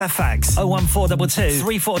Fax 01422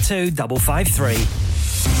 342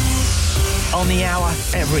 553. On the hour,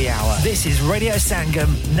 every hour. This is Radio Sangam,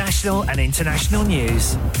 national and international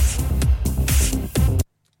news.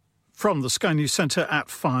 From the Sky News Centre at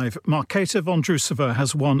 5, Marketa Vondrousova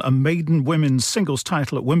has won a maiden women's singles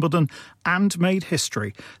title at Wimbledon and made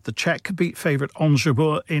history. The Czech beat favourite Ons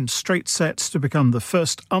Jabeur in straight sets to become the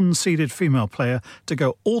first unseeded female player to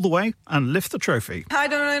go all the way and lift the trophy. I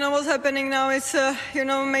don't really know what's happening now. It's,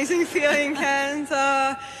 amazing feeling. And,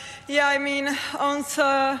 Ons,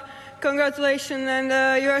 congratulations.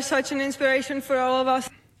 And you are such an inspiration for all of us.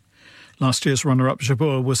 Last year's runner-up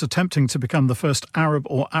Jabeur was attempting to become the first Arab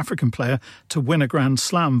or African player to win a Grand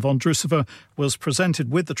Slam. Vondrousova was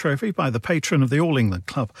presented with the trophy by the patron of the All England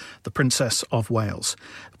club, the Princess of Wales.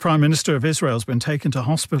 The Prime Minister of Israel has been taken to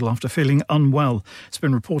hospital after feeling unwell. It's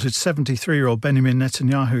been reported 73-year-old Benjamin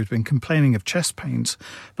Netanyahu had been complaining of chest pains,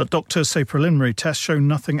 but doctors say preliminary tests show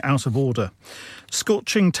nothing out of order.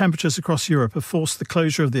 Scorching temperatures across Europe have forced the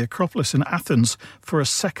closure of the Acropolis in Athens for a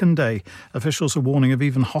second day. Officials are warning of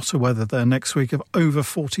even hotter weather there next week of over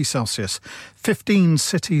 40 Celsius. 15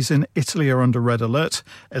 cities in Italy are under red alert.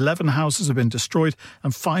 11 houses have been destroyed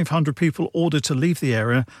and 500 people ordered to leave the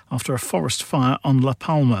area after a forest fire on La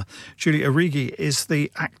Palma. Julie Origi is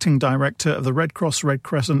the acting director of the Red Cross Red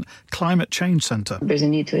Crescent Climate Change Centre. There's a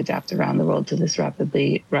need to adapt around the world to this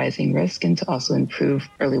rapidly rising risk and to also improve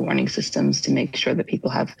early warning systems to make sure that people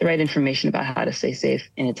have the right information about how to stay safe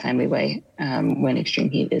in a timely way when extreme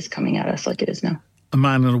heat is coming at us like it is now. A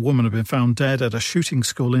man and a woman have been found dead at a shooting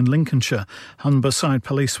school in Lincolnshire. Humberside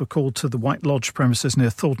police were called to the White Lodge premises near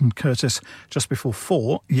Thornton Curtis just before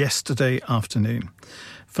 4 yesterday afternoon.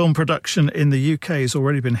 Film production in the UK has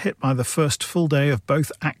already been hit by the first full day of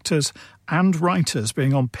both actors and writers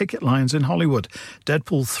being on picket lines in Hollywood.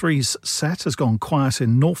 Deadpool 3's set has gone quiet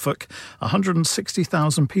in Norfolk.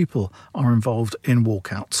 160,000 people are involved in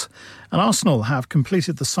walkouts. And Arsenal have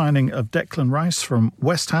completed the signing of Declan Rice from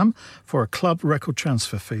West Ham for a club record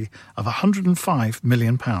transfer fee of £105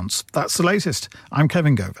 million. That's the latest. I'm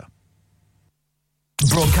Kevin Gover.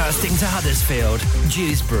 Broadcasting to Huddersfield,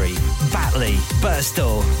 Dewsbury, Batley,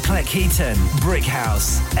 Birstall, Cleckheaton,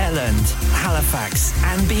 Brickhouse, Elland, Halifax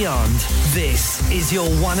and beyond. This is your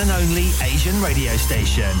one and only Asian radio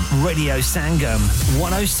station. Radio Sangam,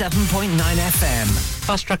 107.9 FM.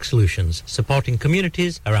 Fast Track Solutions, supporting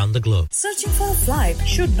communities around the globe. Searching for a flight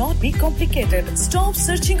should not be complicated. Stop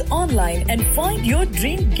searching online and find your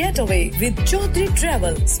dream getaway with Chaudhry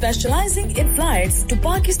Travel, specializing in flights to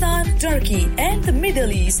Pakistan, Turkey and the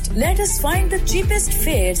Middle East. Let us find the cheapest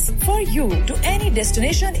fares for you to any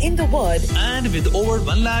destination in the world. And with over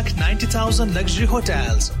 190,000 luxury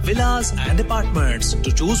hotels, villas and apartments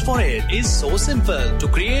to choose for, it is so simple to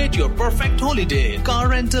create your perfect holiday. Car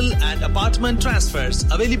rental and apartment transfers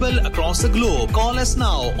available across the globe. Call us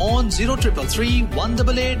now on 0333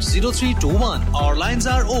 188 0321. Our lines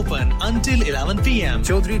are open until 11 p.m.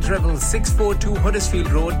 Chaudhry Travel, 642 Huddersfield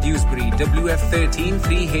Road, Dewsbury, WF13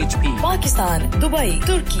 3HP. Pakistan, Dubai,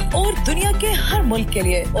 Turkey और दुनिया के हर मुल्क के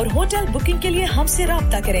लिए और hotel booking के लिए हमसे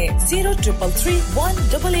राब्ता करें 0333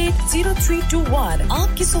 188 0321.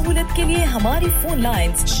 आपकी सहूलियत के लिए हमारी फोन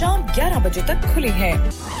लाइंस शाम 11 बजे तक खुली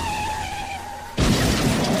हैं.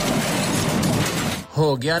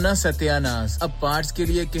 हो गया ना सत्यानाश अब पार्ट्स के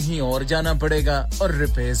लिए कहीं और जाना पड़ेगा और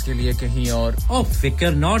रिपेयर्स के लिए कहीं और ओ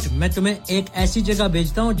फिकर नॉट मैं तुम्हें एक ऐसी जगह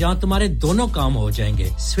भेजता हूं जहां तुम्हारे दोनों काम हो जाएंगे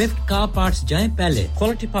स्विफ्ट कार पार्ट्स जाएं पहले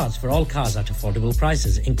quality parts for all cars at affordable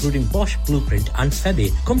prices including Bosch Blueprint and Febby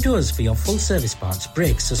come to us for your full service parts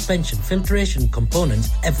brakes suspension filtration components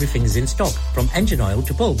everything is in stock from engine oil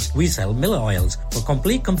to bulbs we sell Miller oils for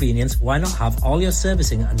complete convenience why not have all your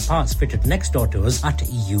servicing and parts fitted next door to us at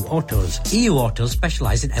EU Autos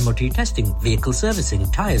specialise in MOT testing, vehicle servicing,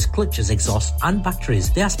 tyres, clutches, exhaust and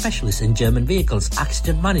batteries. They are specialists in German vehicles,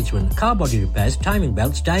 accident management, car body repairs, timing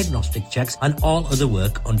belts, diagnostic checks and all other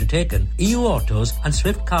work undertaken. EU Autos and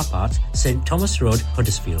Swift Car Parts, St Thomas Road,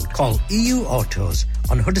 Huddersfield. Call EU Autos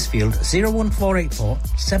on Huddersfield 01484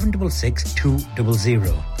 766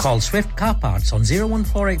 200. Call Swift Car Parts on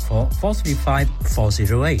 01484 435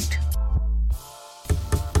 408.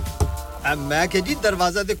 अब मैं के जी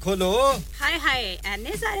दरवाजा दे खोलो हाय हाय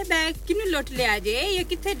एने सारे bag किनु लुट ले आजे ये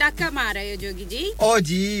किथे डाका मार रहे हो जोगी जी ओ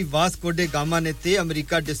जी वास्को डे गामा ने ते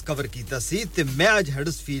अमेरिका डिस्कवर कीता सी ते मैं आज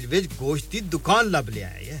हडर्सफील्ड विच गोश्त दी दुकान लब ले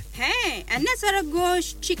आया है एने सारा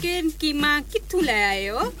गोश्त चिकन कीमा किथु ले आए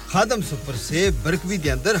हो खादम सुपर से बरकवी दे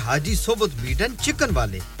अंदर हाजी सोबत मीट एंड चिकन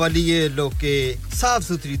वाले पलिए लोके साफ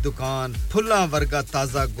सुथरी दुकान फुल्ला वर्गा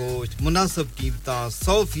ताजा गोश्त मुनासिब कीमतां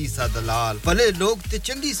 100% दलाल भले लोग ते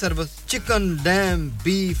चंगी service chicken lamb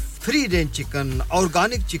beef free range chicken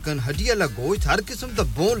organic chicken हड्डियाला गोश्त हर किस्म दा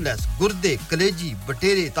बोनलेस गुर्दे कलेजी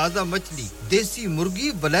बटेरे ताजा मछली देसी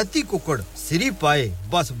मुर्गी बलाती कुकड़ सिरी पाए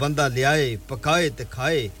बस बंदा ले आए पकाए ते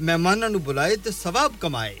खाए मेहमानां नु बुलाए ते सवाब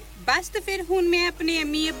कमाए बस तो फिर हुन मैं अपने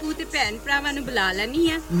अम्मी अब्बू ते भैन भरावां नु बुला लनी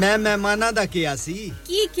है मैं मेहमानां दा किया सी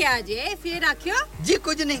की क्या जे फिर आखियो जी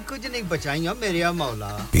कुछ नहीं बचाइयो मेरे आ मौला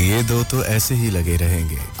ये दो तो ऐसे ही लगे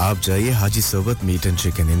रहेंगे आप जाइए हाजी सोबत meet and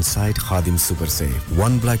chicken inside Khadim super safe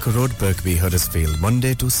 1 Black Road Birkby Huddersfield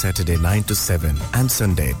Monday to Saturday 9 to 7 and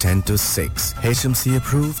Sunday 10 to 6 HMC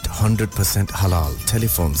approved 100% halal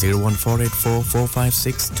telephone 01484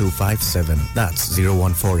 456 257 that's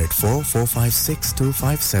 01484 456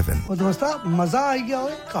 257 ओ दोस्ता मजा आ गया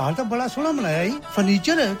ओए कार तो बड़ा सोना बनाया ही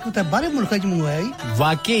फर्नीचर तो बाहर मुल्क से मंगवाया ही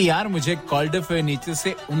वाकई यार मुझे कॉल्डर फर्नीचर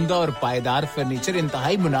से उम्दा और पायदार फर्नीचर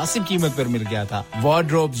इंतहाई मुनासिब कीमत पर मिल गया था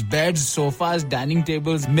wardrobes beds sofas dining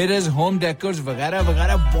tables mirrors home decors वगैरह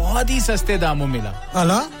वगैरह बहुत ही सस्ते दामों में मिला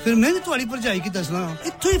आला फिर मैं भी तुम्हारी पर जाई की दसना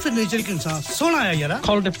इत्थों ही फर्नीचर के इंसान सोना है यार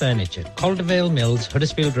Calder Furniture Caldervale Mills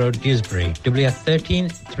Huddersfield Road Dewsbury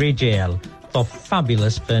WF13 3JL for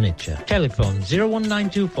fabulous furniture. Telephone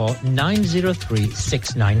 01924 903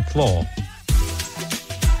 694.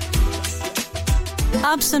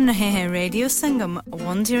 आप सुन रहे हैं रेडियो संगम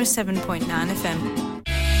 107.9 FM.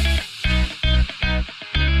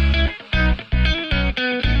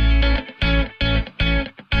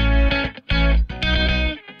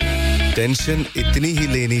 टेंशन इतनी ही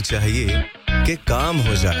लेनी चाहिए कि काम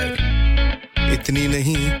हो जाए इतनी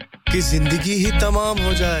नहीं कि जिंदगी ही तमाम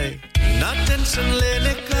हो जाए ना टेंशन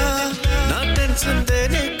लेने का ना टेंशन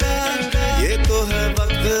देने का ये तो है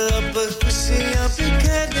वक्त अब खुशियां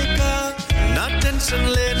बिखेरने का ना टेंशन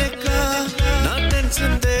लेने का ना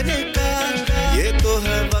टेंशन देने का ये तो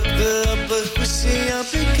है वक्त अब खुशियां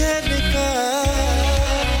बिखेरने का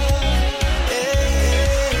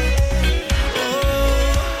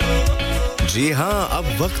जी हां अब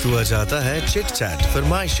वक्त हुआ जाता है चिट चैट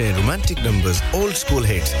फरमाइशें romantic numbers old school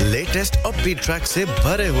hits latest upbeat track से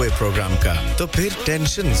भरे हुए प्रोग्राम का तो फिर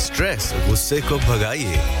टेंशन स्ट्रेस गुस्से को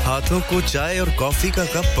भगाइए हाथों को चाय और कॉफी का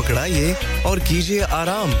कप पकड़ाइए और कीजिए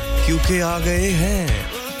आराम क्योंकि आ गए हैं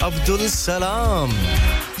अब्दुल सलाम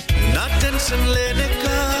ना टेंशन लेने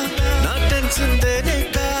का ना टेंशन देने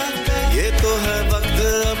का ये तो है वक्त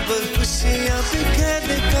अब खुशियां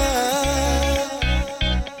बिखेरने का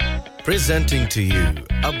Presenting to you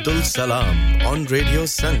Abdul Salam on Radio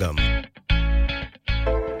Sangam.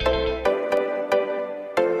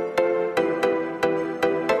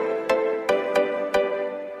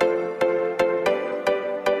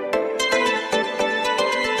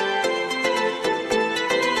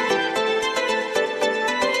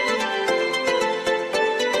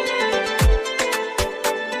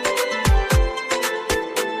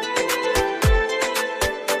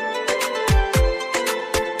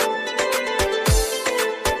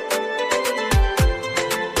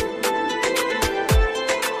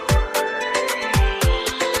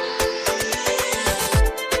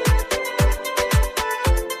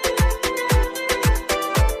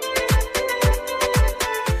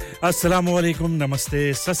 अस्सलामु अलैकुम नमस्ते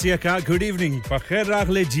सस्यका गुड इवनिंग बखैर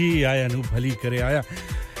राखले जी आया नु भली करे आया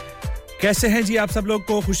कैसे हैं जी आप सब लोग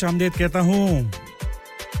को खुशामदीद कहता हूं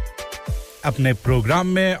अपने प्रोग्राम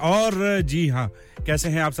में और जी हां कैसे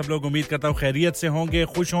हैं आप सब लोग उम्मीद करता हूं खैरियत से होंगे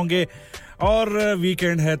खुश होंगे और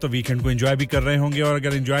वीकेंड है तो वीकेंड को एंजॉय भी कर रहे होंगे और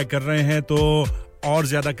अगर एंजॉय कर रहे हैं तो और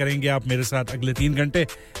ज्यादा करेंगे आप मेरे साथ अगले 3 घंटे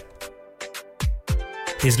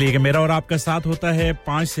इसलिए कि मेरा और आपका साथ होता है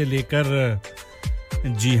 5 से लेकर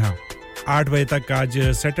जी हां 8 बजे तक आज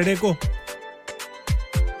सैटरडे को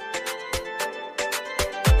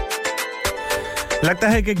लगता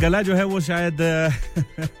है कि गला जो है वो शायद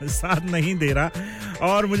साथ नहीं दे रहा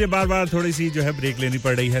और मुझे बार-बार थोड़ी सी जो है ब्रेक लेनी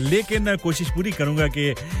पड़ रही है लेकिन कोशिश पूरी करूंगा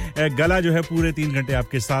कि गला जो है पूरे 3 घंटे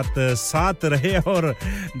आपके साथ रहे और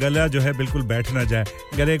गला जो है बिल्कुल बैठ ना जाए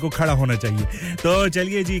गले को खड़ा होना चाहिए तो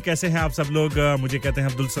चलिए जी कैसे हैं आप सब लोग मुझे कहते हैं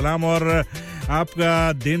अब्दुल सलाम और आपका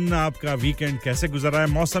दिन आपका वीकेंड कैसे गुजर रहा है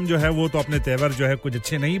मौसम जो है वो तो अपने तेवर जो है कुछ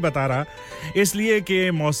अच्छे नहीं बता रहा इसलिए कि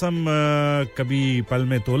मौसम कभी पल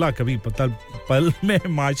में तोला कभी पल में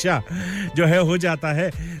माशा जो है हो जाता है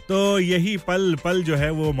तो यही पल जो है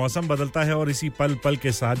वो मौसम बदलता है और इसी पल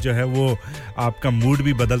के साथ जो है वो आपका मूड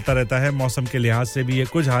भी बदलता रहता है मौसम के लिहाज से भी ये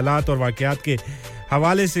कुछ हालात और वाकयात के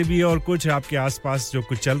हवाले से भी और कुछ आपके आसपास जो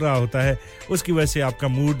कुछ चल रहा होता है उसकी वजह से आपका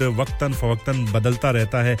मूड वक्तन फवक्तन बदलता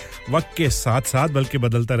रहता है वक्त के साथ-साथ बल्कि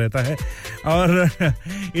बदलता रहता है और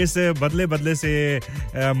इस बदले से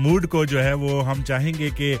मूड को जो है वो हम चाहेंगे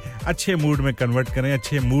कि अच्छे मूड में कन्वर्ट करें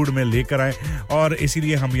अच्छे मूड में लेकर आएं और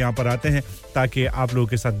इसीलिए हम यहां पर आते हैं ताकि आप लोगों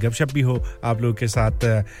के साथ गपशप भी हो आप लोगों के साथ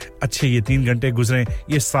अच्छे ये 3 घंटे गुजरें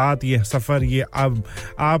ये साथ ये सफर ये अब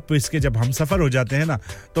आप इसके जब हम सफर हो जाते हैं ना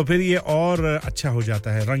तो फिर ये और अच्छा हो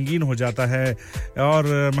जाता है रंगीन हो जाता है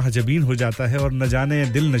और महजबीन हो जाता है और न जाने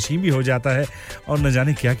दिल नशी भी हो जाता है और न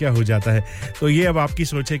जाने क्या-क्या हो जाता है तो ये अब आपकी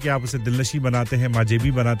सोच है कि आप उसे दिल नशी बनाते हैं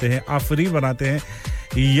माजेबी बनाते हैं आफरी बनाते हैं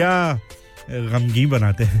या गमगीन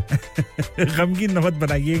बनाते हैं गमगीन मत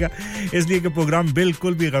बनाइएगा इसलिए कि प्रोग्राम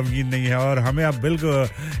बिल्कुल भी गमगीन नहीं है और हमें अब बिल्कुल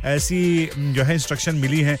ऐसी जो है इंस्ट्रक्शन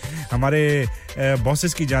मिली है हमारे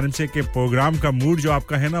बॉसेस की जानिब से कि प्रोग्राम का मूड जो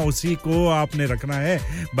आपका है ना उसी को आपने रखना है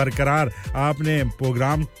बरकरार आपने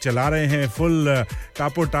प्रोग्राम चला रहे हैं फुल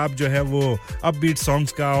टापो टाप जो है वो अपबीट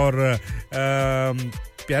सॉन्ग्स का और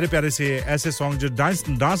प्यारे-प्यारे से ऐसे सॉन्ग जो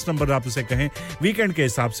डांस नंबर आप उसे कहें वीकेंड के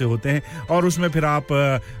हिसाब से होते हैं और उसमें फिर आप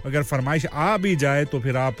अगर फरमाइश आ भी जाए तो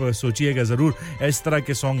फिर आप सोचिएगा ज़रूर इस तरह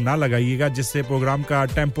के सॉन्ग ना लगाइएगा जिससे प्रोग्राम का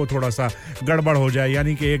टेम्पो थोड़ा सा गड़बड़ हो जाए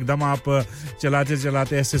यानी कि एकदम आप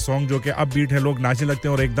चलाते ऐसे सॉन्ग जो कि अपबीट है लोग नाचने लगते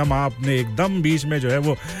हैं और एकदम आपने एकदम बीच में जो है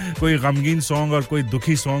वो कोई गमगीन सॉन्ग और कोई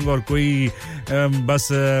दुखी सॉन्ग और कोई बस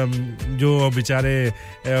जो बेचारे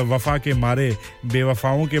वफा के मारे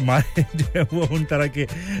बेवफाओं के मारे जो है वो उन तरह के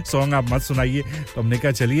सॉन्ग आप मत सुनाइए तो हमने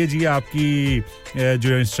कहा चलिए जी आपकी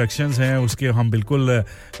जो इंस्ट्रक्शंस हैं उसके हम बिल्कुल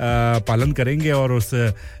पालन करेंगे और उस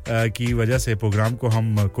की वजह से प्रोग्राम को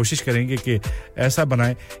हम कोशिश करेंगे कि ऐसा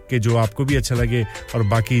बनाएं कि जो आपको भी अच्छा लगे और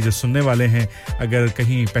बाकी जो सुनने वाले हैं अगर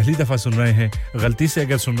कहीं पहली दफा सुन रहे हैं गलती से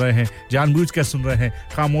अगर सुन रहे हैं जानबूझकर सुन रहे हैं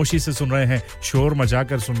खामोशी से सुन रहे हैं शोर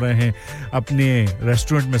मचाकर सुन रहे हैं अपने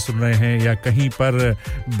रेस्टोरेंट में सुन रहे हैं या कहीं पर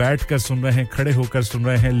बैठकर सुन रहे हैं खड़े होकर सुन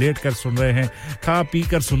रहे हैं लेटकर सुन रहे हैं खा पी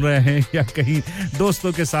कर सुन रहे हैं या कहीं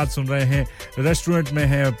दोस्तों के साथ सुन रहे हैं रेस्टोरेंट में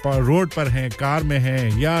हैं रोड पर हैं कार में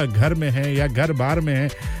हैं या घर में हैं या घर बाहर में हैं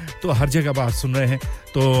तो हर जगह बात सुन रहे हैं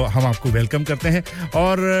तो हम आपको वेलकम करते हैं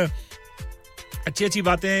और अच्छी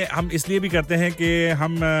बातें हम इसलिए भी करते हैं कि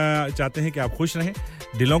हम चाहते हैं कि आप खुश रहें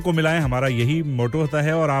दिलों को मिलाएं हमारा यही मोटो होता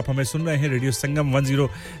है और आप हमें सुन रहे हैं रेडियो संगम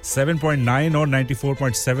 107.9 और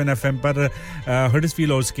 94.7 एफएम पर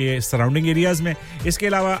हडर्सफील्ड और उसके सराउंडिंग एरियाज में इसके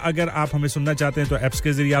अलावा अगर आप हमें सुनना चाहते हैं तो ऐप्स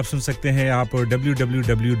के जरिए आप सुन सकते हैं आप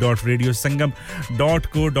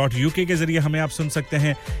www.radiosangam.co.uk के जरिए हमें आप सुन सकते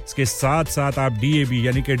हैं इसके साथ-साथ आप DAB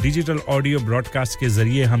यानी कि डिजिटल ऑडियो ब्रॉडकास्ट के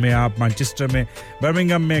जरिए हमें आप मैनचेस्टर में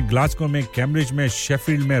बर्मिंघम में ग्लासगो में कैम्ब्रिज में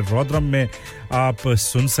शेफील्ड में रोदरम में आप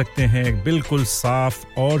सुन सकते हैं बिल्कुल साफ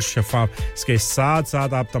और शफाफ इसके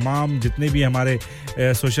साथ-साथ आप तमाम जितने भी हमारे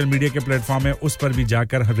सोशल मीडिया के प्लेटफॉर्म हैं उस पर भी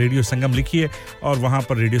जाकर रेडियो संगम लिखिए और वहां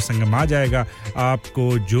पर रेडियो संगम आ जाएगा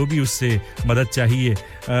आपको जो भी उससे मदद चाहिए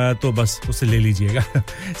तो बस उसे ले लीजिएगा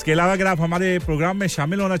इसके अलावा अगर आप हमारे प्रोग्राम में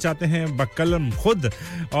शामिल होना चाहते हैं बकलम खुद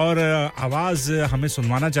और आवाज हमें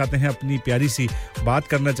सुनवाना चाहते हैं अपनी प्यारी सी बात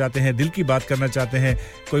करना चाहते हैं दिल की बात करना चाहते हैं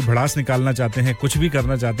कोई भड़ास निकालना चाहते हैं कुछ भी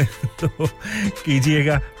करना चाहते हैं तो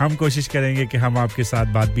कीजिएगा हम कोशिश करेंगे कि हम आपके साथ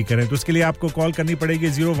बात भी करें तो उसके लिए आपको कॉल करनी पड़ेगी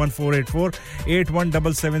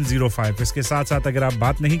 01484817705 इसके साथ-साथ अगर आप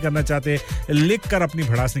बात नहीं करना चाहते लिखकर अपनी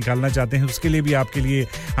भड़ास निकालना चाहते हैं उसके लिए भी आपके लिए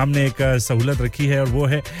हमने एक सहूलत रखी है और वो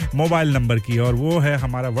है मोबाइल नंबर की और वो है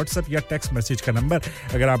हमारा व्हाट्सएप या टेक्स्ट मैसेज का नंबर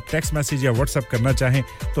अगर आप टेक्स्ट मैसेज या व्हाट्सएप करना चाहें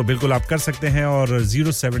तो बिल्कुल आप कर सकते हैं और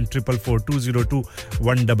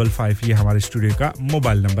 07444202155 ये हमारे स्टूडियो का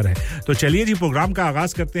मोबाइल नंबर है तो चलिए जी प्रोग्राम का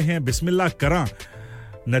आगाज करते हैं बिस्मिल्लाह करा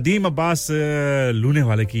नदीम अब्बास लूने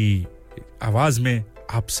वाले की आवाज में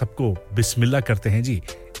आप सबको बिस्मिल्लाह करते हैं जी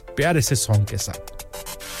प्यारे से सॉन्ग के साथ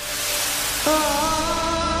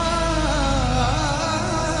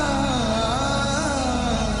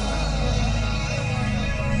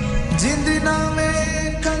जिंदना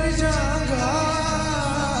में कर जागा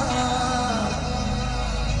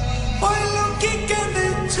ओए लोकी कहंदे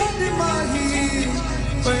छड़ माही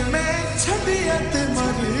ओए मैं छड़िया ते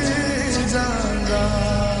मर जागा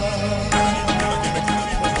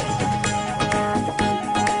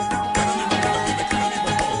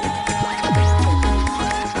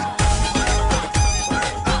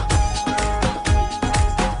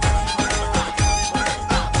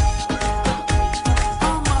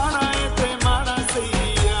मारा ते मारा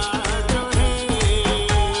सैया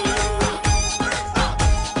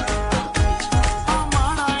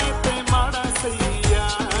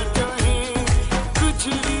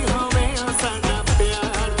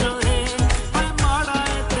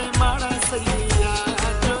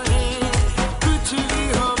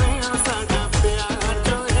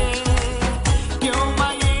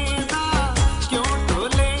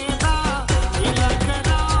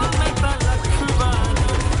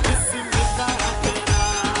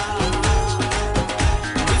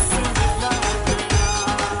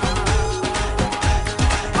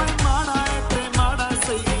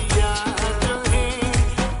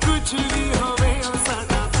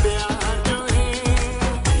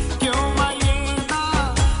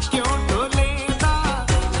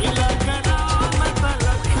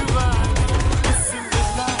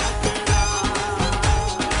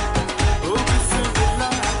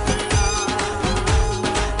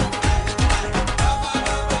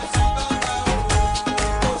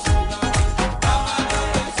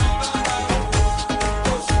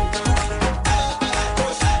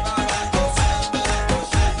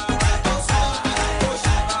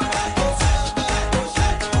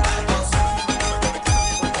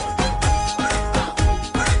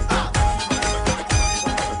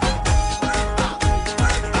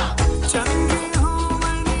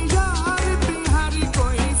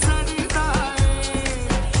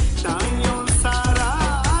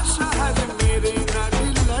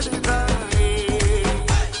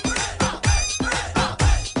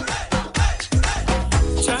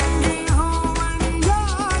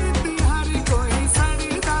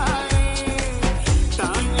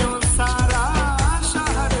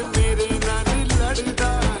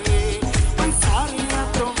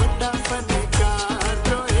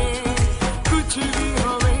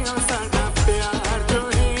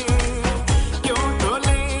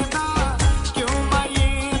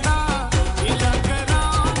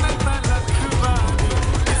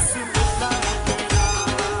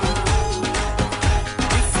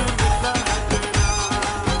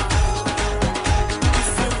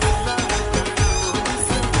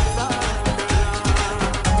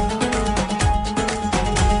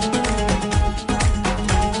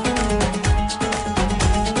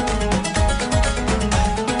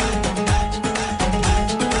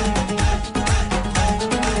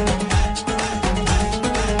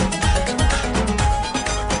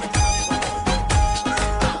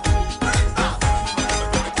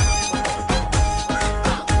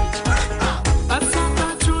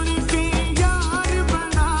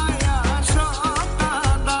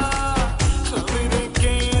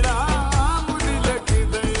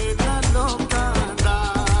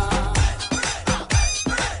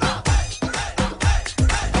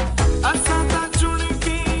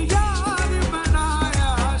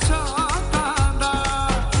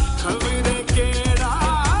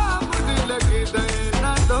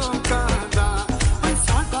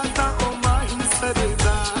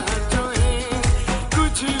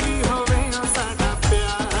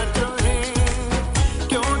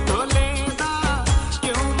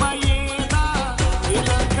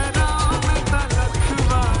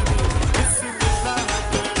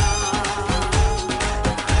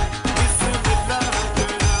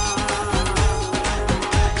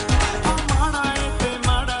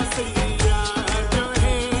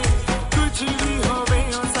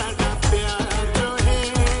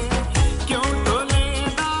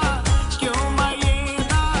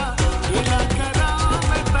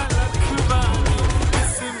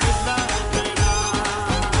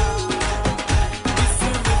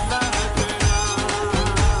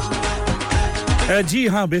जी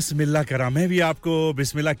हां बिस्मिल्लाह करा मैं भी आपको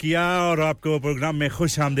बिस्मिल्लाह किया और आपको प्रोग्राम में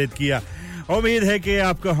खुशामदीद किया उम्मीद है कि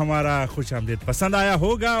आपको हमारा खुशामदीद पसंद आया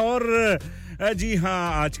होगा और जी हां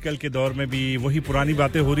आजकल के दौर में भी वही पुरानी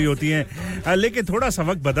बातें हो रही होती हैं लेकिन थोड़ा सा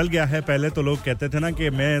वक्त बदल गया है पहले तो लोग कहते थे ना कि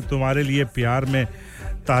मैं तुम्हारे लिए प्यार में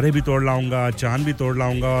तारे भी तोड़ लाऊंगा चांद भी तोड़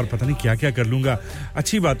लाऊंगा और पता नहीं क्या-क्या कर लूंगा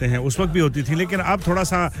अच्छी बातें हैं उस वक्त भी होती थी लेकिन अब थोड़ा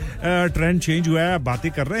सा ट्रेंड चेंज हुआ है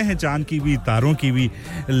बातें कर रहे हैं चांद की भी तारों की भी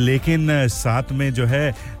लेकिन साथ में जो है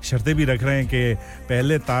शर्तें भी रख रहे हैं कि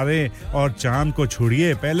पहले तारे और चांद को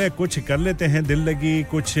छोड़िए पहले कुछ कर लेते हैं दिल लगी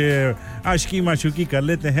कुछ आशिकी माशूकी कर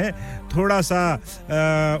लेते हैं थोड़ा सा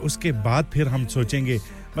उसके बाद फिर हम सोचेंगे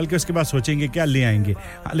बल्कि उसके बाद सोचेंगे क्या ले आएंगे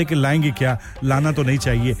लेकिन लाएंगे क्या लाना तो नहीं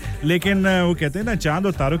चाहिए लेकिन वो कहते हैं ना चांद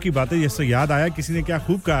और तारों की बातें जैसे याद आया किसी ने क्या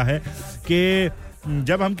खूब कहा है कि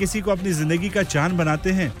जब हम किसी को अपनी जिंदगी का चांद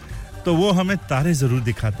बनाते हैं तो वो हमें तारे जरूर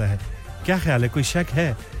दिखाता है क्या ख्याल है कोई शक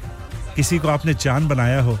है किसी को आपने चांद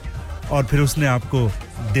बनाया हो और फिर उसने आपको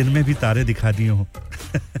दिन में भी तारे दिखा दिए हो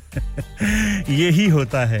यही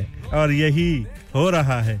होता है और यही हो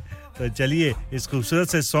रहा है तो चलिए इस खूबसूरत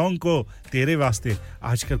से सॉन्ग को तेरे वास्ते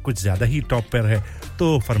आजकल कुछ ज्यादा ही टॉप पर है तो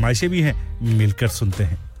फरमाइशें भी हैं मिलकर सुनते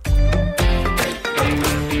हैं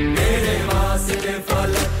तेरे वास्ते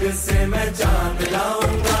फलक से मैं चांद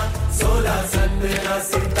लाऊंगा 16 17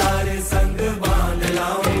 सितारे संग बांध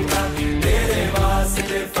लाऊंगा तेरे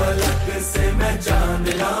वास्ते फलक से मैं चांद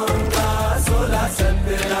लाऊंगा 16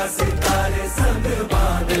 17 सितारे संग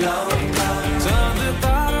बांध लाऊंगा चांद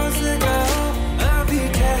तारों से कहो अभी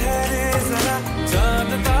ठहरे जरा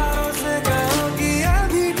चांद तारों से कहो कि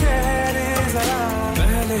अभी ठहरे जरा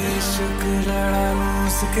पहले इश्क लड़ा लूं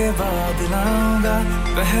उसके बाद लाऊंगा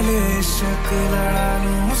पहले इश्क लड़ा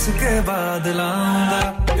लूं उसके बाद लाऊंगा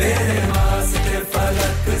तेरे वास्ते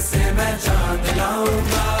फलक से मैं चांद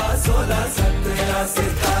लाऊंगा 16 17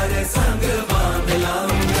 सितारे संग बांध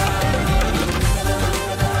लाऊंगा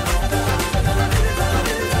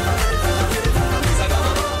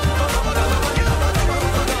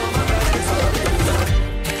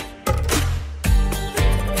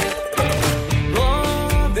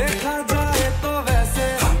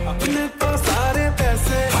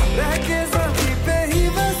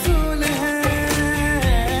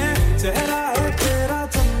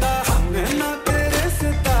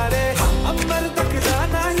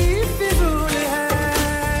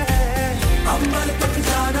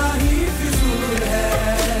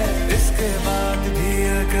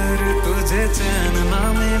चैन ना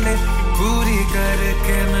मिले पूरी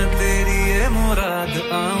करके मैं तेरी ये मुराद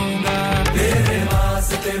आऊंगा तेरे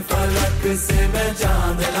वास्ते फलक से मैं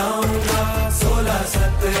चांद लाऊंगा 16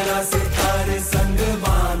 17 सितारे संग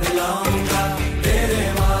बांध लाऊंगा तेरे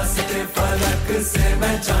वास्ते फलक से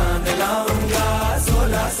मैं चांद लाऊंगा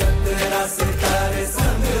 16 17 सितारे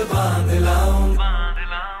संग बांध लाऊंगा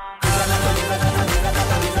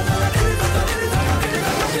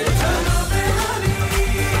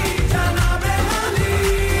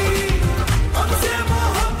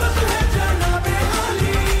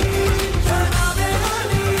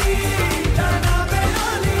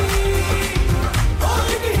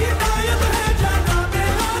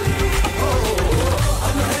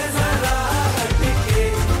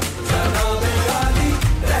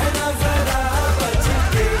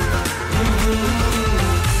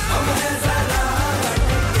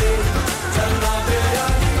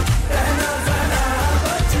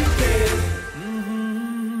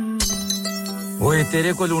ओए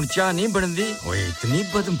तेरे को लूण चा नहीं बनदी ओए इतनी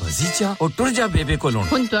बदमजी चा और टुर जा बेबे को लूण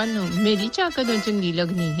हुन तानु मेरी चा कदों चंगी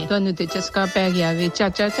लगनी है तानु ते चस्का पै गया वे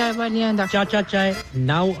चाचा चाय वालियां दा चाचा चाय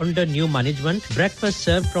now under new management breakfast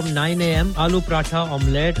served from 9 am aloo paratha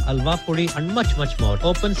omelette alwa puri and much more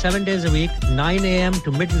open 7 days a week 9 am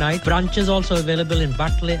to midnight branches also available in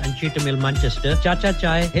Batley and Cheetham Hill Manchester Chacha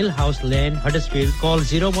Chai Hill House Lane Huddersfield call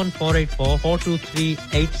 01484 423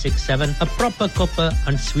 867 a proper cuppa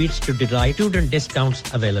and sweets to delight student discounts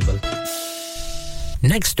available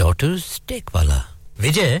next door to steak wala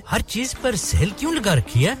विजय हर चीज पर cell क्यों लगा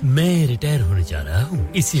रखी है मैं retire होने जा रहा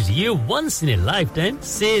हूँ इसीलिए once in a lifetime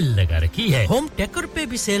sale लगा रखी है होम डेकोर पे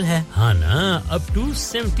भी सेल है हाँ ना अप टू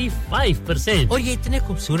 75% और ये इतने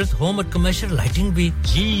खूबसूरत होम और कमर्शियल लाइटिंग भी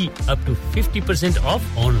जी up to 50%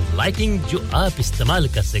 off on lighting जो आप इस्तेमाल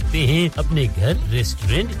कर सकते हैं अपने घर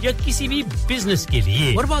रेस्टोरेंट या किसी भी बिजनेस के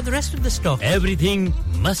लिए What about the rest of the stock everything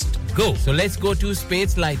must go so let's go to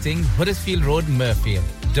Spades Lighting Huddersfield Road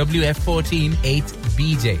Murfield WF14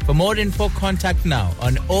 8BJ. For more info, contact now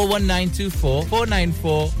on 01924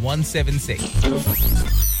 494 176.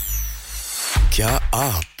 क्या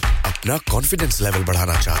आप अपना कॉन्फिडेंस लेवल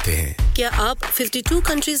बढ़ाना चाहते हैं? क्या आप 52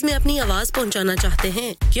 कंट्रीज में अपनी आवाज पहुंचाना चाहते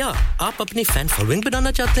हैं? क्या आप अपनी फैन फॉलोइंग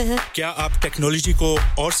बनाना चाहते हैं? क्या आप टेक्नोलॉजी को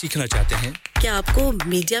और सीखना चाहते हैं? क्या आपको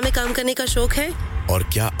मीडिया में काम करने का शौक है? और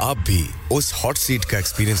क्या आप भी उस हॉट सीट का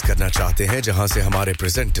एक्सपीरियंस करना चाहते हैं जहां से हमारे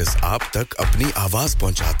प्रेजेंटर्स आप तक अपनी आवाज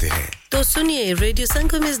पहुंचाते हैं? तो सुनिए, radio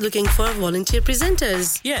Sangam is looking for volunteer presenters.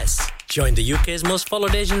 Yes, join the UK's most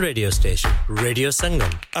followed Asian radio station, Radio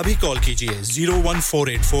Sangam. अभी कॉल कीजिए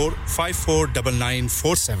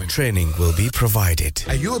 01484549947. Training will be provided.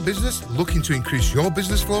 Are you a business looking to increase your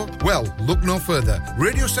business flow? Well, look no further.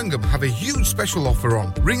 Radio Sangam have a huge special offer on.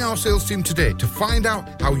 Ring our sales team today to find out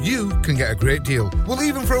how you can get a great deal. We'll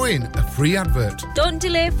even throw in a free advert. Don't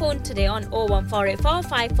delay, phone today on 01484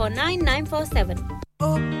 549 947.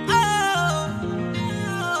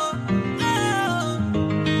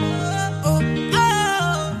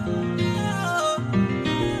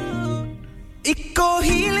 ਇੱਕੋ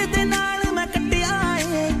heel ਦੇ ਨਾਲ ਮੈਂ ਕੱਟਿਆ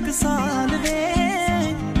ਇੱਕ ਸਾਲ ਵੇ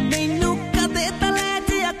ਮੈਨੂੰ ਕਦੇ ਤਾਂ ਲੈ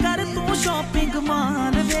ਜਿਆ ਕਰ ਤੂੰ ਸ਼ਾਪਿੰਗ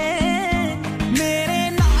ਮਾਲ ਵੇ ਮੇਰੇ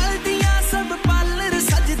ਨਾਲ ਦੀਆਂ ਸਭ ਪਾਰਲਰ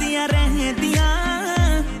ਸਜਦੀਆਂ ਰਹਿੰਦੀਆਂ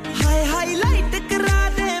ਹਾਈ ਹਾਈਲਾਈਟ ਕਰਾ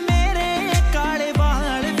ਦੇ ਮੇਰੇ ਕਾਲੇ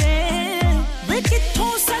ਵਾਲ ਵੇ ਵੇ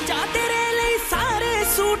ਕਿੱਥੋਂ ਸਜਾ ਤੇਰੇ ਲਈ ਸਾਰੇ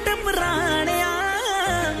ਸੂਟ ਪੁਰਾਣਿਆ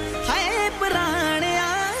ਹਾਏ ਪੁਰਾਣਿਆ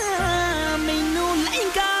ਮੈਨੂੰ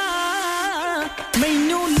ਲਹਿੰਗਾ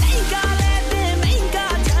ਮੈਨੂੰ ਲਹਿੰਗਾ ਲੈ ਦੇ ਮਹਿੰਗਾ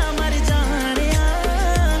ਜਾ ਮਰ ਜਾਣਿਆ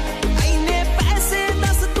ਐਨੇ ਪੈਸੇ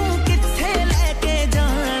ਦੱਸ ਤੂੰ ਕਿੱਥੇ ਲੈ ਕੇ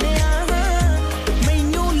ਜਾਣਿਆ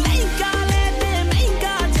ਮੈਨੂੰ ਲਹਿੰਗਾ ਲੈ ਦੇ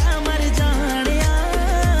ਮਹਿੰਗਾ ਜਾ ਮਰ ਜਾਣਿਆ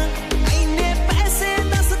ਐਨੇ ਪੈਸੇ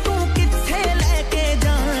ਦੱਸ ਤੂੰ ਕਿੱਥੇ ਲੈ ਕੇ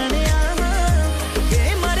ਜਾਣਿਆ ਏ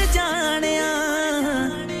ਮਰ ਜਾਣਿਆ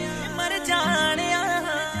ਮਰ ਜਾਣਿਆ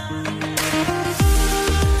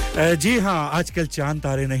जी हाँ आजकल चांद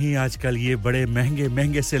तारे नहीं आजकल ये बड़े महंगे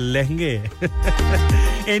महंगे से लहंगे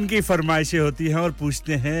इनकी फरमाइशें होती हैं और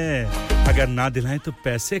पूछते हैं अगर ना दिलाएं तो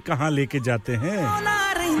पैसे कहाँ लेके जाते हैं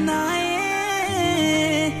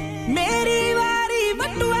मेरी वारी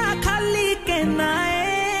बटुआ खाली कहना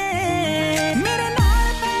है मेरे नाल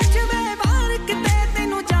पैच वे वार किते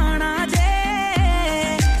तेनू जाना जे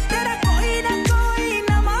तेरा कोई ना कोई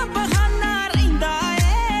नवा बहाना रहिंदा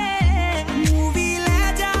है मूवी ले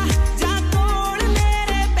जा जा कोल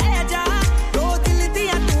मेरे बह जा दो दिल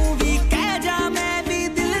दिया तू भी कह जा मैं भी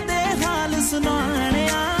दिल दे हाल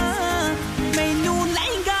सुनाणिया मैनू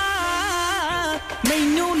लहंगा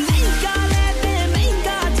ले दे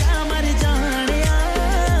मਹਿੰਗਾ ਜਾ ਮਰ ਜਾਣਿਆ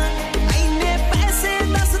ਐਨੇ ਪੈਸੇ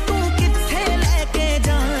ਦੱਸ ਤੂੰ ਕਿੱਥੇ ਲੈ ਕੇ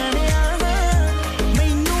ਜਾਣਿਆ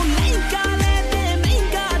ਮੈਨੂੰ ਲਹਿੰਗਾ ਲੈ ਦੇ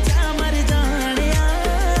ਮਹਿੰਗਾ ਜਾ ਮਰ ਜਾਣਿਆ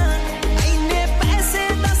ਐਨੇ ਪੈਸੇ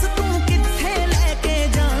ਦੱਸ ਤੂੰ ਕਿੱਥੇ ਲੈ ਕੇ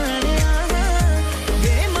ਜਾਣਿਆ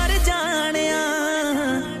ਵੇ ਮਰ ਜਾਣਿਆ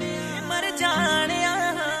ਮਰ ਜਾਣਿਆ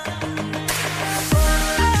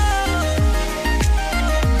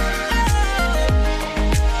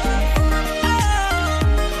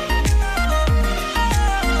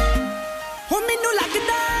ਹੋ ਮੈਨੂੰ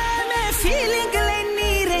ਲੱਗਦਾ ਮੈਂ ਫੀਲਿੰਗ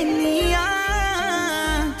ਲੈਣੀ ਰਹਿਨੀ ਆ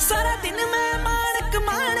ਸਾਰਾ ਦਿਨ ਮੈਂ ਮਾਣਕ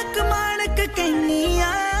ਮਾਣਕ ਮਾਣਕ ਕਹਿਨੀ ਆ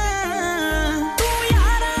ਤੂੰ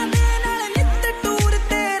ਯਾਰਾਂ ਦੇ ਨਾਲ ਨਿੱਤ ਟੂਰ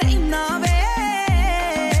ਤੇ ਰਹਿਣਾ ਵੇ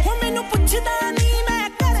ਹੋ ਮੈਨੂੰ ਪੁੱਛਦਾ ਨਹੀਂ ਮੈਂ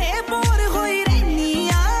ਘਰੇ ਬੋਰ ਹੋਈ ਰਹਿਨੀ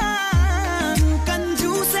ਆ ਤੂੰ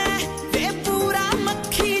ਕੰਜੂਸ ਹੈ ਵੇ ਪੂਰਾ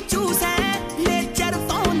ਮੱਖੀ ਚੂਸ ਹੈ ਨੇਚਰ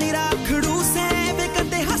ਤੋਂ ਨਿਰਾ ਖੜੂਸ ਹੈ ਵੇ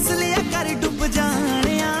ਕਦੇ ਹੱਸ ਲਿਆ ਕਰ ਡੁੱਬ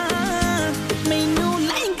ਜਾਣਿਆ ਮੈਨੂੰ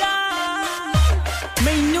ਲਹਿੰਗਾ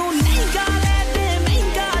ਲੈ ਦੇ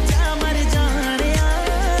ਮਹਿੰਗਾ ਜਾ ਮਰ ਜਾਣਿਆ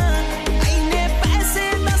ਐਨੇ ਪੈਸੇ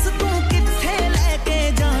ਦੱਸ ਤੂੰ ਕਿੱਥੇ ਲੈ ਕੇ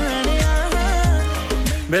ਜਾਣਿਆ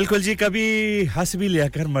बिल्कुल जी कभी हंस भी लिया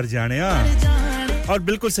कर मर जाने और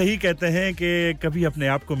बिल्कुल सही कहते हैं कि कभी अपने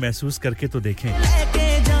आप को महसूस करके तो देखें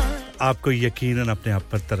आपको यकीनन अपने आप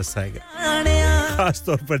पर तरस आएगा खास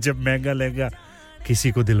तौर पर जब महंगा लहंगा किसी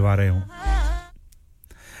को दिलवा रहे हों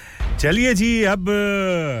चलिए जी अब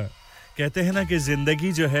कहते हैं ना कि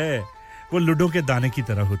जिंदगी जो है वो लूडो के दाने की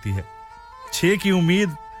तरह होती है 6 की उम्मीद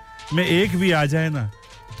में एक भी आ जाए ना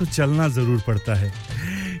तो चलना जरूर पड़ता है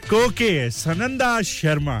कोके सनंदा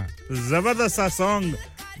शर्मा जबरदस्त सा सॉन्ग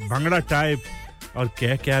भंगड़ा टाइप और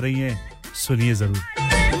क्या रही हैं सुनिए जरूर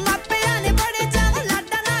ਮਾਪਿਆਂ ਨੇ ਬੜੇ ਚਾਵ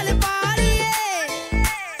ਲਾਡਾਂ ਨਾਲ ਪਾਲੀਏ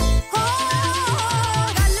ਹੋ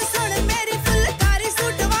ਗੱਲ ਸੁਣ ਮੇਰੀ ਫੁਲਕਾਰੀ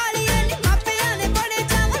ਸੂਟ ਵਾਲੀਏ ਨੀ ਮਾਪਿਆਂ ਨੇ ਬੜੇ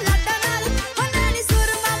ਚਾਵ ਲਾਡਾਂ ਨਾਲ ਉਹਨਾਂ ਨੇ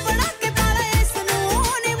ਸੁਰਮਾ ਬਣਾ ਕੇ ਪਾਲਾ ਇਸ ਨੂੰ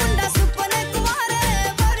ਨੀ ਮੁੰਡਾ ਸੁਪਨੇ ਕੁਵਾਰੇ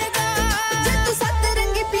ਵਰਗਾ ਜੇ ਤੂੰ ਸੱਤ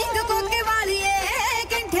ਰੰਗੀ ਪਿੰਗ ਕੋਕੇ ਵਾਲੀਏ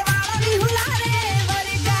ਕੈਂਠੇ ਵਾਲਾ ਵੀ ਹੁਲਾਰੇ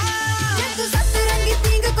ਵਰਗਾ ਜੇ ਤੂੰ ਸੱਤ ਰੰਗੀ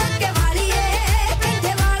ਪਿੰਗ ਕੋਕੇ ਵਾਲੀਏ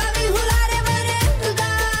ਕੈਂਠੇ ਵਾਲਾ ਵੀ ਹੁਲਾਰੇ ਵਰਗਾ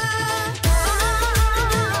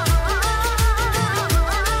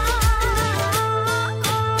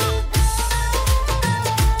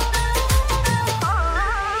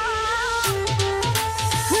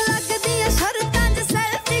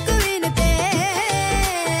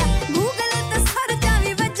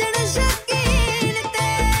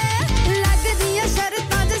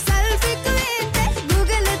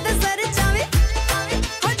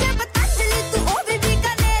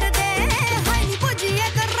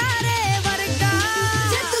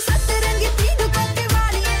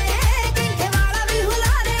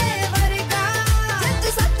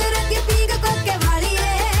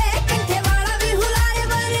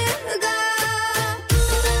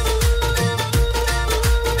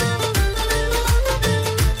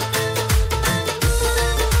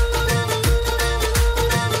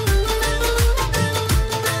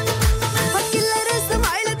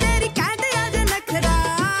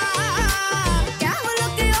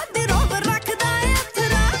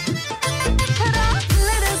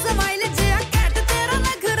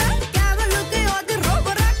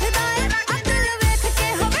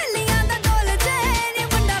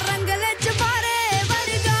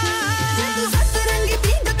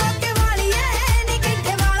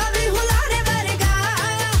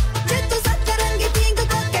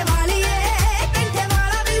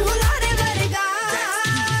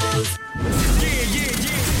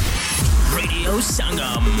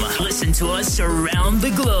Sangam. Listen to us around the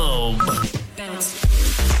globe.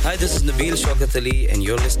 Hi, this is Nabil Shaukat Ali and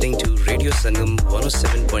you're listening to Radio Sangam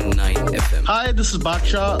 107.9 FM. Hi, this is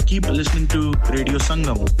Baksha. Keep listening to Radio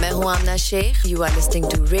Sangam. मैं हूँ आमना Sheikh. You are listening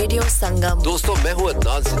to Radio Sangam. दोस्तों मैं हूँ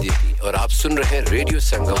अदनान सिद्दीकी और आप सुन रहे हैं रेडियो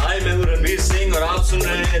संगम. Hi, मैं हूँ रणवीर सिंह और आप सुन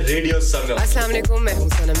रहे हैं रेडियो संगम. अस्सलाम वालेकुम, मैं हूँ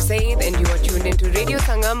सनम Saeed and you are tuned into Radio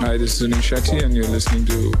Sangam. Hi, this is Sunil Shetty and you're listening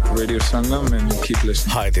to Radio Sangam and keep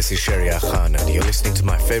listening. Hi, this is Sharia Khan and you're listening to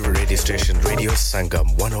my favorite radio station Radio Sangam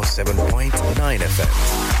 107.9 FM.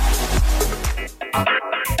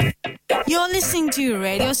 You're listening to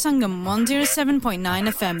Radio Sangam 107.9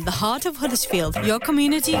 FM, the heart of Huddersfield. Your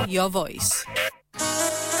community, your voice.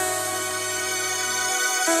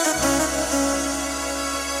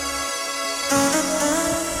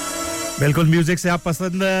 बिल्कुल music से आप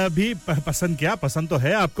पसंद तो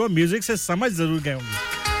है आपको music से समझ जरूर गए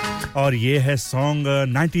होंगे और ये है सॉन्ग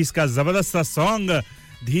 90s का जबरदस्त सा सॉन्ग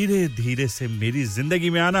धीरे धीरे से मेरी जिंदगी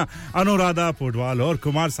में आना अनुराधा पौडवाल और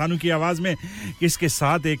कुमार सानू की आवाज में इसके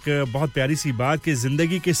साथ एक बहुत प्यारी सी बात कि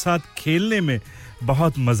जिंदगी के साथ खेलने में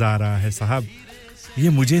बहुत मजा आ रहा है साहब ये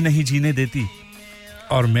मुझे नहीं जीने देती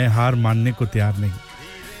और मैं हार मानने को तैयार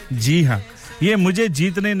नहीं जी हां ये मुझे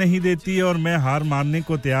जीतने नहीं देती और मैं हार मानने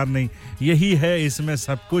को तैयार नहीं यही है इसमें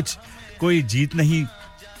सब कुछ कोई जीत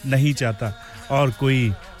नहीं चाहता और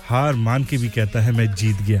कोई हार मान के भी कहता है मैं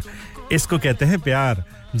जीत गया इसको कहते हैं प्यार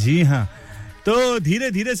जी हां तो धीरे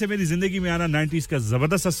धीरे से मेरी जिंदगी में आना 90s का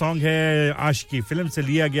जबरदस्त सॉन्ग है आशिकी फिल्म से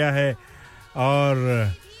लिया गया है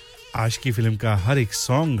और आशिकी फिल्म का हर एक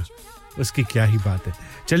सॉन्ग उसकी क्या ही बात है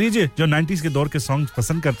चलिए जी जो 90s के दौर के सॉन्ग्स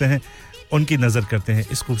पसंद करते हैं उनकी नजर करते हैं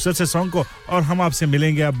इस खूबसूरत से सॉन्ग को और हम आपसे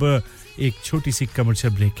मिलेंगे अब एक छोटी सी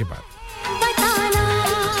कमर्शियल ब्रेक के बाद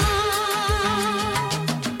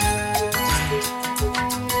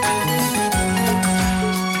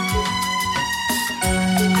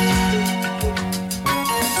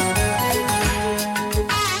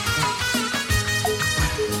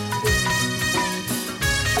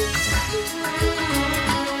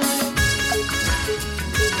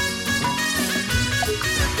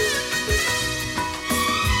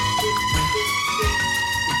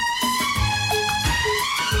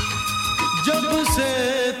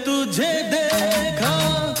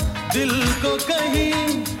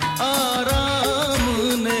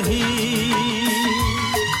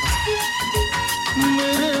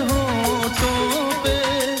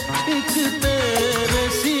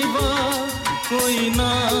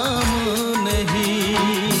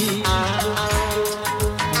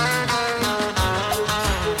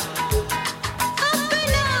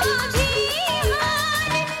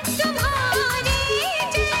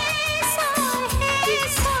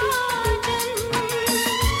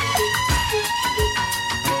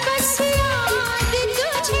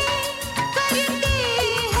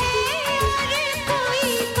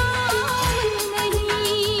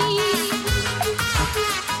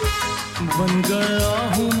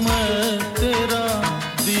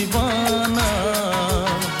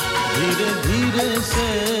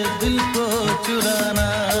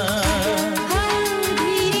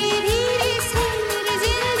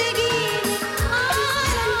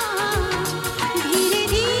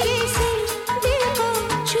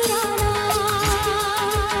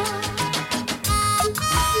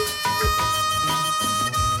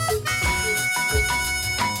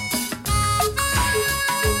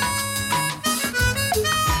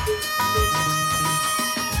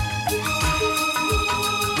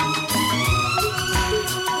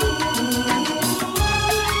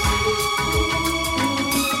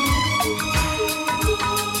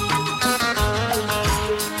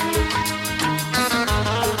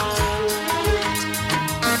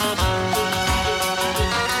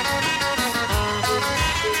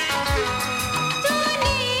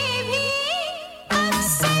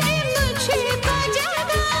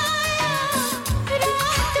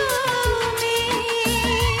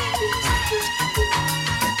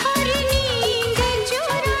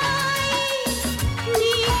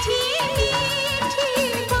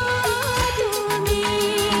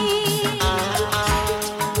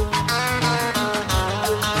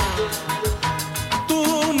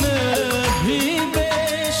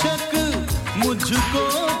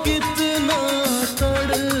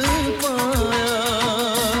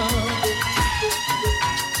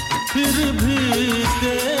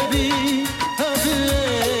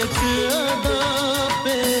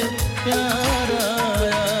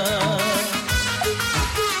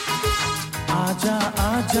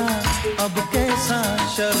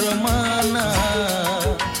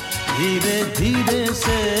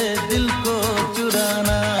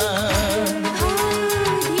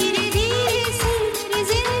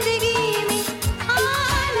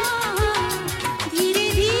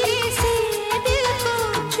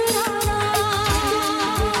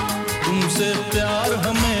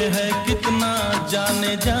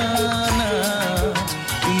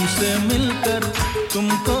कर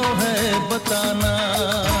तुमको है बताना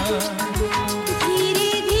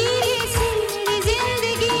धीरे-धीरे से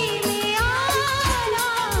जिंदगी में आना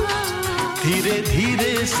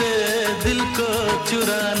धीरे-धीरे से दिल को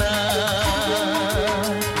चुराना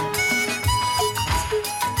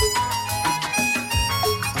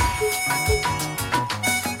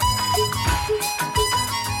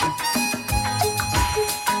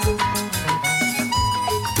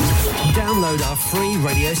Download our free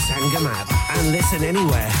Radio Sangam app and listen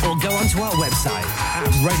anywhere or go onto our website at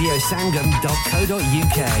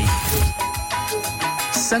radiosangam.co.uk.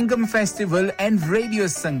 Sangam Festival and Radio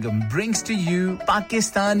Sangam brings to you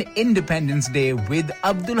Pakistan Independence Day with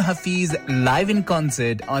Abdul Hafiz live in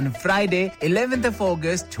concert on Friday, 11th of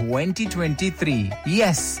August 2023.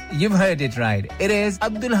 Yes, you've heard it right. It is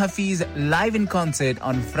Abdul Hafiz live in concert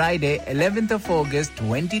on Friday, 11th of August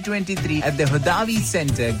 2023 at the Hudawi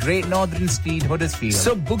Centre, Great Northern Street, Huddersfield.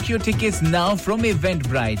 So book your tickets now from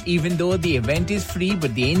Eventbrite. Even though the event is free,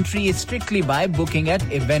 but the entry is strictly by booking at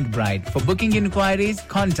Eventbrite. For booking inquiries,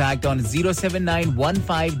 contact on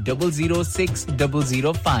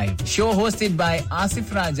 07915006005. Show hosted by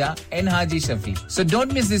Asif Raja and Haji Shafi. So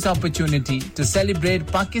don't miss this opportunity to celebrate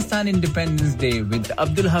Pakistan Independence Day with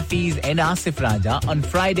Abdul Hafiz and Asif Raja on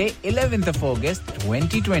Friday, 11th of August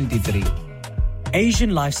 2023.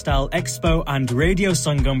 Asian Lifestyle Expo and Radio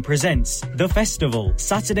Sangam presents The Festival,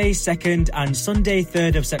 Saturday 2nd and Sunday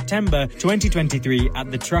 3rd of September 2023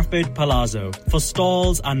 at the Trafford Palazzo. For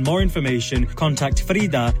stalls and more information, contact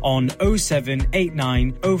Frida on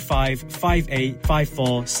 0789 05 58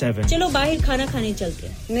 547. चलो बाहर खाना खाने चलते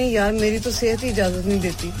हैं नहीं यार मेरी तो सेहत ही इजाजत नहीं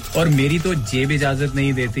देती और मेरी तो जेब इजाजत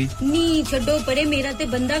नहीं देती नी छोड़ो परे मेरा ते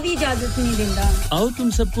बंदा भी इजाजत नहीं देता आओ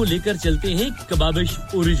तुम सबको लेकर चलते हैं कबाबिश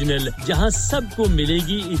ओरिजिनल जहां सबको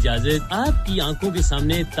मिलेगी इजाजत आपकी आंखों के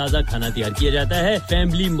सामने ताजा खाना तैयार किया जाता है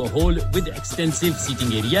फैमिली माहौल with extensive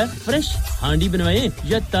seating area fresh handi बनवाएं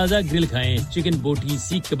या ताजा ग्रिल खाएं चिकन बोटी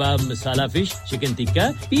सीख कबाब मसाला fish chicken tikka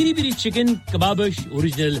Piri Piri chicken Kababish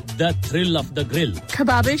original the thrill of the grill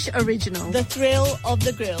Kababish Original The Thrill of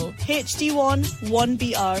the Grill HD1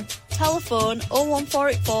 1BR Telephone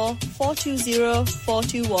 01484 420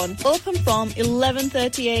 421 Open from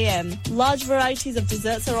 11:30 a.m. Large varieties of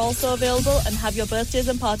desserts are also available and have your birthdays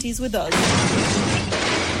and parties with us.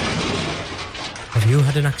 Have you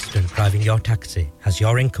had an accident driving your taxi? Has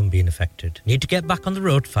your income been affected? Need to get back on the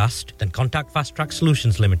road fast? Then contact Fast Track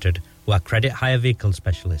Solutions Limited, who are credit hire vehicle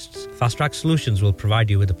specialists. Fast Track Solutions will provide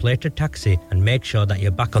you with a plated taxi and make sure that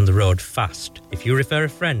you're back on the road fast. If you refer a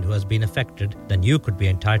friend who has been affected, then you could be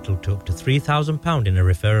entitled to up to £3,000 in a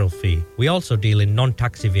referral fee. We also deal in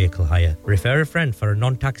non-taxi vehicle hire. Refer a friend for a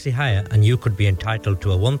non-taxi hire and you could be entitled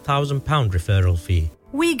to a £1,000 referral fee.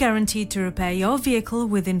 We guarantee to repair your vehicle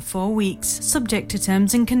within 4 weeks, subject to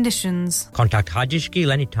terms and conditions. Contact Haji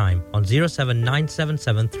Shakil anytime on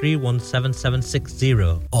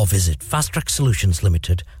 07977317760 or visit Fast Track Solutions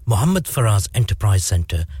Limited, Mohammed Faraz Enterprise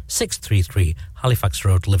Centre, 633 Halifax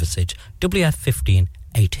Road, Liversedge, WF15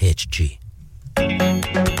 8HG.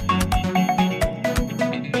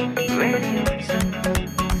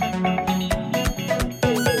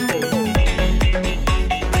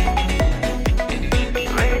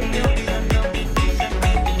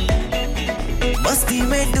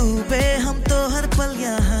 में डूबे हम तो हर पल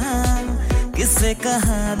यहाँ किस्से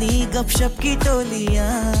कहानी गपशप की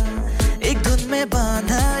टोलियाँ एक धुन में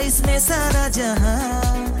बांधा इसमें सारा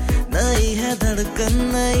जहां नई है धड़कन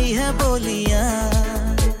नई है बोलियाँ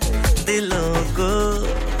दिलों को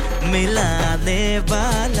मिलाने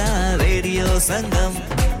वाला रेडियो संगम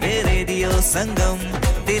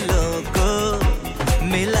दिलों को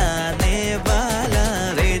मिलाने वाला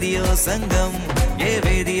रेडियो संगम ये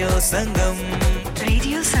रेडियो संगम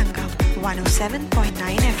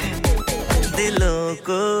 107.9 FM दिलों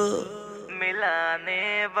को मिलाने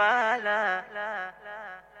वाला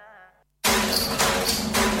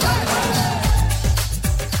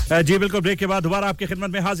जी बिल्कुल ब्रेक के बाद दोबारा आपकी खिदमत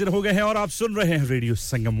में हाजिर हो गए हैं और आप सुन रहे हैं radio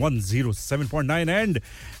Sangam 107.9 and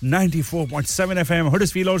 94.7 FM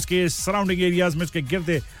Huddersfield और उसके सराउंडिंग एरियाज में उसके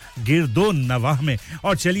गिरदो नवाह में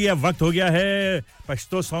और चलिए अब वक्त हो गया है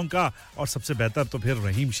पश्तो सॉन्ग का और सबसे बेहतर तो फिर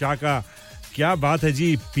रहीम शाह का क्या बात है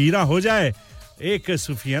जी पीरा हो जाए एक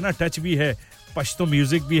सूफियाना टच भी है पश्तो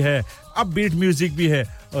म्यूजिक भी है अपबीट म्यूजिक भी है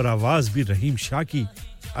और आवाज भी रहीम शाह की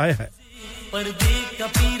आए है पर्दे का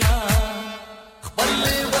पीरा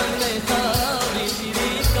बल्ले बल्ले तावी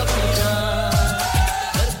का पीरा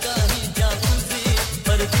करता ही जासूसी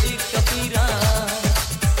पर्दे का पीरा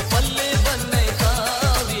बल्ले बल्ले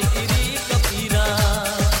तावी का पीरा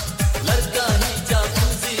लड़का ही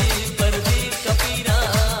जासूसी पर्दे का पीरा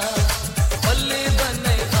बल्ले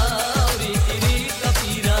बल्ले Tawi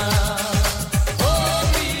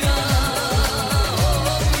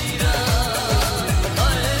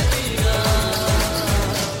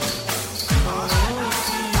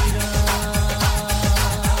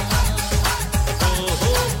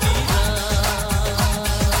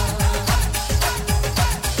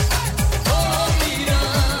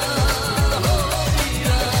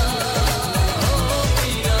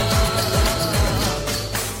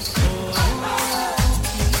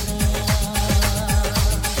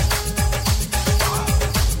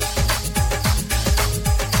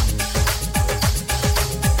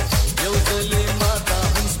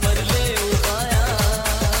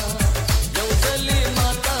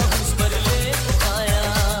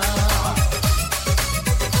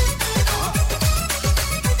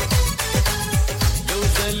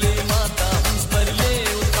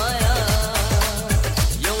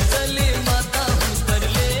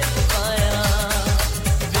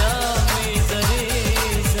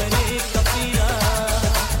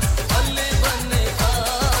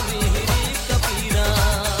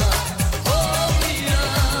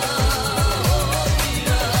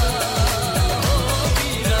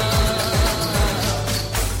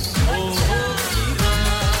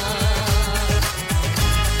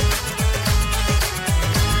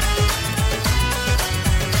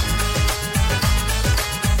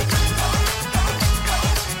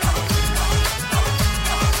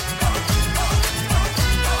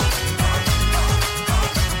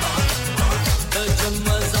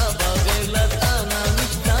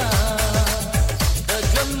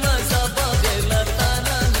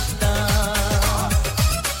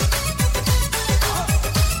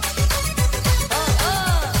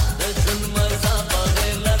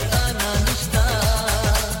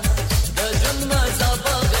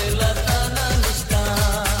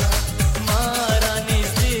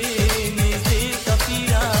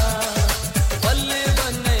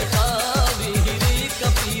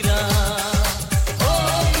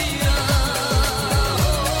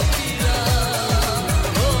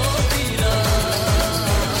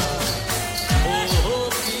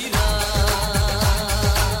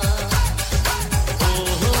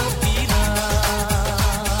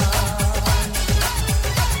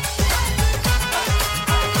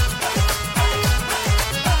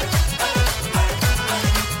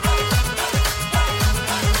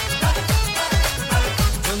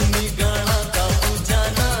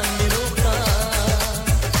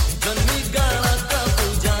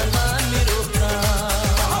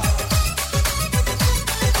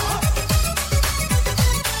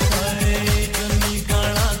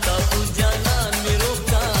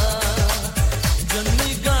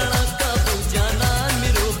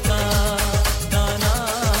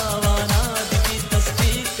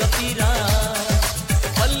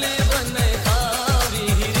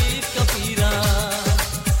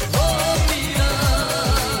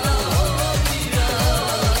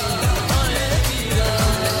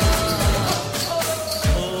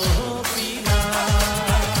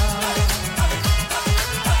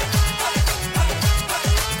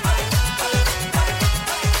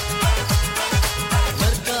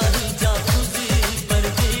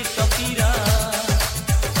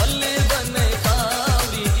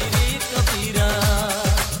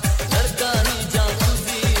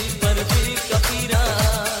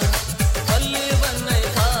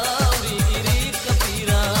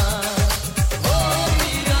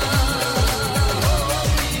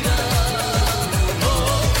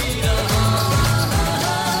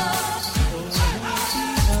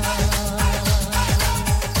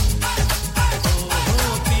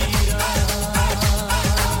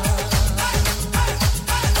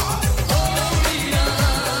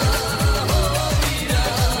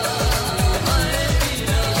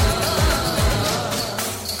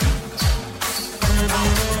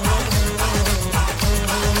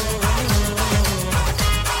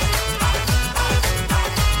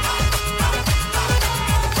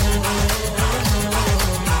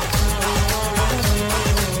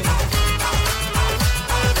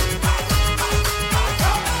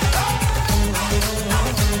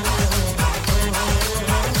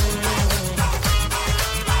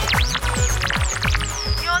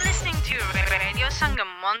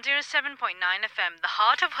 107.9 FM, the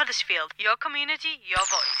heart of Huddersfield. Your community, your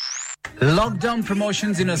voice. Lockdown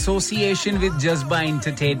promotions in association with Jazba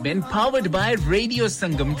Entertainment, powered by Radio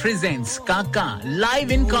Sangam, presents Kaka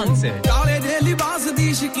live in concert.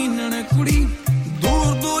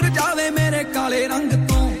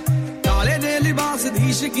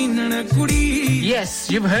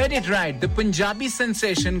 Yes, you've heard it right. The Punjabi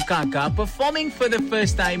sensation Kaka performing for the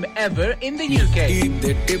first time ever in the UK.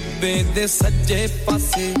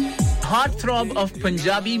 Heartthrob of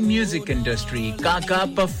Punjabi music industry, Kaka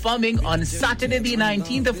performing on Saturday the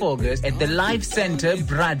 19th of August at the Live Centre,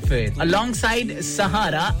 Bradford, alongside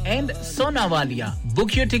Sahara and Sonawalia.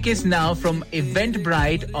 Book your tickets now from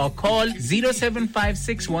Eventbrite or call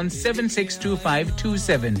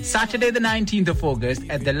 07561762527. Saturday the 19th of August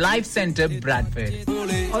at the Live Centre, Bradford.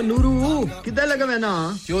 Oh Nuru, किधर लगा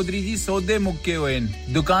वैना? चौधरी जी सौदे मुक्के हुए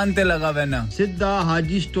दुकान ते लगा वैना सिद्धा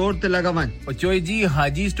हाजी store ते लगा वन और चोई जी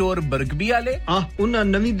हाजी स्टोर बरगबी वाले उन्हां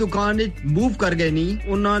नवी दुकान मूव कर गए नी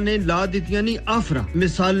उन्हां ने ला दितियां नी ऑफर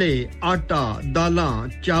मिसाले आटा दालां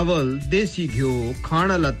चावल देसी घियो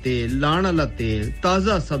खाना लते लाना लते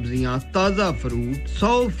ताजा सब्जियां ताजा फ्रूट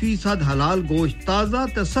 100% हलाल गोश्त ताजा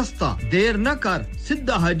ते सस्ता देर न कर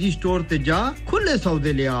सिद्धा हाजी स्टोर ते जा खुले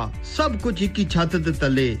सौदे लिया सब कुछ एक ही छत ते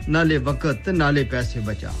तले नाले वक्त नाले पैसे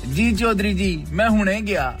बचा जी चौधरी जी मैं हुने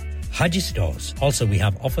गया Haji Stores. Also, we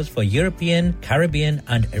have offers for European, Caribbean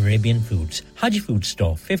and Arabian foods. Haji Food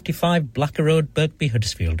Store, 55 Blacker Road, Birkby,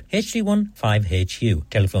 Huddersfield, HD1 5HU.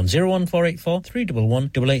 Telephone 01484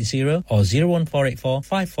 311 880 or 01484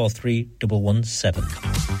 543 117.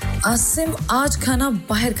 Asim आज खाना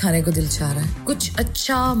बाहर खाने को दिल चाह रहा है कुछ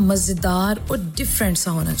अच्छा मजेदार और डिफरेंट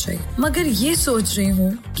सा होना चाहिए मगर ये सोच रही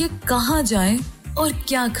हूँ कि कहाँ जाएं और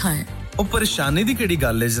क्या खाएं ओ परेशानी दी केड़ी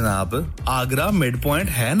गल है जनाब आगरा मिड पॉइंट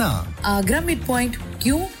है ना आगरा मिड पॉइंट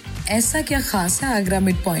क्यों ऐसा क्या खास है Agra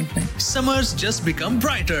Midpoint में? Summers just become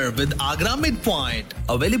brighter with Agra Midpoint.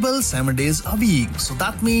 Available 7 days a week. So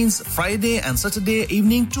that means Friday and Saturday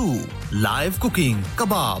evening too. Live cooking,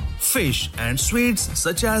 kebab, fish and sweets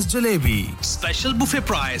such as jalebi. Special buffet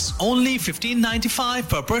price only $15.95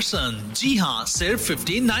 per person. जी हाँ, सिर्फ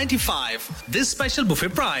 $15.95. This special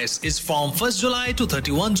buffet price is from 1st July to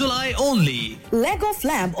 31 July only. Leg of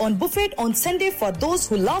lamb on buffet on Sunday for those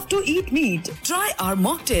who love to eat meat. Try our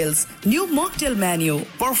mocktails. New mocktail menu.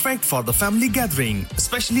 Perfect for the family gathering,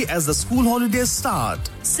 especially as the school holidays start.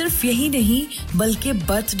 सिर्फ यही नहीं, बल्कि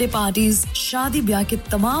birthday parties, शादी ब्याह के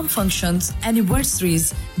तमाम functions,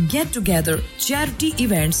 anniversaries, get together, charity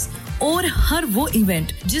events और हर वो इवेंट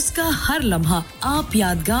जिसका हर लम्हा आप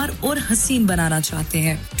यादगार और हसीन बनाना चाहते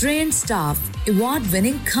हैं. ट्रेन स्टाफ, अवार्ड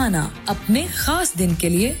विनिंग खाना, अपने खास दिन के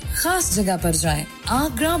लिए खास जगह पर जाएं.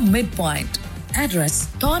 Agra mid point. Address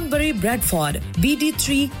Thornbury, Bradford, BD3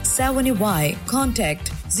 7Y. Contact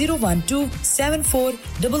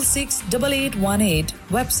 01274668818.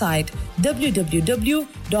 Website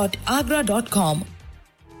www.agra.com.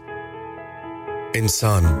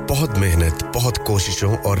 इंसान बहुत मेहनत, बहुत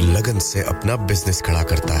कोशिशों और लगन से अपना बिजनेस खड़ा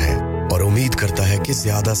करता है और उम्मीद करता है कि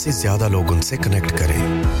ज्यादा से ज्यादा लोग उनसे कनेक्ट करें.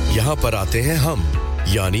 यहाँ पर आते हैं हम,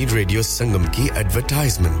 यानी रेडियो संगम की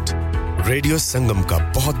एडवर्टाइजमेंट. रेडियो संगम का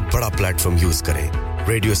बहुत बड़ा प्लेटफॉर्म यूज करें.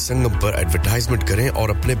 रेडियो संगम पर एडवर्टाइजमेंट करें और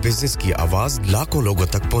अपने बिजनेस की आवाज लाखों लोगों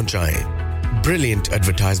तक पहुंचाएं. Brilliant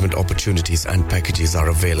advertisement opportunities and packages are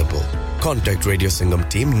available. Contact Radio Sangam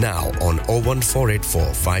team now on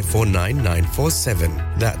 01484 549 947.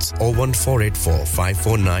 That's 01484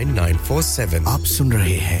 549 947. आप सुन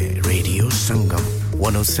रहे हैं रेडियो संगम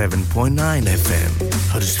 107.9 FM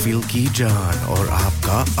हडर्सफील्ड की जान और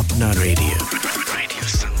आपका अपना radio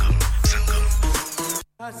Sangam.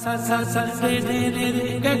 Sa sa sa re re re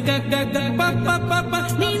ga ga ga ga pa pa pa pa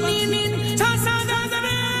ni ni ni sa sa da da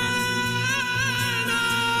re na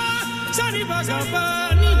sa ni ba ga pa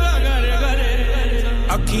ni ba ga re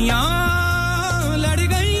akhiyan lad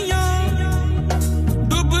gayiyan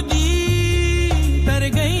dubdi tar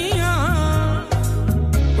gayiyan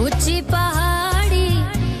uchi pahadi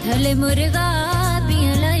thale murga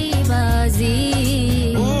piyan lai bazi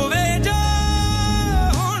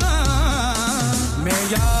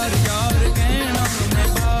यार यार कहना मैं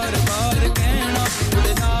बार बार कहना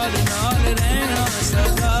तेरे नाल नाल रहना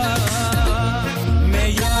सदा मैं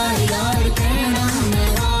यार यार कहना मैं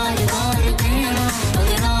बार बार कहना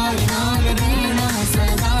तेरे नाल नाल रहना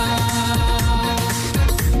सदा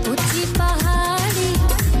ऊंची पहाड़ी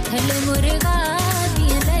थले मुर्गा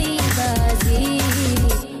दिया लई बाजी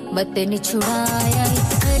बतन छुड़ाया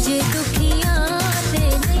अजे दुखियां ते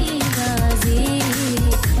नहीं बाजी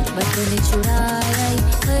बतन छुड़ाया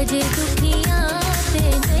अजे दुखियां ते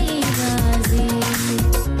नहीं बाजी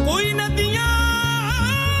कोई नदियां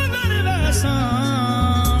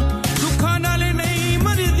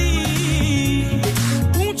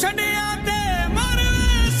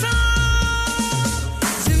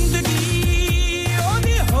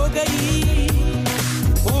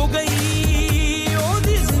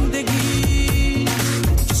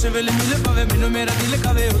ਵੇਲੇ ਮਿਲ ਪਵੇ ਮੈਨੂੰ ਮੇਰਾ ਦਿਲ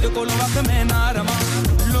ਕਵੇ ਉਹਦੇ ਕੋਲ ਵਕ ਮੈਂ ਨਾ ਰਵਾਂ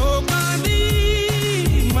ਲੋਕਾਂ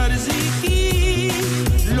ਦੀ ਮਰਜ਼ੀ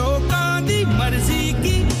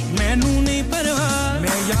ਕੀ ਮੈਨੂੰ ਨਹੀਂ ਪਰਵਾਹ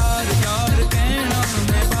ਮੈਂ ਯਾਰ ਯਾਰ ਕਹਿਣਾ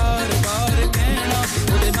ਮੈਂ ਬਾਰ ਬਾਰ ਕਹਿਣਾ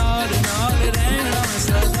ਉਹਦੇ ਨਾਲ ਨਾਲ ਰਹਿਣਾ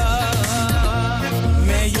ਸਦਾ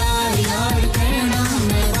ਮੈਂ ਯਾਰ ਯਾਰ ਕਹਿਣਾ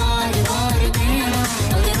ਮੈਂ ਬਾਰ ਬਾਰ ਕਹਿਣਾ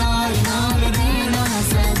ਉਹਦੇ ਨਾਲ ਨਾਲ ਰਹਿਣਾ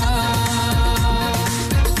ਸਦਾ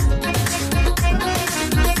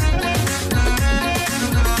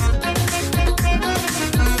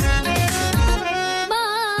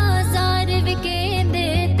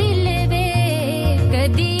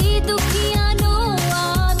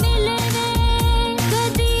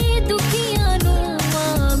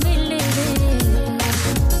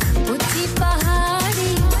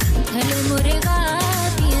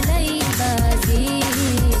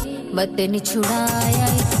वतन छुड़ाया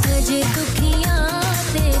अजे दुखियां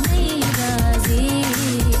ते नहीं राजी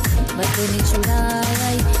वतन छुड़ाया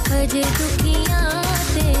अजे दुखियां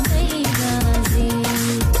ते नहीं राजी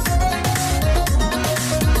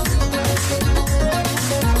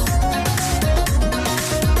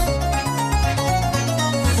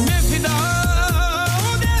मैं फिदा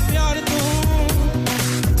ओदे प्यार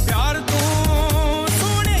तो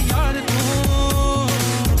सोने यार तो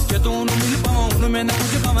जदों नु मिल पाऊं मैं ना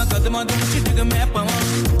कुछ कमा कदमां दे विच डिग मैं पावां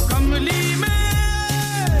कमली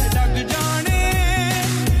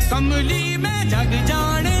में जग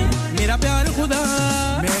जाने मेरा प्यार खुदा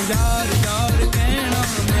मैं यार यार कहना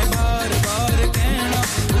मैं बार बार कहना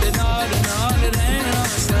तेरे नाल नाल रहना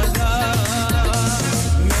सदा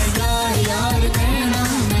मैं यार यार कहना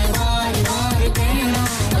मैं बार बार कहना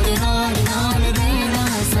तेरे नाल नाल रहना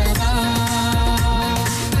सदा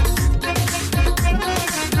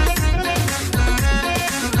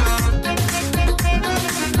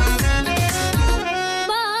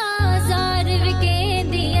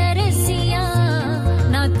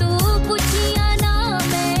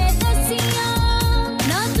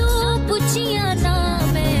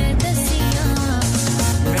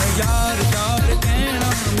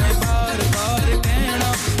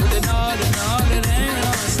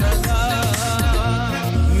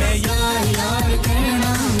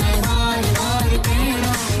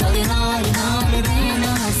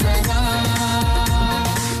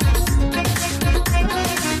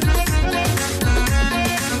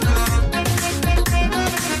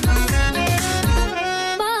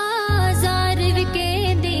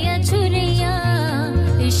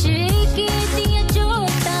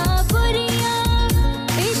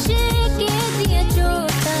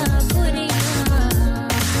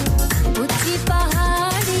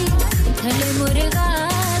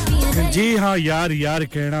जी हाँ यार यार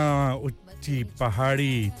कहना ऊंची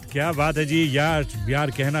पहाड़ी क्या बात है जी यार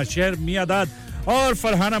यार कहना शेर मियादाद और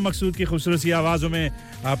फरहाना मकसूद की खूबसूरत आवाजों में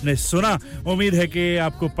आपने सुना उम्मीद है कि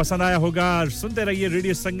आपको पसंद आया होगा सुनते रहिए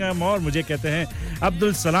रेडियो संगम और मुझे कहते हैं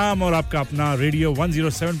अब्दुल सलाम और आपका अपना रेडियो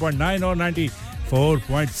 107.9 और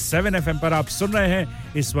 94.7 एफएम पर आप सुन रहे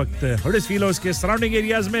हैं इस वक्त हडर्सफील्ड और उसके सराउंडिंग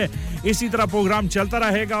एरियाज में इसी तरह प्रोग्राम चलता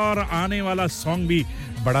रहेगा और आने वाला सॉन्ग भी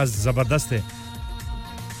बड़ा जबरदस्त है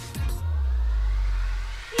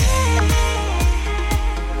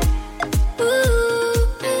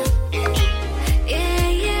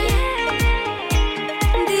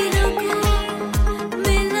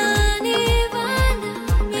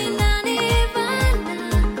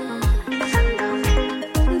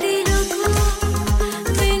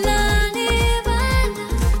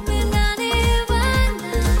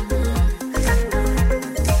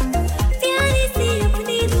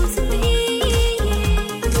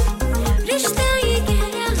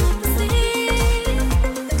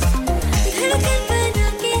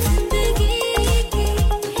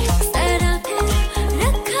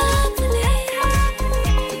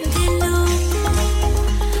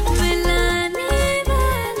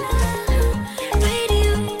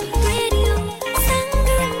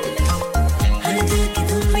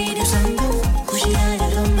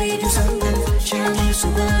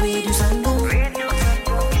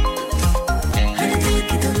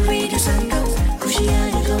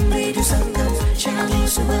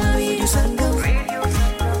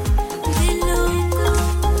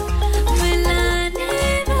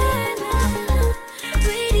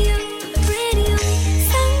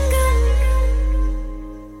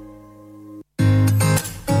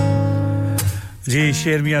जी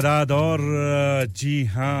शेर मियादाद और जी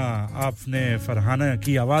हाँ आपने फरहाना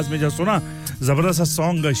की आवाज में जो सुना जबरदस्त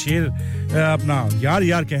सॉन्ग शेर अपना यार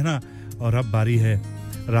यार कहना और अब बारी है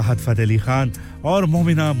राहत फतेह अली खान और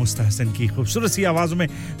मोमिना मुस्तहसन की खूबसूरत सी आवाजों में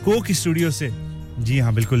कोक स्टूडियो से जी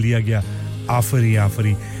हाँ बिल्कुल लिया गया आफरी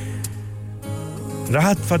आफरी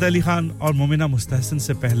राहत फतेह अली खान और मोमिना मुस्तहसन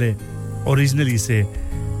से पहले ओरिजिनली से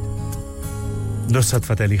नुसरत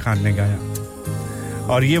फतेह अली खान ने गाया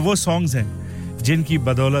और ये वो सॉन्ग्स हैं जिनकी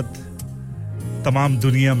बदौलत तमाम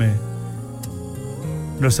दुनिया में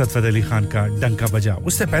नुसरत फतेह अली खान का डंका बजा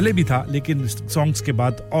उससे पहले भी था लेकिन सॉन्ग्स के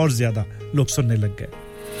बाद और ज्यादा लोग सुनने लग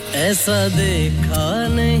गए ऐसा देखा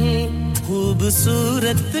नहीं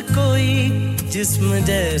खूबसूरत कोई जिस्म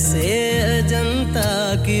जैसे अजंता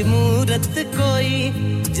की मूरत कोई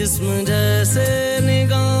जिस्म जैसे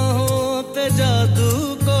निगाहों पे जादू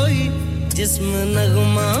कोई जिस्म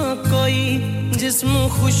नगमा कोई जिस्म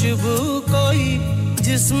खुशबू कोई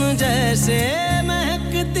जिस्म जैसे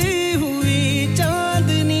महकती हुई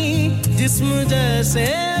चांदनी जिस्म जैसे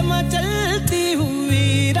मचलती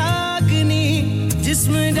हुई रागनी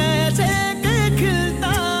जिस्म जैसे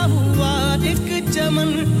खिलता हुआ एक चमन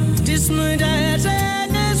जिस्म जैसे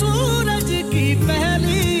सूरज की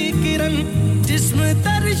पहली किरण जिस्म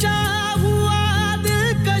तरशा हुआ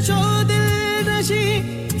दिलकशो दिलनशी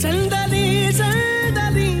संदली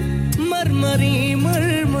संदली मरमरी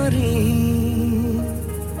मरमरी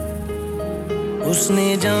उसने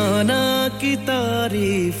जाना कि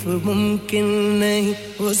तारीफ मुमकिन नहीं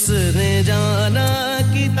उसने जाना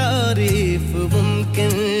कि तारीफ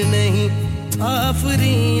मुमकिन नहीं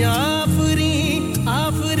आफरी आफरी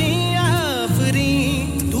आफरी आफरी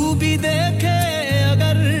तू भी देखे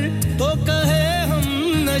अगर तो कहे हम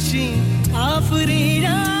नशी आफरी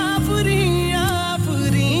आफरी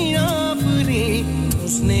आफरी आफरी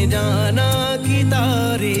उसने जाना कि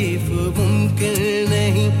तारीफ मुमकिन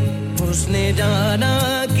नहीं उसने जाना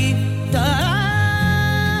कि तारीफ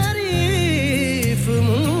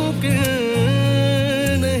मुमकिन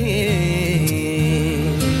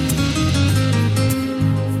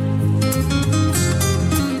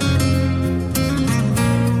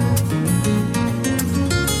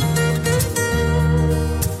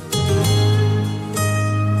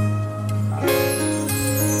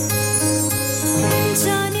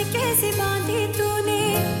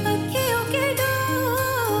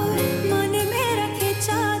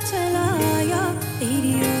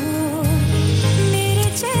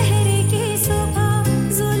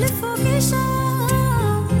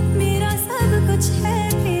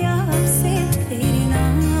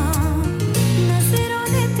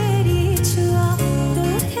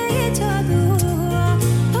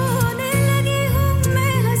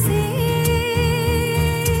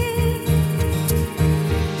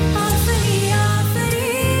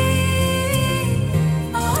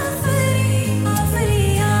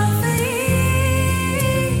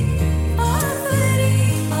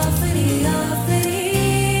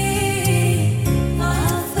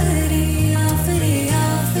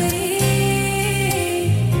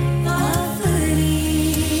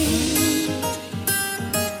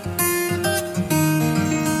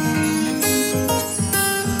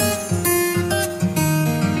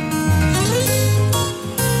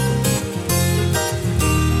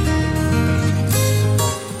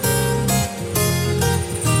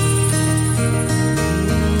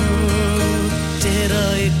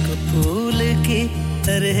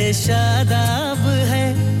शादाब है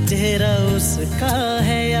चेहरा उसका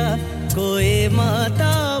है या कोई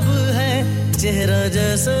माताब है चेहरा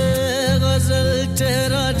जैसे गजल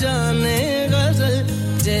चेहरा जाने गजल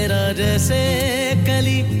चेहरा जैसे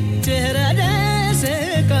कली चेहरा जैसे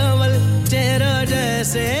कमल चेहरा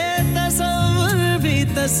जैसे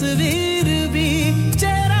तस्वीर भी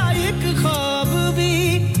चेहरा एक ख्वाब भी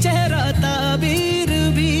चेहरा ताबीर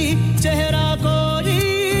भी चेहरा कोई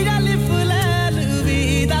अलिफ लैल भी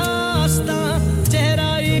दास्तां चेहरा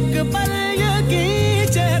एक पल यकी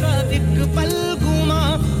चेहरा एक पल गुमा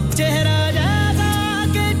चेहरा जैसा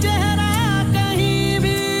के चेहरा कहीं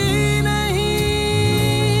भी नहीं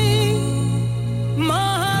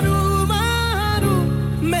मारू मारू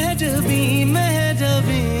महजबी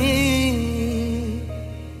महजबी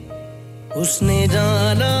उसने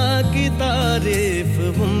जाना कि तारीफ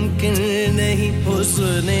मुमकिन नहीं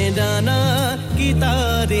उसने जाना कि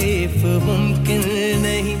तारीफ मुमकिन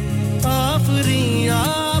नहीं आफरी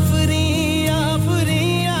आफरी आफरी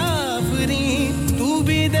आफरी तू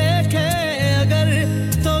भी देखे अगर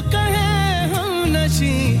तो कहे हम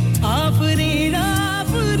नशी आफरी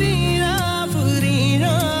आफरी आफरी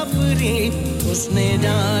आफरी उसने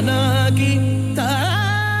जाना कि तारीफ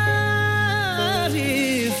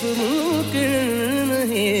मुमकिन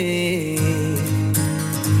नहीं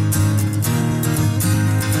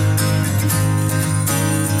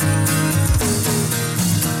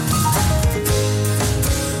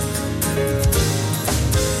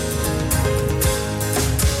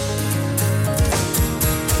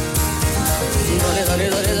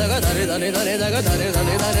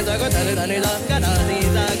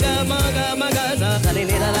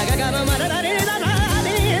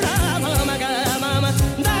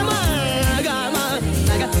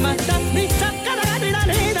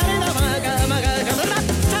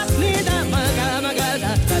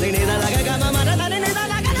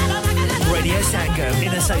Sangam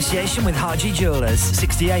in association with Haji Jewellers,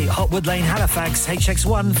 68 Hotwood Lane, Halifax,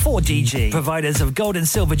 HX1 4DG. Providers of gold and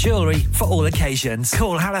silver jewellery for all occasions.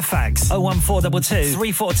 Call Halifax 01422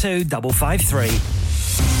 342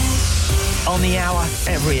 553. On the hour,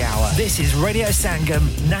 every hour. This is Radio Sangam,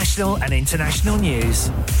 national and international news.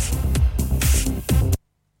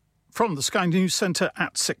 From the Sky News Centre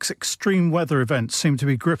at 6, extreme weather events seem to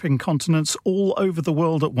be gripping continents all over the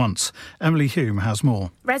world at once. Emily Hume has more.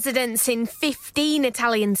 Residents in 15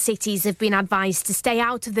 Italian cities have been advised to stay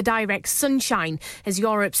out of the direct sunshine as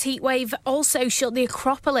Europe's heatwave also shut the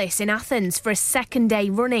Acropolis in Athens for a second day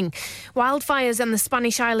running. Wildfires on the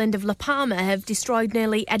Spanish island of La Palma have destroyed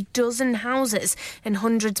nearly a dozen houses and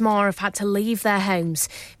hundreds more have had to leave their homes.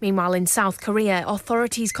 Meanwhile, in South Korea,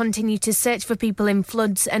 authorities continue to search for people in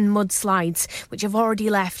floods and mudslides, which have already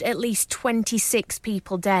left at least 26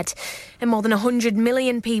 people dead. And more than 100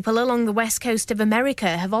 million people along the west coast of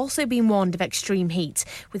America have also been warned of extreme heat,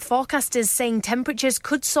 with forecasters saying temperatures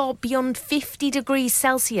could soar beyond 50 degrees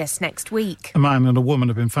Celsius next week. A man and a woman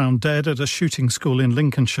have been found dead at a shooting school in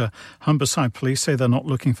Lincolnshire. Humberside police say they're not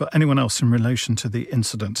looking for anyone else in relation to the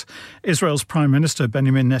incident. Israel's Prime Minister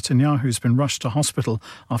Benjamin Netanyahu has been rushed to hospital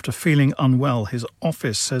after feeling unwell. His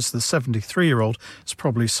office says the 73-year-old is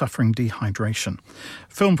probably suffering dehydration.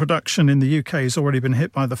 Film production in the UK has already been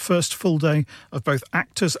hit by the first full day of both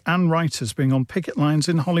actors and writers being on picket lines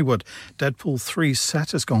in Hollywood. Deadpool 3's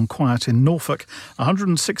set has gone quiet in Norfolk.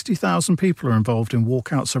 160,000 people are involved in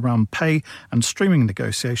walkouts around pay and streaming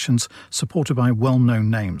negotiations, supported by well-known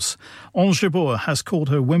names. Ons Jabeur has called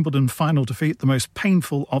her Wimbledon final defeat the most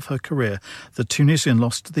painful of her career. The Tunisian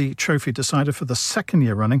lost the trophy decider for the second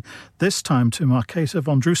year running, this time to Marketa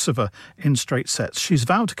Vondrousova in straight sets. She's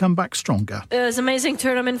vowed to come back stronger. It was an amazing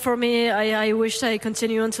tournament for me. I wished I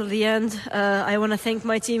continue until the end. I want to thank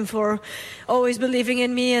my team for always believing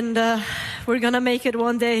in me, and we're going to make it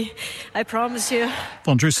one day. I promise you.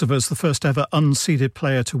 Vondrousova is the first ever unseeded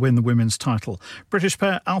player to win the women's title. British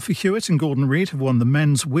pair Alfie Hewitt and Gordon Reid have won the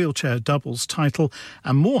men's wheelchair doubles title,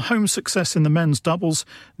 and more home success in the men's doubles.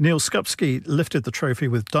 Neil Skupski lifted the trophy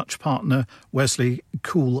with Dutch partner Wesley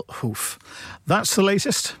Koolhof. That's the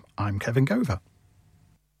latest. I'm Kevin Gover.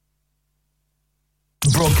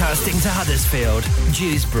 Broadcasting to Huddersfield,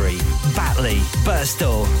 Dewsbury, Batley,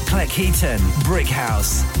 Birstall, Cleckheaton,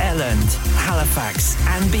 Brickhouse, Elland, Halifax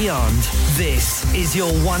and beyond. This is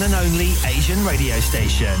your one and only Asian radio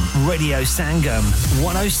station. Radio Sangam,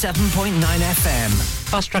 107.9 FM.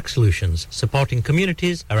 Fast Track Solutions, supporting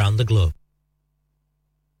communities around the globe.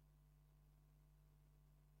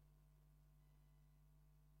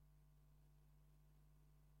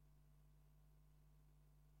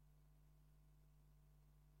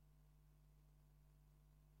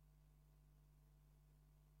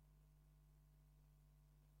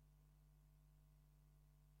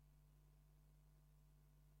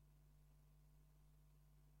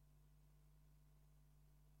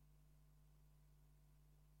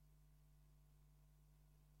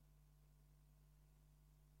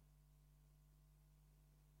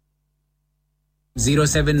 Zero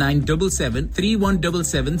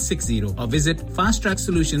 07977317760 or visit Fast Track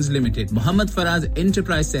Solutions Limited, Muhammad Faraz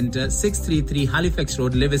Enterprise Center, 633 Halifax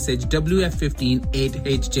Road, Liversedge, WF15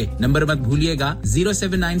 8HJ. Number mat bhuliega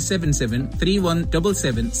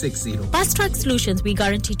 07977317760. Fast Track Solutions, we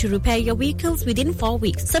guarantee to repair your vehicles within 4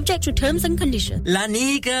 weeks, subject to terms and conditions.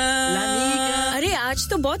 Lanika अरे आज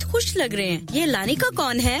तो बहुत खुश लग रहे हैं ये Lanika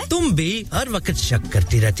कौन है तुम भी हर वक्त शक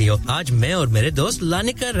करती रहती हो आज मैं और मेरे दोस्त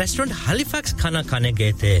लानिका रेस्टोरेंट हैलिफैक्स खाना खाने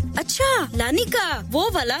गए थे अच्छा लानिका वो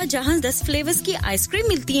वाला जहां 10 फ्लेवर्स की आइसक्रीम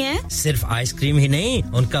मिलती हैं सिर्फ आइसक्रीम ही नहीं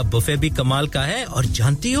उनका बुफे भी कमाल का है और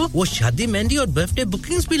जानती हो वो शादी मेहंदी और बर्थडे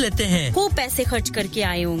बुकिंग्स भी लेते हैं खूब पैसे खर्च करके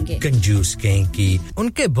आए होंगे कंजूस कहीं की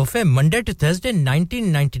उनके buffet Monday to Thursday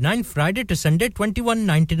 1999 Friday to Sunday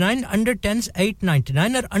 2199 under 10s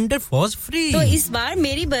 899 और अंडर 4s फ्री तो इस बार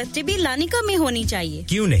मेरी बर्थडे भी लानिका में होनी चाहिए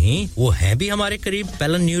क्यों नहीं वो है भी हमारे करीब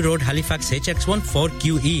पेलन new road Halifax HX1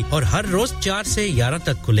 4QE और हर रोज 4 से 11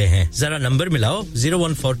 तक खुले हैं जरा नंबर मिलाओ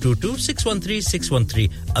 01422613613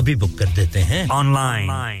 अभी बुक कर देते हैं online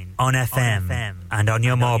on FM and on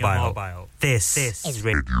your mobile this is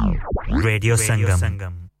Radio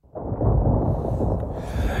Sangam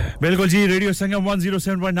बिल्कुल जी रेडियो संगम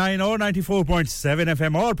 107.9 और 94.7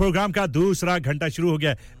 एफएम और प्रोग्राम का दूसरा घंटा शुरू हो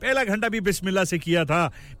गया पहला घंटा भी बिस्मिल्लाह से किया था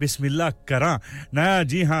बिस्मिल्लाह करा ना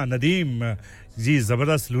जी हां नदीम जी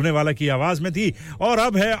जबरदस्त लूने वाला की आवाज में थी और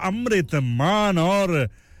अब है अमृत मान और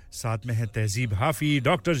साथ में है तहजीब हाफी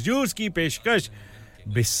डॉक्टर जूस की पेशकश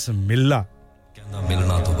बिस्मिल्लाह कहंदा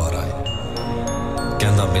मिलना दोबारा है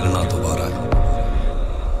कहंदा मिलना दोबारा है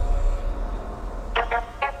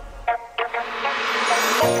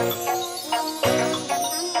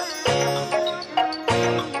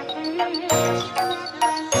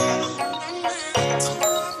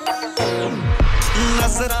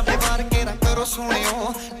नजरा दे वार के रंग करो सोनियो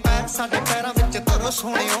पैर साडे पैरां विच धरो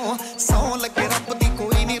सोनियो सौ लगे रब दी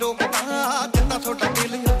कोई नहीं रोकदा जिन्ना थोड़ा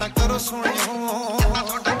दिल उदा करो सोनियो जिन्ना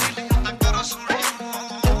थोड़ा दिल उदा करो सोनियो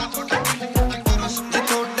जे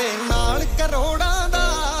थोड़े नाल करोड़ां दा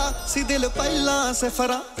सी दिल पहला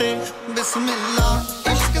सिफरां ते बिस्मिल्लाह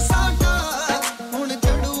इश्क साडा हुण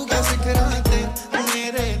चढ़ूगा सिखरां ते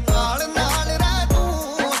मेरे नाल नाल रह तू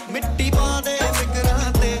मिट्टी पा दे फिकरां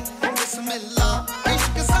ते बिस्मिल्लाह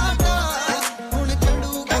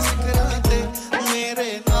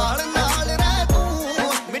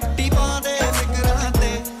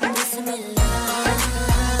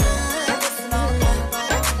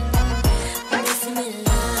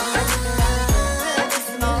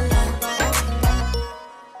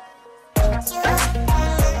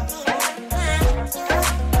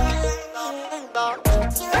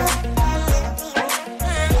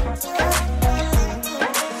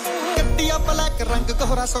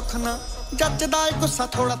गोरा सुखना जचदा है गुस्सा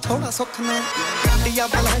थोड़ा थोड़ा सुखना गड्डिया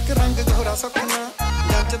ब्लैक रंग गोरा सुखना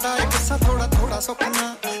जचदा है गुस्सा थोड़ा थोड़ा सुखना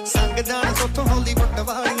संग जान सोथों हॉलीवुड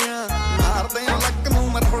वालियां मार दे लक नूं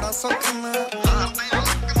मैं थोड़ा सुखना मार दे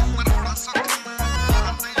लक नूं मैं थोड़ा सुखना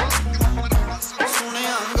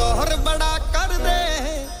सुनिया गौर बड़ा कर दे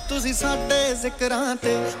तुसी साडे जिक्रां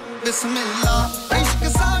ते बिस्मिल्लाह इश्क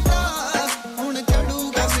साडा हुण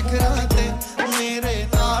चढ़ूगा सिखरां ते मेरे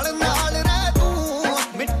नाल नाल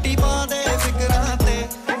मिट्टी पा दे फिकरां ते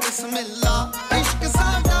बिस्मिल्लाह इश्क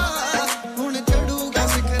साडा हुण चढ़ूगा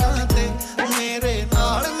सिखरां ते मेरे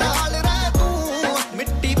नाल नाल रह तू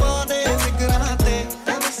मिट्टी पा दे फिकरां ते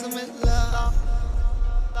बिस्मिल्लाह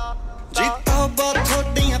जी तौबा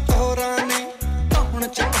थोड़ियां तोरां ने हुण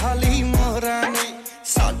चढ़ाली मोहरां ने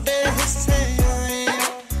साडे हिस्से आए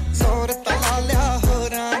जोर तला लिया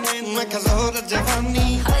होरां ने मैं खजोर जवानी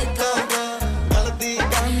हाय तौबा गलती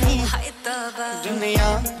गानी हाय तौबा दुनिया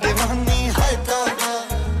दीवानी है तौबा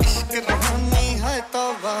इश्क रूहानी है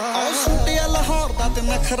तौबा ओ सुटिया लाहौर दा ते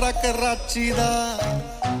नखरा कराची दा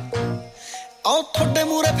ओ थोड़े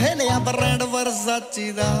मूरे फेलिया ब्रांड वर्साची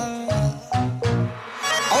दा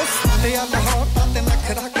ओ सुटिया लाहौर दा ते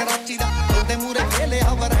नखरा कराची दा थोड़े मूरे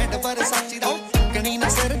फेलिया ब्रांड वर्साची दा कणी ना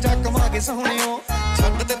सिर जग मागे सोहणियो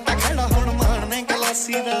छੱਡ ਦਿੱਤਾ ਖੜਾ ਹੁਣ ਮਾਰਨੇ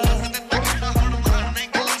ਗਲਾਸੀ ਦਾ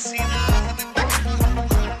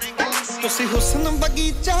तुसी हुस्न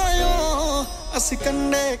बगीचा आयो असी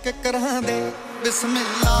कंडे ककरां दे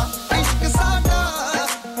बिस्मिल्लाह इश्क साडा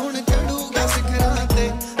हुण चढ़ूगा सिखरां ते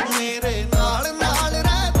मेरे नाल नाल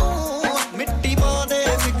रह तू मिट्टी पा दे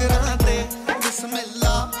फिकरां ते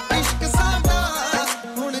बिस्मिल्लाह इश्क साडा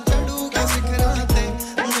हुण चढ़ूगा सिखरां ते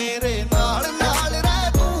मेरे नाल नाल रह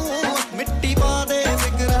तू मिट्टी पा दे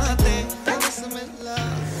फिकरां ते बिस्मिल्लाह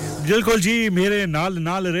बिल्कुल जी मेरे नाल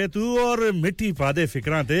नाल रह तू और मिट्टी पा दे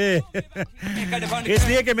फिकरां दे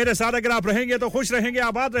इसलिए कि मेरे साथ अगर आप रहेंगे तो खुश रहेंगे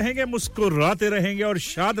आबाद रहेंगे मुस्कुराते रहेंगे और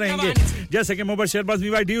शाद रहेंगे जैसे कि मुबशर बज़मी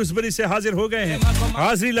भाई ड्यूसबरी से हाजिर हो गए हैं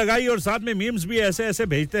हाजिरी लगाई और साथ में मीम्स भी ऐसे ऐसे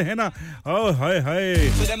भेजते हैं ना ओ हाय हाय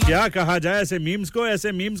क्या कहा जाए ऐसे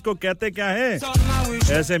मीम्स को कहते क्या है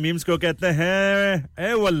ऐसे मीम्स को कहते हैं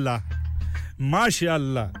ए वल्लाह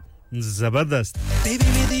माशाअल्लाह जबरदस्त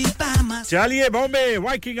चलिए बॉम्बे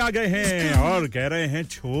वाइकिंग आ गए हैं और कह रहे हैं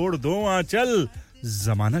छोड़ दो आंचल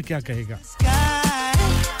जमाना क्या कहेगा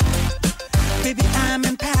Baby, I'm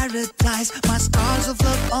in paradise. My stars of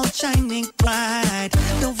love all shining bright.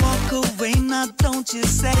 Don't walk away now, don't you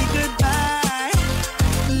say goodbye.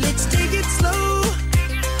 Let's take it slow.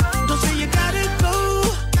 Don't say you gotta go.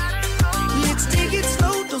 Let's take it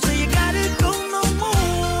slow. Don't say you gotta go no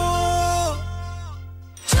more.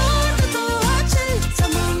 छोड़ दो आंचल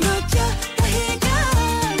ज़माना क्या कहेगा.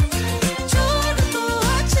 छोड़ दो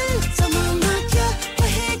आंचल ज़माना क्या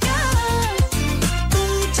कहेगा. तू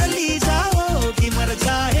चली जाओगी मर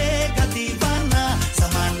जाएगा दीवाना.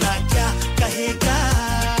 ज़माना क्या कहेगा.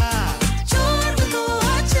 छोड़ दो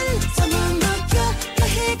आंचल ज़माना क्या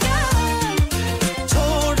कहेगा.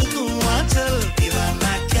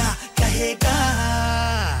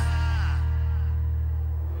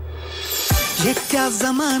 ये क्या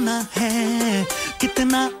ज़माना है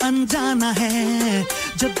कितना अनजाना है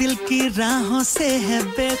जो दिल की राहों से है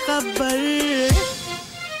बेखबर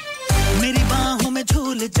मेरी बाहों में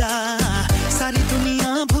झूल जा सारी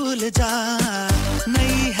दुनिया भूल जा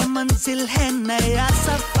नई है मंजिल है नया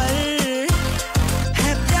सफर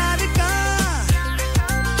है प्यार का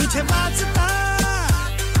तुझे वास्ता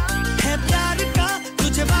है प्यार का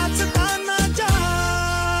तुझे वास्ता ना जा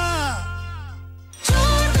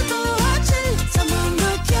छोड़ दो आंचल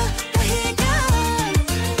ज़माना क्या कहेगा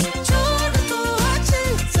छोड़ दो आंचल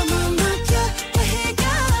ज़माना क्या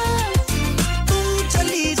कहेगा तुम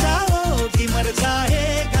चली जाओगी मर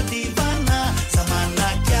जाएगा दीवाना ज़माना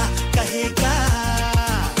क्या कहेगा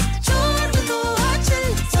छोड़ दो आंचल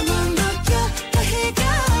ज़माना क्या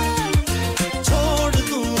कहेगा छोड़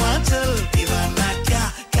दो आंचल दीवाना क्या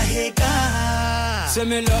कहेगा Say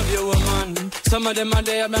me love you, woman. Some of them are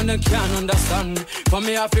there, man, they can't understand. For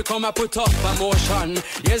me, I feel come, I put up emotion.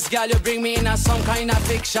 Yes, girl, you bring me in a some kind of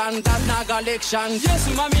fiction. That naga lection. Yes,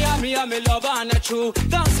 mommy, and me love and true.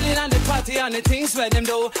 Dancing and the party and the things where them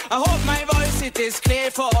do. I hope my voice, it is clear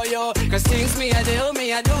for you. Cause things me, I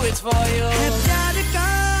do it for you. है प्यार का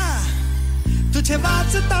तुझे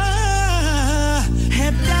वास्ता है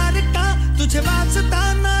प्यार का तुझे वास्ता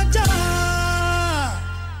ना जा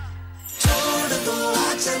छोड़ दो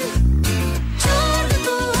आंचल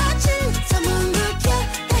ज़माना क्या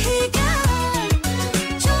कहेगा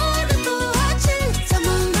छोड़ दो आंचल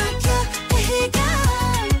ज़माना क्या कहेगा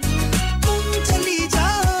तुम चली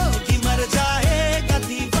जाओगी मर जाएगा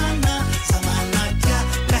दीवाना ज़माना क्या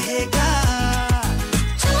कहेगा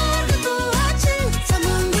छोड़ दो आंचल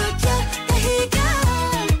ज़माना क्या कहेगा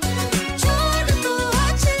छोड़ दो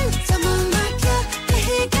आंचल ज़माना क्या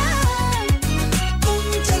कहेगा तुम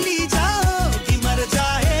चली जाओगी मर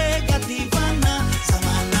जाएगा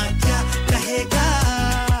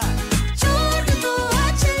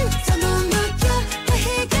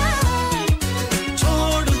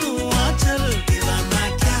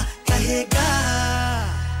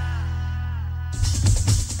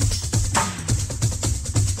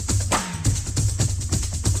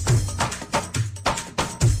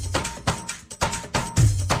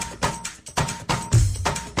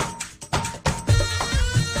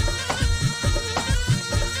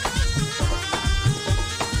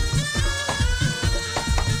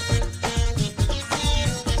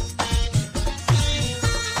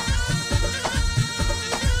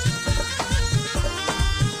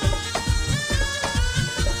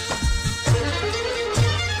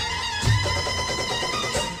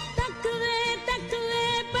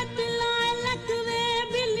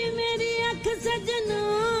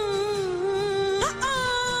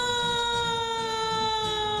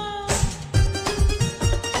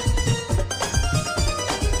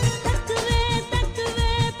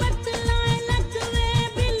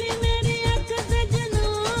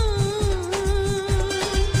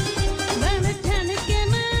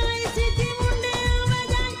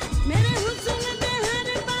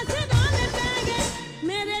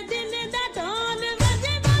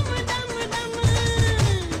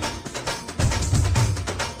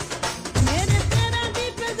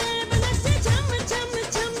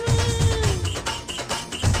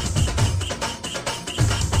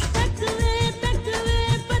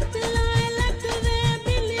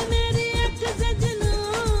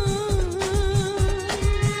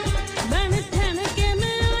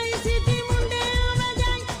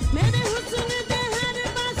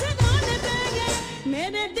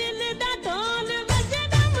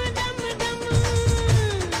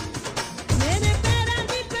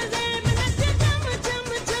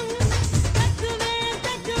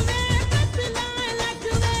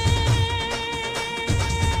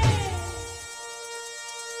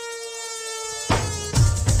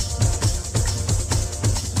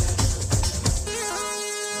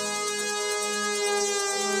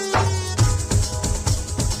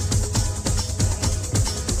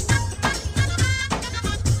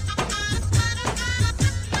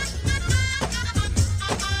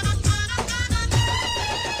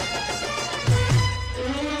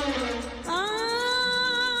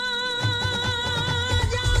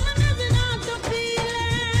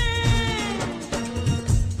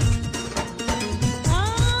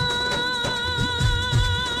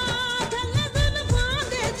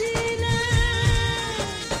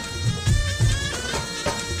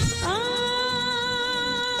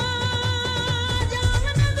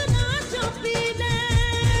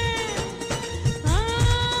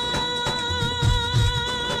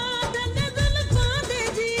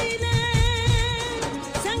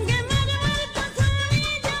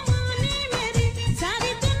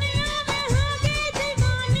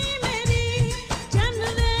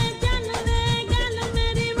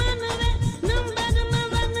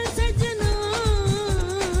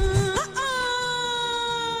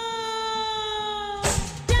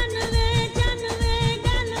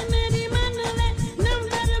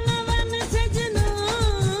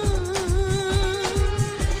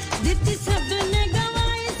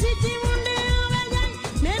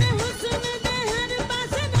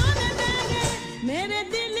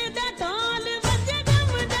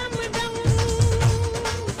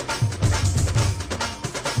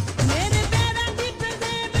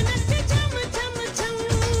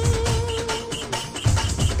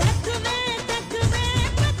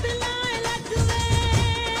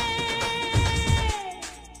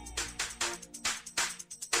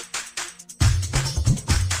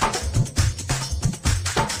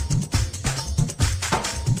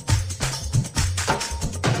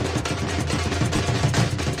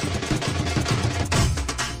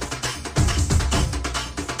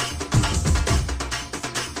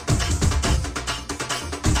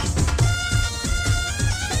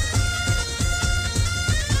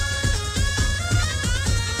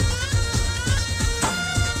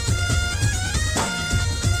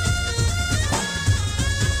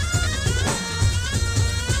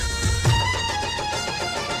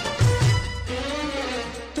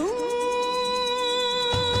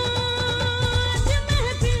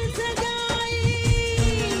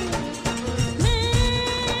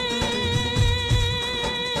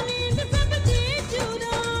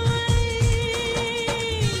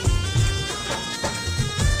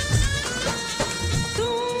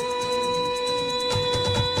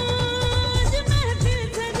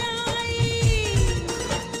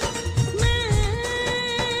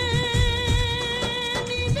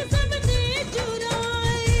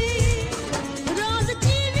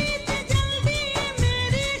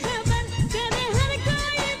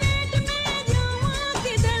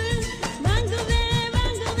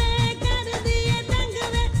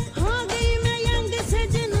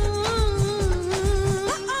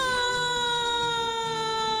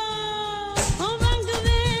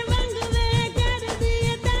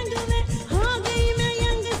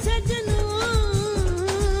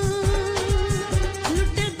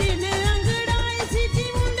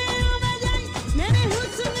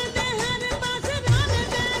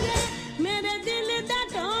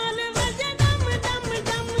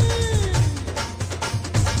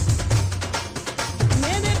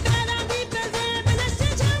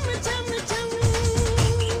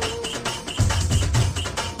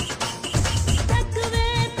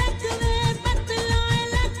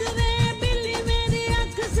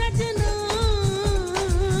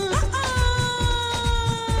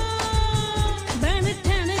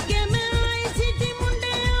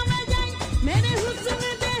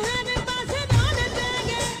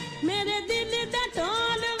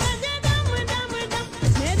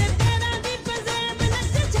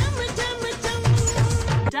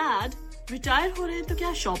है तो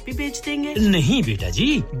क्या शॉप भी बेच देंगे? नहीं बेटा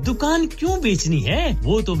जी, दुकान क्यों बेचनी है?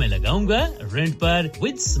 वो तो मैं लगाऊंगा रेंट पर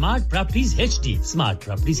with smart properties HD. Smart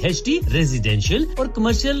properties HD residential और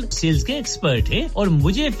कमर्शियल सेल्स के एक्सपर्ट हैं और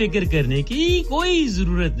मुझे फिक्र करने की कोई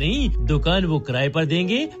जरूरत नहीं। दुकान वो किराए पर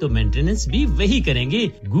देंगे तो मेंटेनेंस भी वही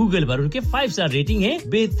करेंगे। गूगल पर उनके 5 स्टार रेटिंग है,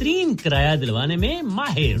 बेहतरीन किराया दिलवाने में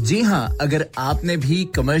माहिर। जी हां, अगर आपने भी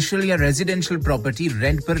कमर्शियल या रेजिडेंशियल प्रॉपर्टी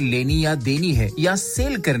रेंट पर लेनी या देनी है या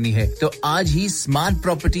सेल करनी है तो आज ही स्मार्ट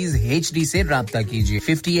प्रॉपर्टीज एचडी से राब्ता कीजिए।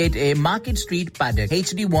 58A market street paddock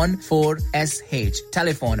HD14SH।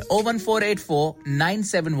 Telephone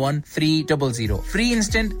 01484971300। Free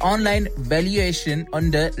instant online valuation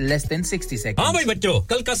under less than 60 seconds. हां भाई बच्चों,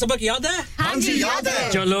 कल का सबक याद है? हां जी याद है।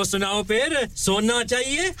 चलो सुनाओ फिर। सोना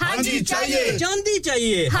चाहिए? हां जी चाहिए। चांदी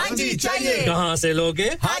चाहिए? हां जी चाहिए। कहां से लोगे?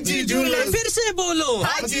 हाजी जूलर्स। फिर से बोलो।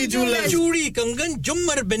 हाजी जूलर्स। चूड़ी, कंगन,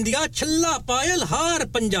 झुमर, बिंदिया, छल्ला, पायल, हार,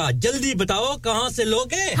 पंजा, जल्दी बताओ कहां से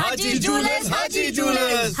लोगे? हाजी जूलर्स। हाजी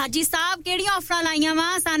जूलर्स। हाजी साहब केड़ी ऑफर लाईया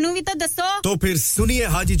वा सानू भी तो दसो। तो फिर सुनिए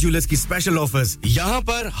हाजी जूलर्स की स्पेशल ऑफर्स। यहाँ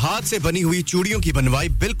पर हाथ से बनी हुई चूड़ियों की बनवाई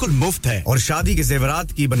बिल्कुल मुफ्त है और शादी के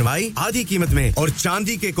जेवरात की बनवाई आधी कीमत में और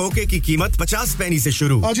चांदी के कोके की कीमत 50 पैसे से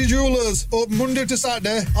शुरू। Haji Jewellers, open Monday to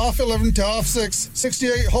Saturday, 11:30 to 6:30,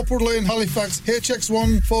 68 Hopwood Lane, Halifax, HX1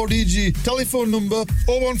 4DG. Telephone number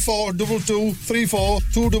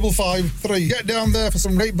 01422342553. Get down there for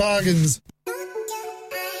some great bargains.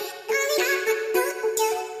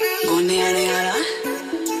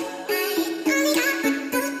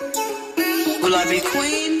 Gulabi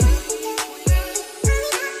Queen,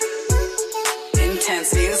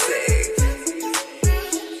 intense music.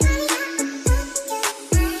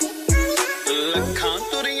 ਲੱਖਾਂ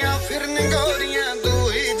ਤੁਰੀਆਂ ਫਿਰਨ ਗੋਰੀਆਂ ਤੂੰ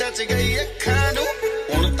ਹੀ ਜੱਜ ਗਈ ਅੱਖਾਂ ਨੂੰ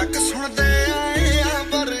ਹੁਣ ਤੱਕ ਸੁਣਦੇ ਆਏ ਆ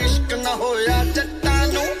ਪਰ ਇਸ਼ਕ ਨਾ ਹੋਇਆ ਜੱਟਾਂ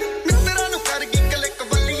ਨੂੰ ਮਿੱਤਰਾਂ ਨੂੰ ਕਰ ਗਈ ਕਲਿੱਕ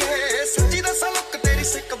ਬੱਲੀਏ ਸੱਚੀ ਦੱਸਾਂ ਲੁੱਕ ਤੇਰੀ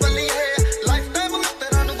ਸਿੱਕ ਬੱਲੀਏ ਲਾਈਫ ਟਾਈਮ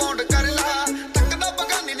ਮਿੱਤਰਾਂ ਨੂੰ ਬੌਂਡ ਕਰ ਲਾ ਤੱਕਦਾ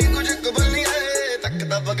ਬਗਾਨੀ ਨਹੀਂ ਕੁਝ ਕਬੱਲੀਏ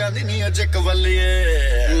ਤੱਕਦਾ ਬਗਾਨੀ ਨਹੀਂ ਅਜੇ ਕਬੱਲੀਏ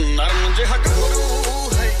ਨਰਮ ਜਿਹਾ ਗੱਭਰੂ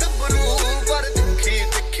ਹੈ ਗੱਭਰੂ ਪਰ ਤਿੱਖੀ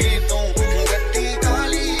ਤਿੱਖੀ ਤੋਂ ਗੱਡੀ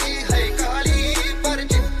ਕਾਲੀ ਹੈ ਕਾਲੀ ਪਰ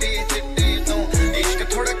ਚਿੱਟੀ ਚਿੱਟੀ ਤੋਂ ਇਸ਼ਕ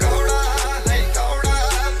ਥੋੜਾ ਕੌੜਾ ਹੈ ਕੌੜਾ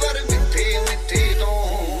ਪਰ ਮਿੱਠੀ ਮਿੱਠੀ ਤੋਂ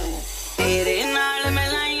ਤੇਰੇ ਨਾਲ ਮੈਂ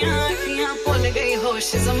ਲਾਈਆਂ ਅੱਖੀਆਂ ਭੁੱਲ ਗਈ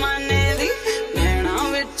ਹੋਸ਼ ਜ਼ਮਾਨੇ ਦੀ ਨੈਣਾ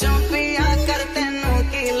ਵਿੱਚੋਂ ਪਿਆ ਕਰ ਤੈਨੂੰ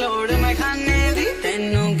ਕੀ ਲੋੜ ਮੈਂ ਖਾਣੇ ਦੀ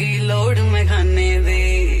ਤੈਨੂੰ ਕੀ ਲੋੜ ਮੈਂ ਖਾਣੇ ਦੀ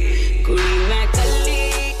ਕੁੜੀ ਮੈਂ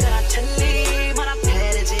ਕੱਲੀ ਕਰਾਂ ਛੱਲੀ ਮਰਾ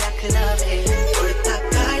ਫੇਰ ਜੇ ਅੱਖ ਦਾਵੇ ਉੜਤਾ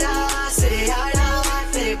ਕਾਲਾ ਸਿਰਿਆੜਾ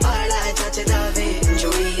ਤੇਰੇ ਬਾਲਾ ਜੱਜਦਾ ਵੇ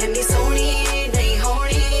ਜੋੜੀ ਇੰਨੀ ਸੋਹਣੀ ਨਹੀਂ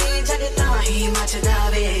ਹੋਣੀ ਜਗ ਤਾਂ ਹੀ ਮੱਚਦਾ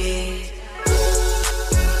ਵੇ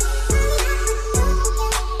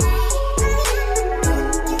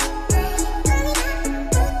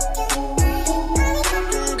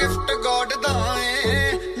ਗਿਫਟ ਗੋਡ ਦਾ ਏ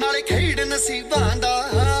ਨਾਲੇ ਖੇਡ ਨਸੀਬਾਂ ਦਾ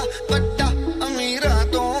ਵੱਡਾ ਅਮੀਰਾਂ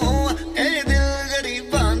ਤੋਂ ਇਹ ਦਿਲ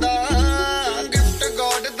ਗਰੀਬਾਂ ਦਾ ਗਿਫਟ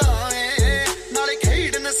ਗੋਡ ਦਾ ਏ ਨਾਲੇ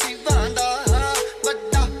ਖੇਡ ਨਸੀਬਾਂ ਦਾ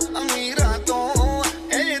ਵੱਡਾ ਅਮੀਰਾਂ ਤੋਂ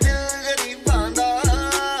ਇਹ ਦਿਲ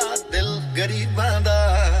ਗਰੀਬਾਂ ਦਾ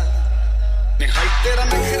ਨਿਹਾਈ ਤੇਰਾ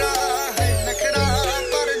ਨਖਰਾ ਹੈ ਨਖਰਾ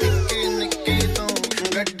ਪਰ ਨਿੱਕੀ ਨਿੱਕੀ ਤੋਂ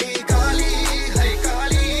ਗੱਡੀ ਕਾਲੀ ਹੈ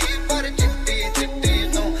ਕਾਲੀ ਪਰ ਚਿੱਟੀ ਚਿੱਟੀ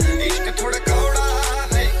ਤੋਂ ਇਸ਼ਕ ਥੋੜਾ ਕੌੜਾ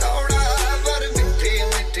ਹੈ ਕੌੜਾ ਪਰ ਮਿੱਠੀ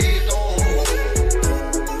ਮਿੱਠੀ ਤੋਂ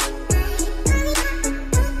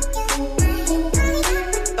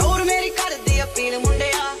ਔਰ ਮੇਰੀ ਕਰਦੀ ਅਪੀਲ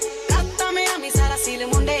ਮੁੰਡਿਆ ਕੱਤਾ ਮੈਂ ਆਮੀ ਸਾਰਾ ਸੀਲ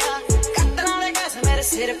ਮੁੰਡਿਆ ਕੱਤਰਾਂ ਦੇ ਕੈਸ ਮੇਰੇ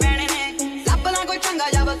ਸਿਰ ਪੈਣੇ ਨੇ ਲੱਭ ਲਾ ਕੋਈ ਚੰਗਾ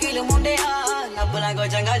ਜਾ ਵਕੀਲ ਮੁੰਡਿਆ ਲੱਭ ਲਾ ਕੋਈ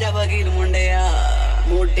ਚੰਗਾ ਜਾ ਵਕੀਲ ਮੁੰਡਿਆ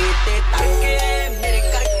ਮੋਢੇ ਤੇ ਤੱਕੇ ਮੇਰੇ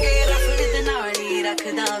ਕਰਕੇ ਰਫੜ ਦੇ ਨਾਲੀ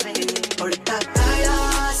ਰੱਖਦਾ ਵੇ ਉੜਤਾ ਕਾਲਾ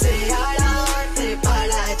ਸਿਆਲਾ ਤੇ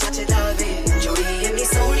ਬਾਲਾ ਚੱਚਦਾ ਵੇ ਜੋੜੀ ਇੰਨੀ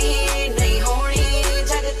ਸੋਹਣੀ ਨਹੀਂ ਹੋਣੀ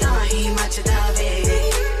ਜਗ ਤਾਂ ਹੀ ਮੱਚਦਾ ਵੇ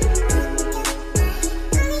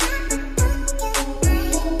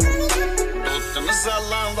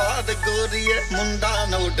ਸਾਲਾਂ ਬਾਅਦ ਗੋਰੀਏ ਮੁੰਡਾ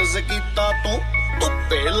ਨੋਟਿਸ ਕੀਤਾ ਤੂੰ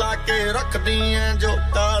ਉੱਤੇ ਲਾ ਕੇ ਰੱਖਦੀ ਐ ਜੋ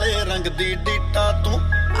ਕਾਲੇ ਰੰਗ ਦੀ ਡੀਟਾ ਤੂੰ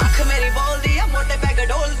ਅੱਖ ਮੇਰੀ ਬੋਲਦੀ ਆ ਮੋਟੇ ਪੈਗ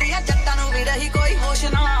ਡੋਲਦੀ ਆ ਜੱਟਾਂ ਨੂੰ ਵੀ ਰਹੀ ਕੋਈ ਹੋਸ਼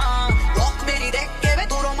ਨਾ ਲੋਕ ਮੇਰੀ ਦੇਖ ਕੇ ਵੇ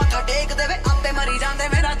ਦੂਰੋਂ ਮੱਥਾ ਟੇਕ ਦੇਵੇ ਆਪੇ ਮਰੀ ਜਾਂਦੇ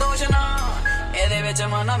ਮੇਰਾ ਦੋਸ਼ ਨਾ ਇਹਦੇ ਵਿੱਚ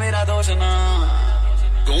ਮਾਨਾ ਮੇਰਾ ਦੋਸ਼ ਨਾ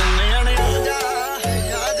ਤੂੰ ਨਿਆਣੇ ਆ ਜਾ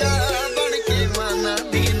ਬਣ ਕੇ ਮਾਨਾ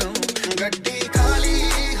ਦੀ ਨੂੰ ਗੱਡੀ ਕਾਲੀ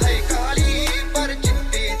ਹੈ ਕਾਲੀ ਪਰ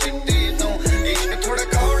ਚਿੱਟੀ ਚਿੱਟੀ ਤੋਂ ਇਸ਼ਕ ਥੋੜਾ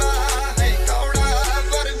ਕੌੜਾ ਹੈ ਕੌੜਾ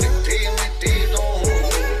ਪਰ ਮਿੱਠੀ ਮਿੱਠੀ ਤੋਂ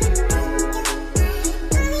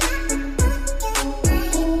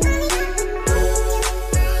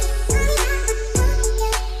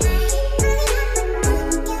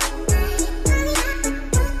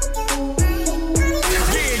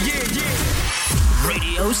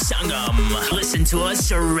Radio Sangam. Listen to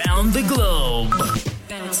us around the globe.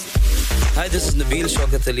 Hi, this is Nabil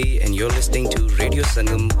Shaukat Ali and you're listening to Radio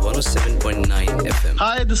Sangam 107.9 FM.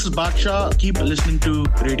 Hi, this is Baksha. Keep listening to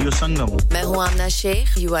Radio Sangam. मैं हूँ आमना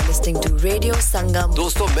Sheikh. You are listening to Radio Sangam.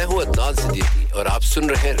 दोस्तों, मैं हूँ अदनान सिद्दीकी और आप सुन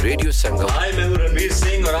रहे हैं Radio Sangam. Hi, मैं हूँ रणवीर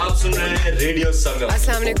सिंह और आप सुन रहे हैं Radio Sangam.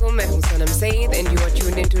 अस्सलाम वालेकुम, मैं हूँ सनम Saeed and you are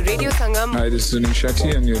tuned into Radio Sangam. Hi, this is Zunin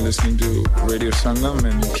Shetty and you're listening to Radio Sangam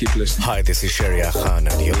and keep listening. Hi, this is Sharia Khan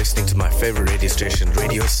and you're listening to my favorite radio station,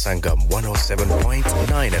 Radio Sangam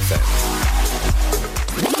 107.9 FM.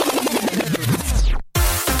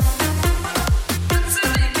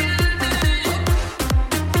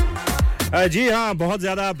 जी हाँ बहुत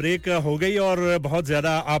ज़्यादा break हो गई और बहुत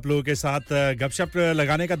ज़्यादा आप लोगों के साथ गपशप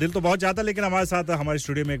लगाने का दिल तो बहुत चाहता लेकिन हमारे साथ हमारे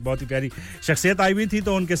स्टूडियो में एक बहुत ही प्यारी शख्सियत आई हुई थी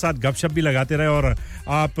तो उनके साथ गपशप भी लगाते रहे और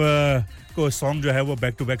आप को सॉन्ग जो है वो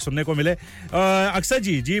बैक टू बैक सुनने को मिले अक्सर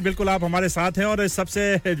जी बिल्कुल आप हमारे साथ हैं और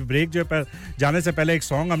सबसे ब्रेक जो पर जाने से पहले एक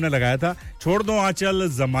सॉन्ग हमने लगाया था छोड़ दो आंचल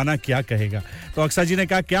ज़माना क्या कहेगा तो अक्सर जी ने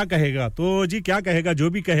कहा क्या कहेगा तो जी क्या कहेगा जो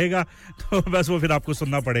भी कहेगा तो बस वो फिर आपको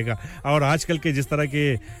सुनना पड़ेगा और आजकल के जिस तरह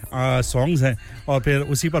के सॉन्ग्स हैं और फिर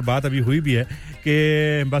उसी पर बात अभी हुई भी है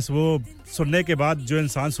कि बस वो सुनने के बाद जो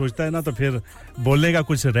इंसान सोचता है ना तो फिर बोलने का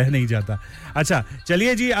कुछ रह नहीं जाता अच्छा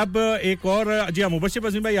चलिए जी अब एक और जी मुबश्शिर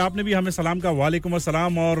अज़ीम भाई आपने भी हमें सलाम का वालेकुम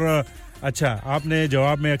अस्सलाम और अच्छा आपने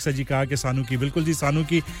जवाब में अक्सर जी कहा कि सानू की बिल्कुल जी सानू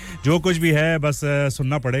की जो कुछ भी है बस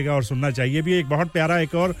सुनना पड़ेगा और सुनना चाहिए भी एक बहुत प्यारा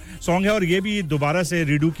एक और सॉन्ग है और ये भी दोबारा से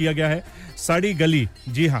रीडू किया गया है साड़ी गली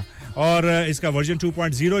जी हाँ और इसका वर्जन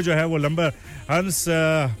 2.0 जो है वो लंबर हंस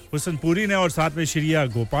हुसनपुरी ने और साथ में श्रिया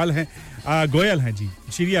गोपाल हैं गोयल हैं जी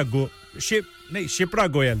श्रिया शिप्रा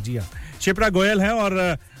गोयल जी हाँ शिप्रा गोयल हैं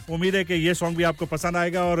और उम्मीद है कि ये सॉन्ग भी आपको पसंद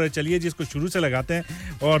आएगा और चलिए जी इसको शुरू से लगाते हैं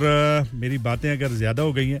और मेरी बातें अगर ज़्यादा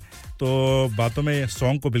हो गई हैं तो बातों में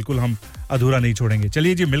सॉन्ग को बिल्कुल हम अधूरा नहीं छोड़ेंगे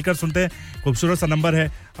चलिए जी मिलकर सुनते हैं खूबसूरत सा नंबर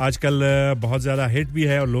है आजकल बहुत ज़्यादा हिट भी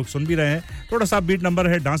है और लोग सुन भी रहे हैं थोड़ा सा बीट नंबर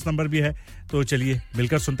है डांस नंबर भी है तो चलिए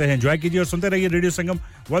मिलकर सुनते हैं एंजॉय कीजिए और सुनते रहिए रेडियो संगम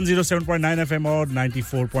 107.9 एफएम और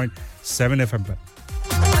 94.7 एफएम पर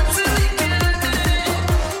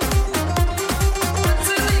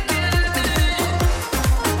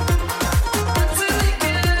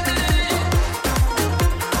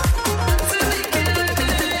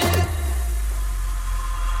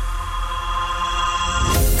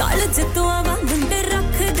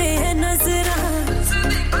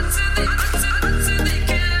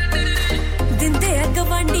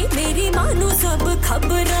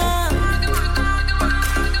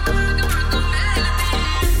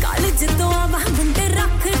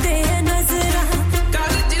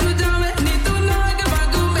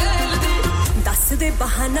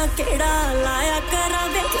बहाना केड़ा लाया करा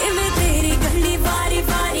वे किवें तेरी गली वारी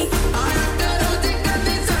वारी आया करो जी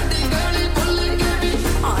कदी साडी गली भुल के भी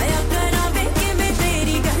आया करा वे किवें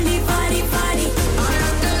तेरी गली वारी वारी आया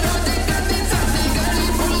करो जी कदी साडी गली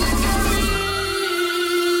भुल के भी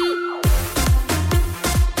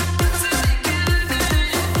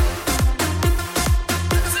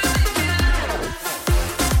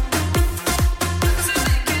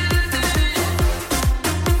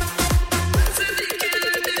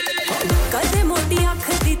कदे मोटी अख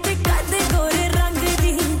दी ते कदे गोरे रंग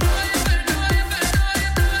दी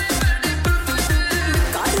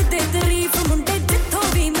कर दे तारीफ मुंडे जिथों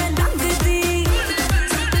भी मैं लंघदी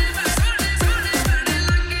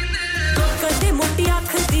कदे मोटी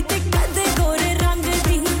अख दी ते कदे गोरे रंग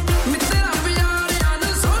दी तेरा प्यार याद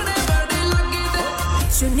सोने बड़े लगदे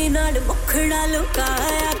चुन्नी नाल मुखड़ा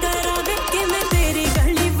लुकाया करा वे कि मैं तेरी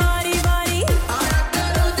गली वारी वारी आया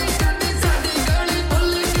करो जी कदी साडी गली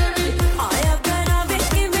भुल के भी आया करा वे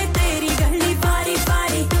कि मैं तेरी गली वारी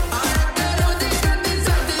वारी आया करो जी कदी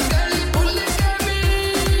साडी गली भुल के भी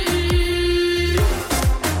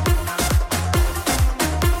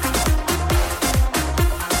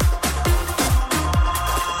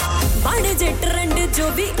बड़ जे ट्रेंड जो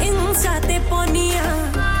भी इंस्टा ते पोनिया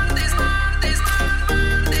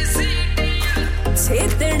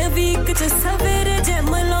छेतड़ वीक च सवेरे जे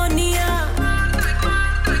मलोनिया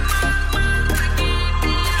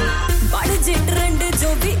बड़ जे ट्रेंड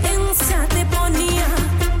जो भी इंस्टा ते पोनिया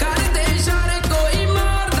कर दे इशारे कोई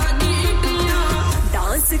मारदा गीटियां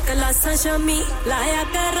डांस क्लासां शामी लाया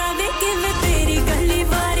करावे कि मैं तेरी गली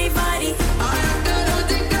वारी वारी आया करो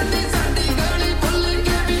जी कदी साडी गली भुल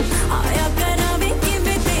के भी आया करावे कि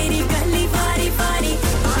मैं तेरी गली वारी वारी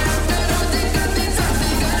आया करो जी कदी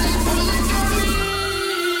साडी गली भुल के भी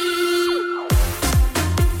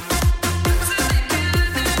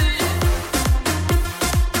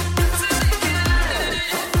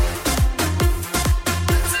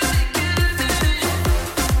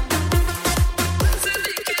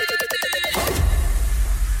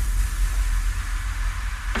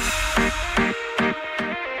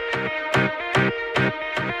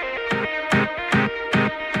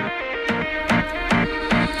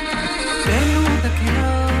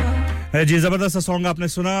जी जबरदस्त सॉन्ग आपने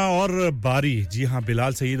सुना और बारी जी हां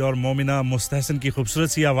बिलाल सईद और मोमिना मुस्तहसन की खूबसूरत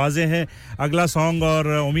सी आवाजें हैं अगला सॉन्ग और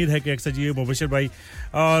उम्मीद है कि अक्सर जी मुबशिर भाई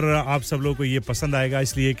और आप सब लोगों को ये पसंद आएगा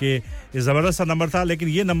इसलिए कि ये जबरदस्त सा नंबर था लेकिन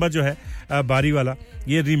ये नंबर जो है बारी वाला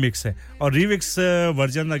ये रीमिक्स है और रीमिक्स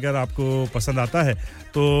वर्जन अगर आपको पसंद आता है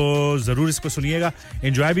तो जरूर इसको सुनिएगा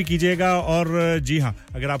एंजॉय भी कीजिएगा और जी हां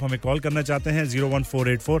अगर आप हमें कॉल करना चाहते हैं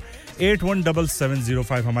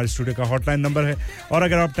 01484817705 हमारे स्टूडियो का हॉटलाइन नंबर है और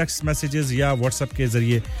अगर आप टेक्स्ट मैसेजेस या व्हाट्सएप के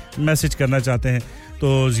जरिए मैसेज करना चाहते हैं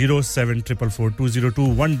तो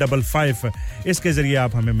 07442022155 इसके जरिए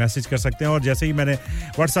आप हमें मैसेज कर सकते हैं और जैसे ही मैंने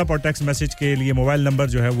व्हाट्सएप और टेक्स्ट मैसेज के लिए मोबाइल नंबर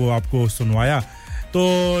जो है वो आपको सुनवाया तो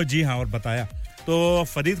जी हां और बताया तो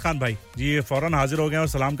फरीद खान भाई जी फौरन हाजिर हो गए और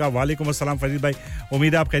सलाम का वालेकुम अस्सलाम फरीद भाई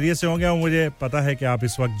उम्मीद है आप खैरियत से होंगे और मुझे पता है कि आप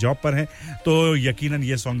इस वक्त जॉब पर हैं तो यकीनन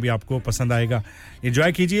ये सॉन्ग भी आपको पसंद आएगा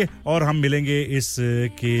एंजॉय कीजिए और हम मिलेंगे इस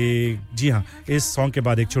के जी हां इस सॉन्ग के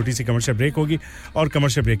बाद एक छोटी सी कमर्शियल ब्रेक होगी और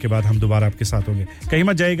कमर्शियल ब्रेक के बाद हम दोबारा आपके साथ होंगे कहीं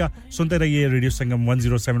मत जाइएगा सुनते रहिए रेडियो संगम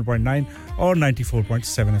 107.9 और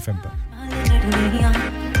 94.7 एफएम पर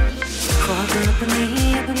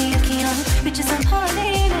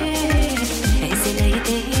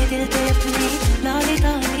दिल ते अपने लाले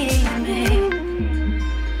दाने में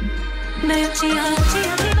मैं चिया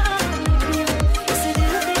चिया दीवानी इस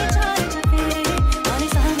दिल दे चार चफेरे आने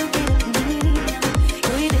सालों के रखनी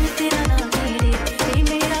कोई दिल तेरा ना मेरे ते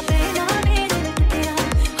मेरा पहला दिल तेरा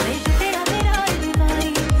हाय जो तेरा मेरा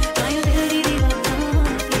दीवानी आयो दिल दी दीवाना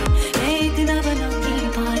मैं इतना बनाऊंगी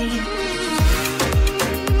पारी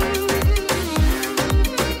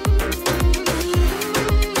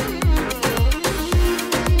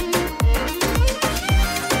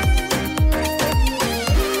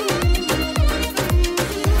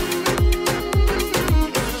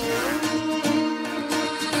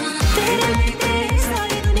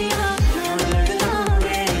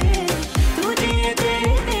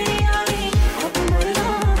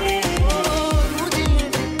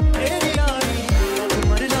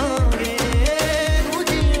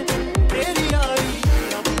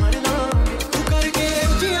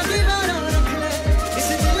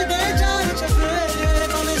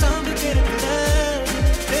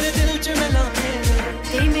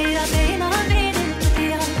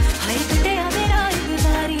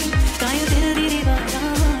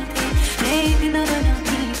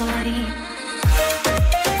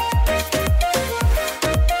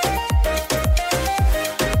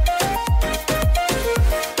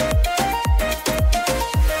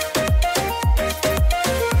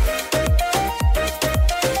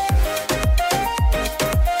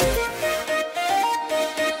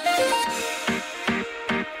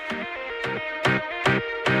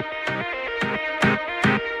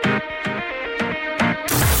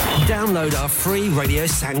Download our free Radio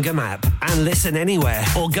Sangam app and listen anywhere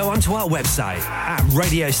or go onto our website at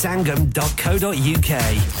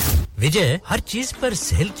radiosangam.co.uk. विजय हर चीज पर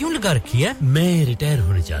सेल क्यों लगा रखी है मैं रिटायर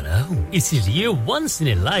होने जा रहा हूँ इसीलिए once in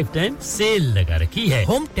a lifetime sale लगा रखी है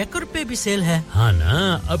होम टेकर पे भी सेल है हाँ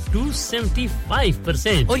ना अप टू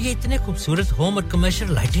 75% और ये इतने खूबसूरत होम और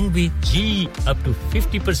कमर्शियल लाइटिंग भी जी up to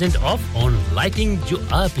 50% off on lighting जो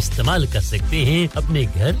आप इस्तेमाल कर सकते हैं अपने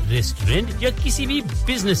घर रेस्टोरेंट या किसी भी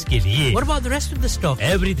बिजनेस के लिए What about the rest of the stock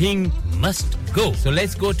everything must go so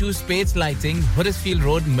let's go to Spades Lighting Huddersfield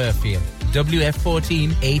Road Murfield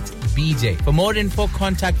WF14 8BJ. For more info,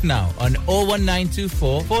 contact now on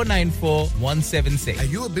 01924 494 176. Are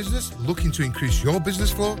you a business looking to increase your business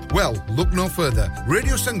flow? Well, look no further.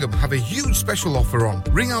 Radio Sangam have a huge special offer on.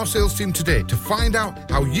 Ring our sales team today to find out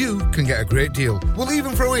how you can get a great deal. We'll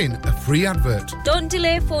even throw in a free advert. Don't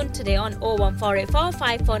delay, phone today on 01484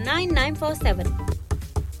 549 947.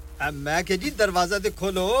 मैं के जी दरवाजा दे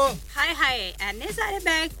खोलो हाय हाय एने सारे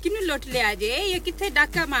bag किनु लुट ले आजे ये किथे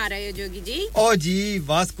डाका मार रहे हो जोगी जी ओ जी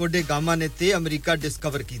वास्को डे गामा ने ते अमेरिका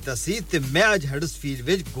डिस्कवर कीता सी ते मैं आज हडर्सफील्ड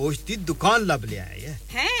विच गोश्त दी दुकान लब ले आया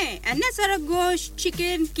है एने सारा गोश्त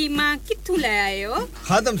चिकन कीमा किथु ले आए हो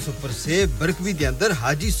खादम सुपर से बरकवी दे अंदर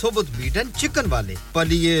हाजी सोबत मीट एंड चिकन वाले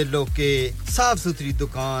पलिए लोके साफ सुथरी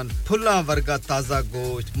दुकान फुल्ला वर्गा ताजा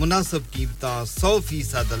गोश्त मुनासिब कीमतां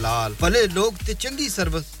 100% दलाल भले लोग ते चंगी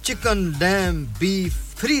service chicken lamb beef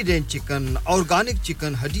free range chicken organic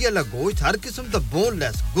chicken हड्डी वाला गोश्त हर किस्म दा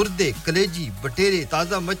बोनलेस गुर्दे कलेजी बटेरे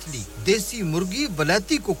ताजा मछली देसी मुर्गी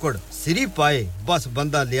बलाती कुकड़ सिरी पाए बस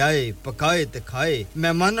बंदा ले आए पकाए ते खाए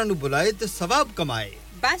मेहमानां नु बुलाए ते सवाब कमाए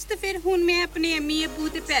बस तो फिर हुन मैं अपने अम्मी अब्बू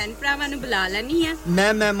ते भैन भरावां नु बुला लनी है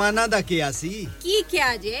मैं मेहमानां दा किया सी की क्या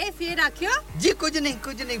जे फिर आखियो जी कुछ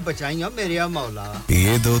नहीं बचाइयो मेरे मौला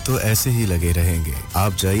ये दो तो ऐसे ही लगे रहेंगे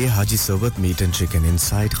आप जाइए हाजी सोबत meet and chicken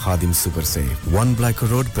inside Khadim super से 1 Black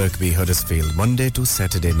Road Birkby Huddersfield Monday to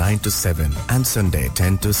Saturday 9 to 7 and Sunday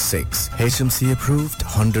 10 to 6 HMC approved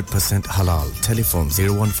 100% halal telephone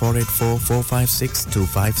 01484 456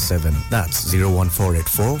 257 that's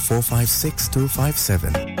 01484 456 257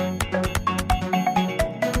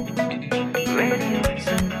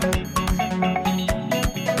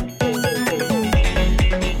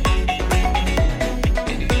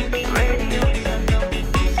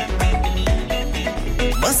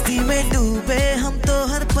 मस्ती में डूबे हम तो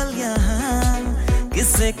हर पल यहाँ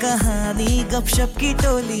किस्से कहानी गपशप की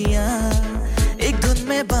टोलियाँ एक धुन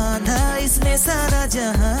में बांधा इसने सारा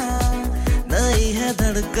जहां नई है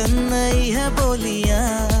धड़कन नई है बोलियां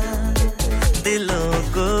दिलों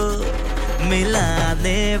को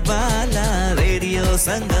मिलाने वाला रेडियो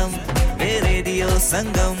संगम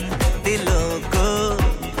दिलों को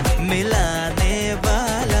मिलाने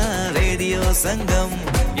वाला रेडियो संगम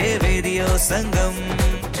ये रेडियो संगम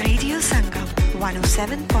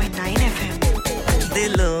 107.9 FM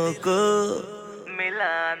दिलों को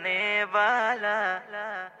मिलाने वाला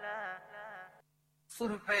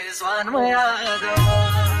सुरफेज़वान मयाद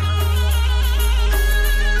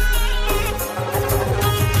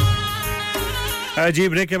जी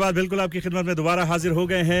ब्रेक के बाद बिल्कुल आपकी खिदमत में दोबारा हाजिर हो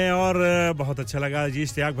गए हैं और बहुत अच्छा लगा जी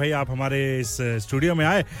इश्तियाक भाई आप हमारे इस स्टूडियो में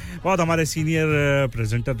आए बहुत हमारे सीनियर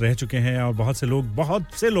प्रेजेंटर रह चुके हैं और बहुत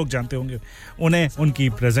से लोग जानते होंगे उन्हें उनकी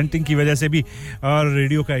प्रेजेंटिंग की वजह से भी और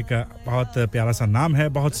रेडियो का एक बहुत प्यारा सा नाम है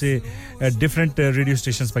बहुत से डिफरेंट रेडियो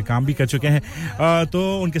स्टेशंस पर काम भी कर चुके हैं तो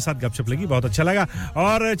उनके साथ गपशप लगी बहुत अच्छा लगा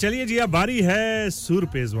और चलिए जी अब बारी है सुर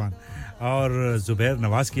पेजवान और जुबैर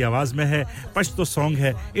नवाज की आवाज में है पश्तो सॉन्ग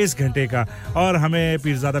है इस घंटे का और हमें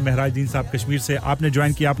पीरजादा महराजुद्दीन साहब कश्मीर से आपने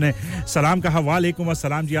ज्वाइन किया आपने सलाम कहा वालेकुम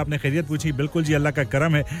अस्सलाम जी आपने खैरियत पूछी बिल्कुल जी अल्लाह का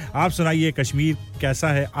करम है आप सुनाइए कश्मीर कैसा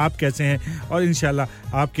है आप कैसे हैं और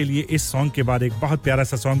इंशाल्लाह आपके लिए इस सॉन्ग के बाद एक बहुत प्यारा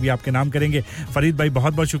सा सॉन्ग भी आपके नाम करेंगे फरीद भाई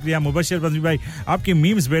बहुत-बहुत शुक्रिया मुबशिर बंदी भाई आपकी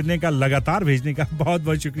मीम्स भेजने का लगातार भेजने का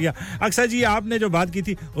बहुत-बहुत शुक्रिया अक्सर जी आपने जो बात की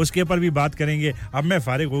थी उसके ऊपर भी बात करेंगे अब मैं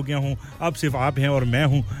फारिग हो गया हूं अब सिर्फ आप हैं और मैं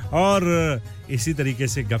हूं और इसी तरीके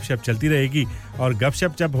से गपशप चलती रहेगी और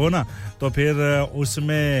गपशप जब हो ना तो फिर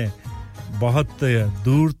उसमें बहुत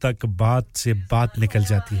दूर तक बात से बात निकल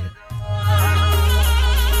जाती है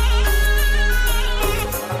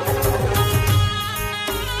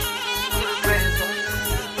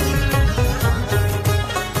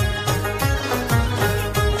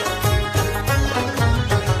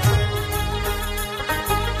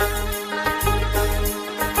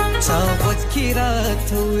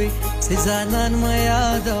रात हुई सिजानान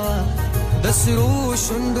मयादवा दसरू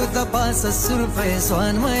शुंडु तपास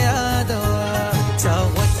सुरफेज़वान मयादवा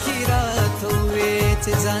चावत की रात हुई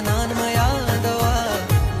सिजानान मयादवा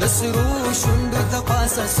दसरू शुंडु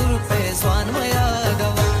तपास सुरफेज़वान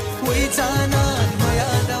मयादवा वही जानान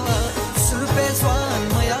मयादवा सुरफेज़वान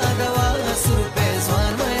मयादवा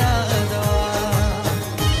सुरफेज़वान मयादवा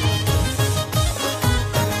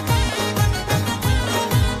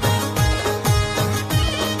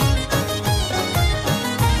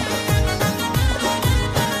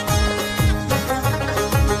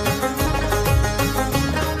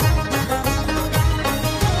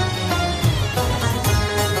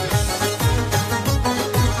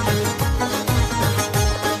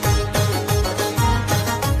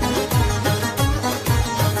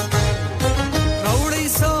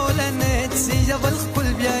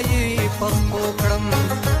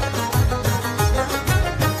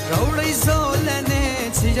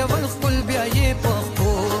जबल खुल बिया ये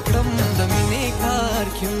पखोकड़म दमिने कार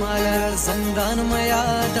खिमाला ज़ंदान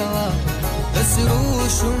मयादवा दसरू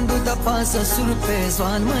शुंडु दपास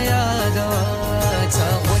सुरफेज़वान मयादवा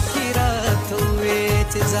चावकी रात हुए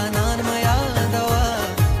जानान मयादवा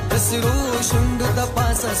दसरू शुंडु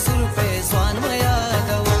दपास सुरफेज़वान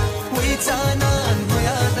मयादवा वही जानान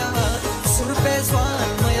मयादवा सुरफेज़वान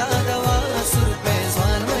मयादवा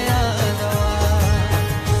सुरफेज़वान मयादवा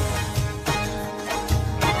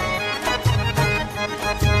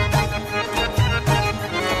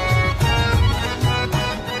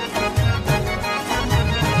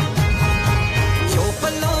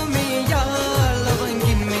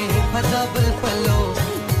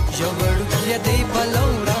Yadei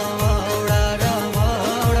palora ora ora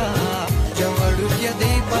ora Javaru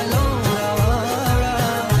yadei palora ora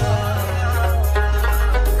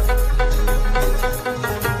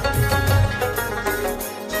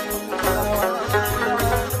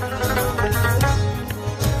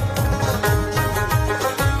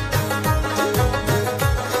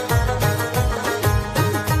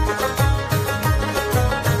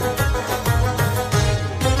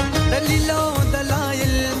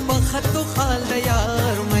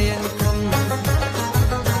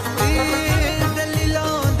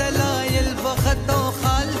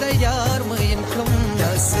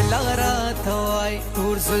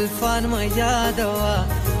Zulfan म यादवा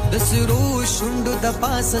दसरू शुंडु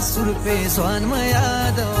दपास सुरपे स्वान म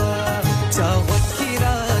यादवा चावत की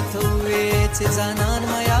रात हुए चे जानन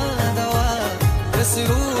म यादवा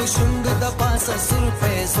दसरू शुंडु दपास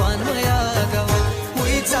सुरपे स्वान म यादवा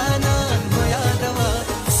हुई जानन म यादवा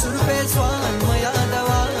सुरपे स्वान म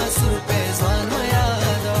यादवा सुरपे स्वान म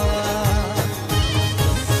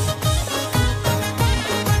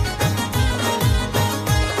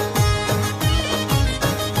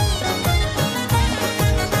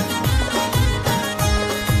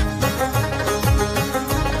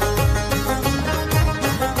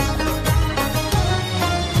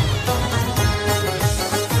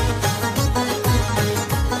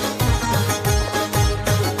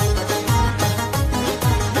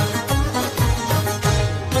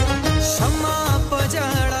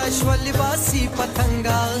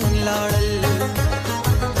पतंगा लाडल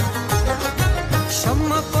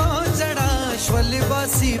शम्मा पोजड़ा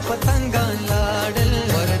श्वलिबासी पतंगा लाडल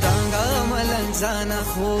वरदांगा मलन जाना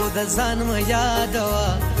खुद जान म यादवा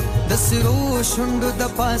दसरू शुंडु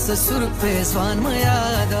दपास सुरपे स्वान म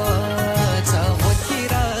यादवा चावकी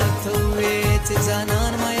रात हुए चे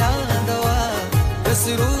जानन म यादवा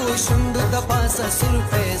दसरू शुंडु दपास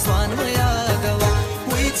सुरपे स्वान म यादवा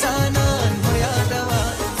हुई जानन म यादवा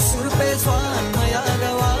सुरपे स्वान म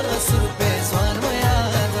यादवा सुरपे स्वान म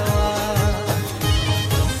यादवा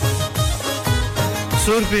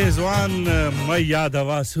सुरपे स्वान म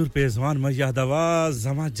यादवा सुरपे स्वान म यादवा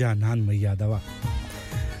जमा जानन म यादवा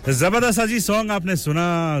जबरदस्त अजी सॉन्ग आपने सुना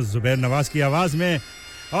जुबैर नवाज की आवाज में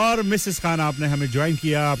और मिसेस खान आपने हमें ज्वाइन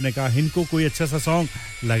किया आपने कहा इनको कोई अच्छा सा सॉन्ग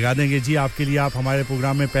लगा देंगे जी आपके लिए आप हमारे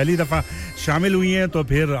प्रोग्राम में पहली दफा शामिल हुई हैं तो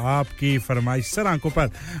फिर आपकी फरमाइश सर आंखों पर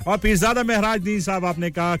और पीरजादा महराजदीन साहब आपने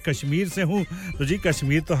कहा कश्मीर से हूं तो जी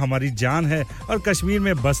कश्मीर तो हमारी जान है और कश्मीर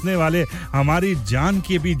में बसने वाले हमारी जान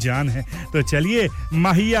की भी जान है तो चलिए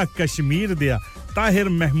माहिया कश्मीर दिया ताहिर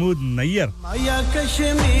महमूद नैयर माहिया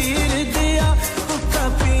कश्मीर दिया कुत्ता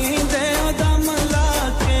पींदे दम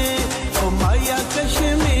लाके ओ माहिया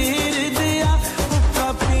कश्मीर दिया कुत्ता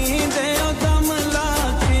पींदे दम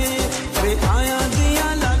लाके वे आया दिया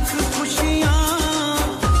लख खुशियां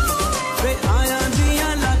वे आया दिया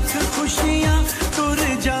लख खुशियां तुर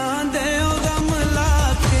जांदे दम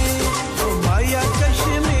लाके ओ माहिया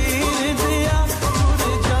कश्मीर दिया तुर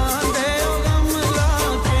जांदे दम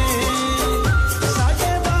लाके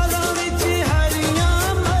साडे बालों विच हरियां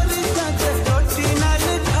मरचां ते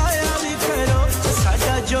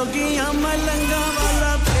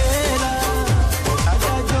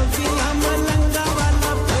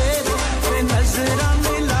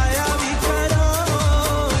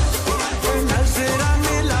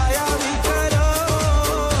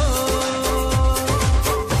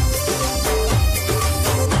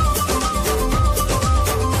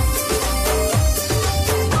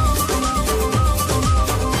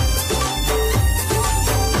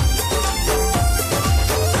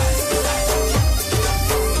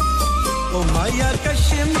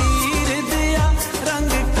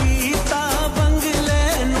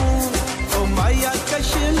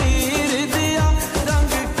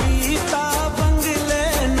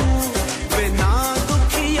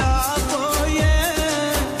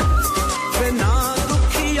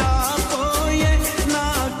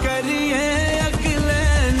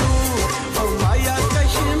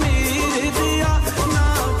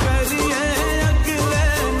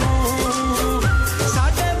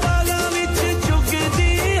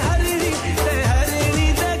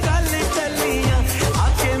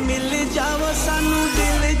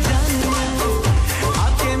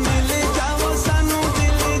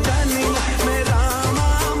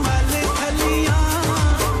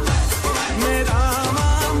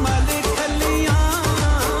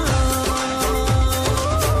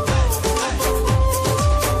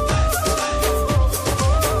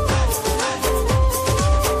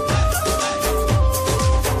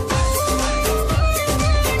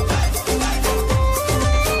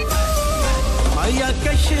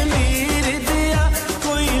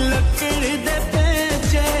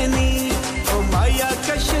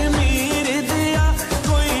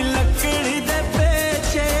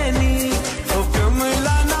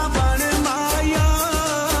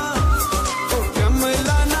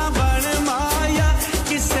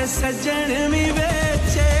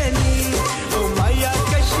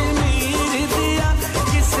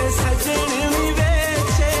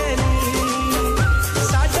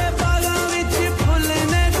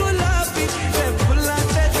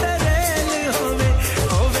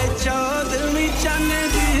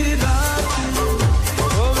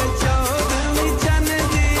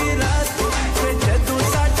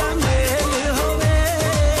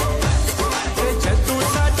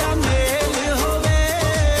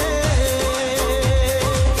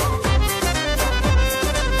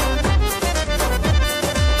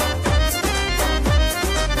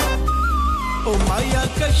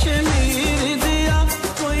कश्मीर दिया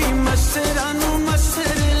कोई मसरा नु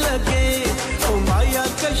मसर लगे ओ माया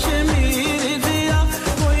कश्मीर दिया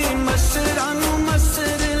कोई मसरा नु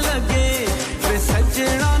मसर लगे वे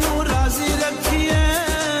सजना नु राजी रखिए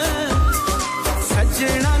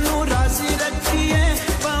सजना नु राजी रखिए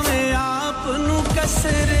भावे आप नु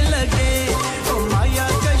कसर लगे ओ माया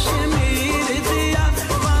कश्मीर दिया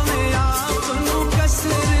भावे आप नु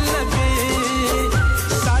कसर लगे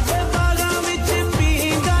साडे बागां विच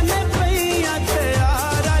पींगा ने पईया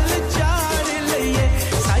त्यारल चार लईए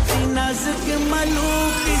साडी नाजुक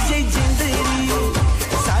मलूक जी जिंदड़ी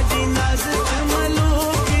साडी नाजुक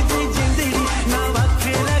मलूक जी जिंदड़ी ना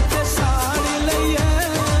वखरा के साड़ लईए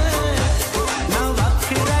ना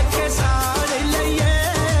वखरा के साड़ लईए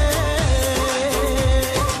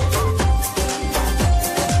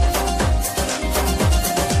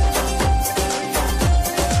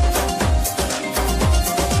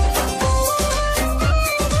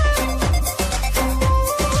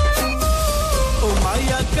ओ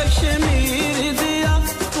माया कश्मीर दिया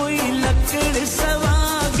कोई लकड़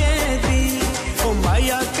सवागे दी ओ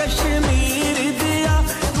माया कश्मीर दिया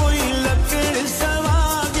कोई लकड़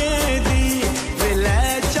सवागे दी वे ले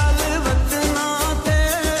चल वतना ते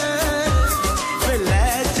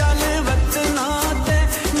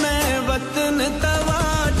मैं वतन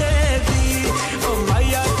तवाडे दी ओ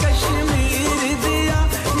माया कश्मीर दिया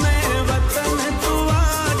मैं वतन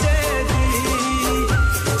तवाडे दी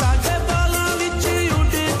साडे बालां विच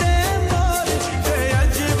उड़दे मोर ते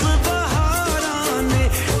अजब बहारां ने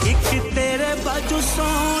इक तेरे बाजू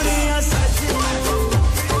सोहणिया सजना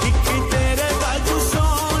इक तेरे बाजू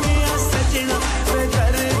सोहणिया सजना वे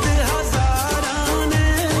दर्द हज़ारां ने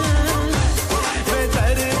वे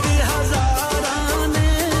दर्द हज़ारां ने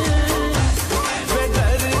वे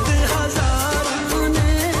दर्द हज़ारां ने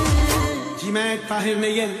जी मैं ताहिर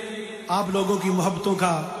नैयर आप लोगों की मोहब्बतों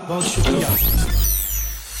का बहुत शुक्रिया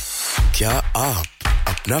क्या आप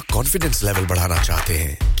अपना कॉन्फिडेंस लेवल बढ़ाना चाहते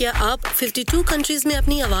हैं क्या आप 52 कंट्रीज में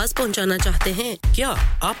अपनी आवाज पहुंचाना चाहते हैं क्या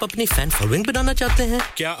आप अपनी फैन फॉलोइंग बनाना चाहते हैं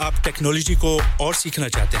क्या आप टेक्नोलॉजी को और सीखना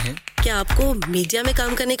चाहते हैं क्या आपको मीडिया में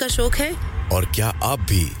काम करने का शौक है और क्या आप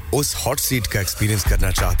भी उस हॉट सीट का एक्सपीरियंस करना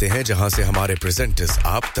चाहते हैं जहां से हमारे प्रेजेंटर्स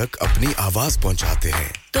आप तक अपनी आवाज पहुंचाते हैं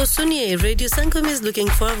तो सुनिए radio Sangam is looking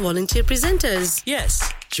for volunteer presenters Yes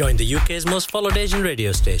join the UK's most followed Asian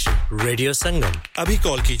radio station Radio Sangam अभी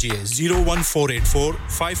कॉल कीजिए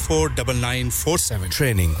 01484549947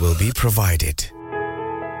 Training will be provided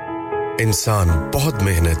इंसान बहुत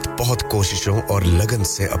मेहनत बहुत कोशिशों और लगन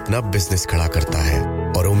से अपना बिजनेस खड़ा करता है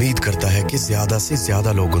और उम्मीद करता है कि ज्यादा से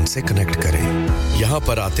ज्यादा लोग उनसे कनेक्ट करें यहाँ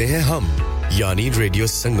पर आते हैं हम यानी रेडियो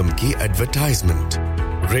संगम की एडवर्टाइजमेंट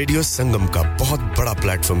रेडियो संगम का बहुत बड़ा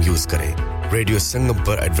प्लेटफॉर्म यूज करें रेडियो संगम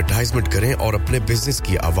पर एडवर्टाइजमेंट करें और अपने बिजनेस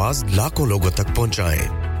की आवाज लाखों लोगों तक पहुंचाएं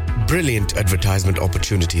Brilliant advertisement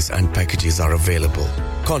opportunities and packages are available.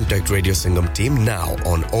 Contact Radio Sangam team now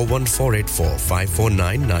on 01484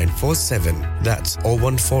 549 947. That's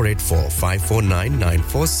 01484 549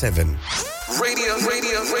 947. Radio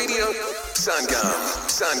Sangam.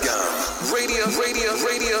 Radio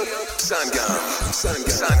Sangam.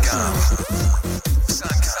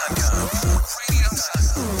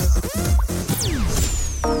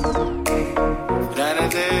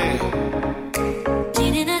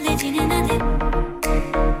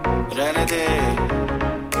 रहने दे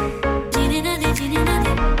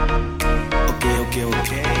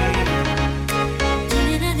Okay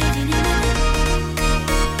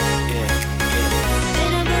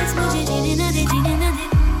तेरा बस मुझे जीने ना दे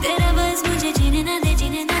तेरा बस मुझे जीने ना दे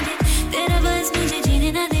तेरा बस मुझे जीने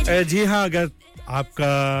ना दे जी हाँ अगर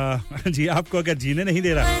आपको अगर जीने नहीं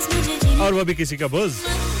दे रहा और वो भी किसी का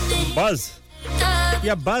बस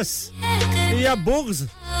या बुग्ज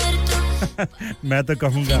मैं तो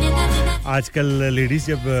कहूँगा आजकल लेडीज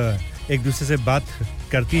जब एक दूसरे से बात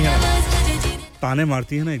करती हैं ताने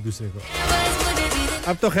मारती हैं ना एक दूसरे को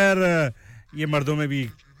अब तो खैर ये मर्दों में भी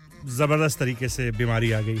जबरदस्त तरीके से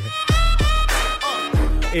बीमारी आ गई है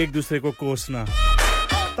एक दूसरे को कोसना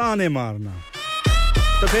ताने मारना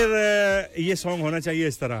तो फिर ये सॉन्ग होना चाहिए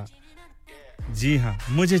इस तरह जी हाँ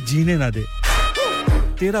मुझे जीने ना दे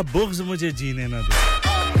तेरा बुग्ज मुझे जीने ना दे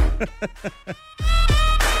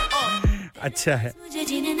अच्छा है मुझे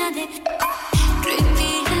जीने ना दे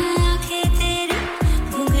प्रीति आंखें तेरी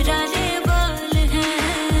घुंघराले बाल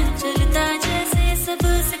हैं चलता जैसे सब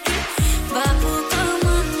सके बाबू का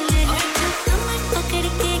मान ले कमर पकड़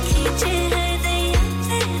के खींचे है दैया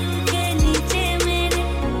पैरों के नीचे मेरे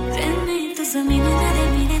प्रेम में तो जमीन ना दे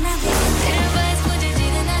मिले ना दे तेरा बस मुझे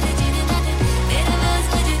जीने ना दे तेरा बस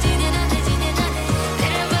मुझे जीने ना दे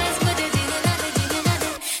तेरा बस मुझे जीने ना दे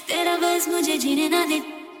तेरा बस मुझे जीने ना दे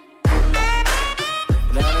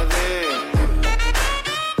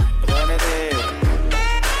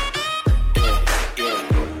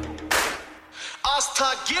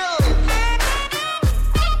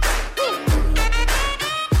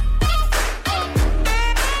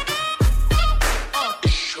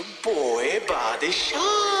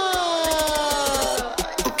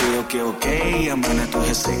ओके ओके अमाना तो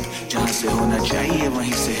है सिंह जहाँ से होना चाहिए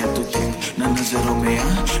वहीं से है तू थिंक ना नजरों में आ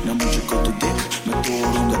ना मुझको तू देख मैं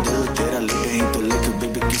तोड़ूंगा दिल तेरा लिख ही तो लिख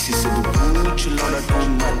बेबी किसी से भी पूछ लौड़ा टू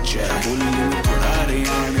मच है बोली में थोड़ा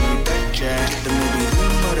रियान में टच है जितने भी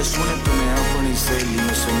रूमर सुने तुम्हें अपनी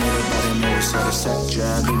सहेलियों से मेरे बारे में वो सारे सच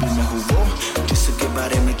है बेबी मैं हूँ वो जिसके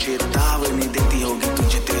बारे में चेतावनी देती होगी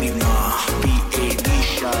तुझे तेरी माँ PAD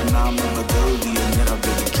शाह नाम बदल दिया मेरा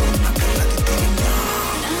बेबी क्यों ना कहला दी तेरी माँ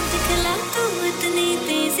दिखला तू इतनी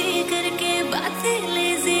तेजी करके बातें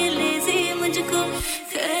लेजी लेजी मुझको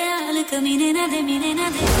ख्याल कमीने ना दे मीने ना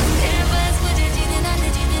दे तेरे पास मुझे जीने ना दे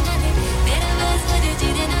तेरे पास मुझे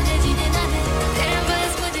जीने ना दे जीने ना दे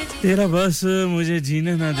तेरा बस मुझे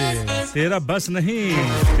जीने ना दे तेरा बस नहीं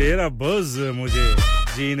तेरा बस मुझे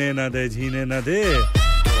जीने ना दे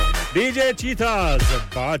डीजे चीताज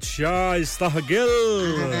बादशाह इस्ताहगिल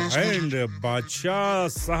एंड बादशाह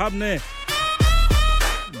साहब ने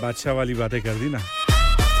बादशाह वाली बातें कर दी ना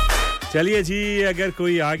चलिए जी अगर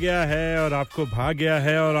कोई आ गया है और आपको भाग गया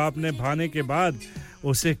है और आपने भाने के बाद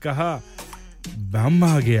उसे कहा बम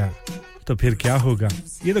आ गया तो फिर क्या होगा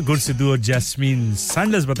ये तो गुड सिद्धू और जैस्मीन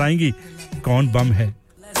सैंडल्स बताएंगी कौन बम है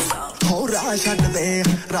हो राह छੱਡ दे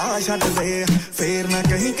ਫੇਰ ਨਾ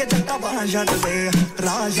ਕਹੀਂ ਕਿ ਜੱਟਾ ਬਾਹ ਛੱਡ ਦੇ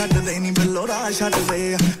ਰਾਹ ਛੱਡ ਦੇ ਨੀ ਬਿੱਲੋ ਰਾਹ ਛੱਡ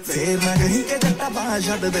ਦੇ ਫੇਰ ਨਾ ਕਹੀਂ ਕਿ ਜੱਟਾ ਬਾਹ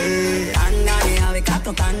ਛੱਡ ਦੇ ਤੰਗ ਆ ਗਿਆ ਵੇ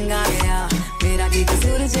ਕਾਤੋਂ ਤੰਗ ਆ ਗਿਆ ਮੇਰਾ ਕੀ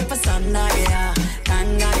ਕਸੂਰ ਜੇ ਪਸੰਦ ਆ ਗਿਆ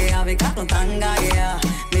ਤੰਗ ਆ ਗਿਆ ਵੇ ਕਾਤੋਂ ਤੰਗ ਆ ਗਿਆ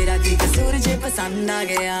ਮੇਰਾ ਕੀ ਕਸੂਰ ਜੇ ਪਸੰਦ ਆ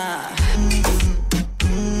ਗਿਆ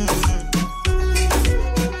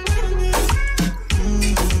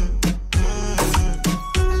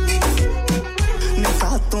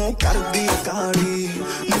ਤੂੰ ਕਰਦੀ ਕਾਲੀ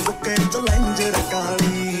ਨੀ ਬੁੱਕੇ ਚੈਲੰਜਰ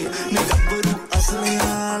ਕਾਲੀ ਨੀ ਗੱਭਰੂ ਅਸਲੀ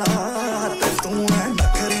ਵਾਲਾ ਤੇ ਤੂੰ ਐ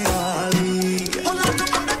ਨਖਰੇ ਵਾਲੀ ਉਹ ਲੱਗ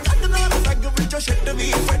ਮੁੰਡਾ ਕੱਢਦਾ ਟੱਗ ਵਿੱਚੋਂ ਛੱਟ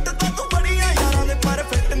ਵੀ ਫਿੱਟ ਤਾਂ ਤੂੰ ਬੜੀਆਂ ਯਾਰਾਂ ਦੇ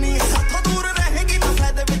ਪਰਫੈਕਟ ਨਹੀਂ ਸਾਥੋਂ ਦੂਰ ਰਹੇਗੀ ਤਾਂ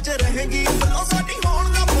ਫਾਇਦੇ ਵਿੱਚ ਰਹੇਗੀ ਬਲੋ ਸਾਡੀ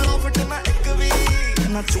ਹੋਣ ਦਾ ਪ੍ਰੋਫਿਟ ਨਾ ਇੱਕ ਵੀ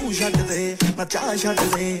ਨਾ ਚੂ ਛੱਡ ਦੇ ਨਾ ਚਾਹ ਛੱਡ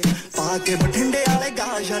ਦੇ ਪਾ ਕੇ ਬਠਿੰਡੇ ਵਾਲੇ ਗਾ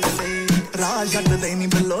ਛੱਡ ਦੇ ਰਾਹ ਛੱਡ ਦੇ ਨੀ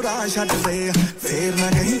ਬਿੱਲੋ ਰਾਹ ਛੱਡ ਦੇ ਫੇਰ ਨਾ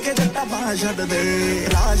ਕਹੀਂ ਕਿ ਜੱਟਾ ਬਾਹ ਛੱਡ ਦੇ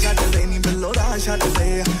ਰਾਹ ਛੱਡ ਦੇ ਨੀ ਬਿੱਲੋ ਰਾਹ ਛੱਡ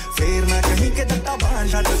ਦੇ ਫੇਰ ਨਾ ਕਹੀਂ ਕਿ ਜੱਟਾ ਬਾਹ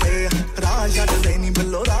ਛੱਡ ਦੇ ਰਾਹ ਛੱਡ ਦੇ ਨੀ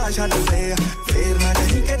ਬਿੱਲੋ ਰਾਹ ਛੱਡ ਦੇ ਫੇਰ ਨਾ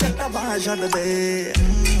ਕਹੀਂ ਕਿ ਜੱਟਾ ਬਾਹ ਛੱਡ ਦੇ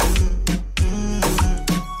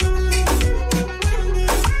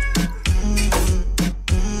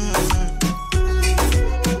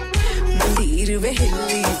ਮੰਦੀਰ ਵੇ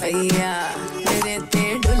ਹਿੱਲੀ ਪਈਆ ਮੇਰੇ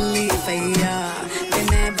ਤੇ ਡੁੱਲੀ ਪਈਆ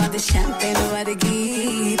ਸ਼ੈਂਪੇਨ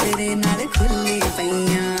ਵਰਗੀ ਤੇਰੇ ਨਾਲ ਖੁੱਲੀ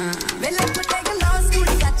ਪਈਆਂ ਵੇਲੇ ਪੁੱਟੇ ਗਲਾਸ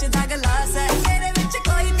ਕੁੜੀ ਕੱਚ ਦਾ ਗਲਾਸ ਹੈ ਤੇਰੇ ਵਿੱਚ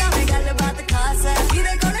ਕੋਈ ਤਾਂ ਗੱਲਬਾਤ ਖਾਸ ਹੈ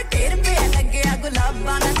ਇਹਦੇ ਕੋਲ ਢੇਰ ਪਿਆ ਲੱਗਿਆ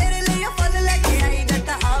ਗੁਲਾਬਾਂ ਦਾ ਤੇਰੇ ਲਈ ਫੁੱਲ ਲੈ ਕੇ ਆਈ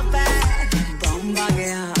ਜੱਟਾ ਆਪੈ ਬੰਬ ਆ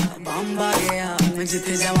ਗਿਆ ਮੈਂ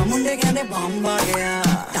ਜਿੱਥੇ ਜਾਵਾਂ ਮੁੰਡੇ ਕਹਿੰਦੇ ਬੰਬ ਆ ਗਿਆ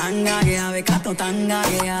ਤੰਗ ਆ ਗਿਆ ਵੇ ਕਾਤੋਂ ਤੰਗ ਆ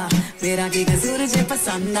ਗਿਆ ਮੇਰਾ ਕੀ ਕਸੂਰ ਜੇ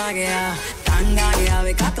ਪਸੰਦ ਆ ਗਿਆ ਤੰਗ ਆ ਗਿਆ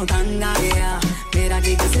ਵੇ ਕਾਤੋਂ ਤੰਗ ਆ ਗਿਆ ਮੇਰਾ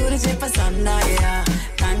ਕੀ ਕਸੂਰ ਜੇ ਪਸੰਦ ਆ ਗਿਆ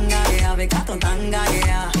ਤੰਗ ਆ ਗਿਆ ਵੇ ਕਾਤੋਂ ਤੰਗ ਆ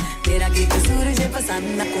ਗਿਆ ਮੇਰਾ ਕੀ ਕਸੂਰ ਜੇ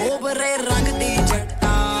ਪਸੰਦ ਕੋਬਰੇ ਰੰਗ ਦੀ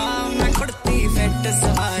ਜੱਟਾ ਮੈਂ ਖੁੜਤੀ ਫਿੱਟ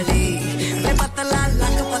ਸਵਾਲੀ ਮੈਂ ਪਤਲਾ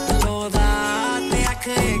ਲੱਕ ਪਤਲੋ ਦਾ ਤੇ ਅੱਖ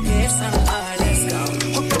ਕੇ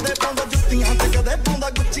ਸੰਭਾਲੀ ਹੋ ਕਦੇ ਪਾਉਂਦਾ ਜੁੱਤੀਆਂ ਤੇ ਕਦੇ ਪਾਉਂਦਾ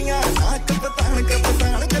ਗੁੱਚੀਆਂ ਨਾ ਕਪਤਾਨ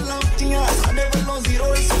ਗੱਲਾਂ ਉੱਚੀਆਂ ਸਾਡੇ ਵੱਲੋਂ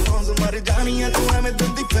ਜ਼ੀਰੋ ਰਿਸਪੌਂਸ ਮਰ ਜਾਣੀਆਂ ਤੂੰ ਐਵੇਂ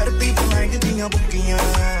ਦਿੰਦੀ ਫਿਰਦੀ ਬਲੈਂਕ ਦੀਆਂ ਬੁੱਕੀਆਂ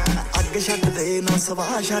ਅੱਗ ਛੱਡ ਦੇ ਨਾ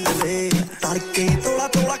ਸਵਾਹ ਛੱਡ ਦੇ ਤੜਕੇ ਤੋਲਾ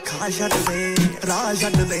ਖਾ ਛੱਡ ਦੇ ਰਾਹ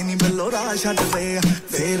ਛੱਡ ਦੇ ਨੀ ਬਿੱਲੋ ਰਾਹ ਛੱਡ ਦੇ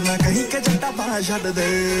ਫੇਰ ਨਾ ਕਹੀਂ ਕਿ ਜੱਟਾ ਬਾਹ ਛੱਡ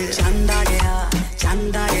ਦੇ ਚੰਦ ਆ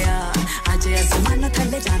ਗਿਆ ਅੱਜ ਅਸਮਾਨ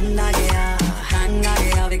ਥੱਲੇ ਚੰਦ ਆ ਗਿਆ ਤੰਗ ਆ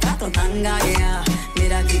ਗਿਆ ਵੇ ਕਾਤੋਂ ਤੰਗ ਆ ਗਿਆ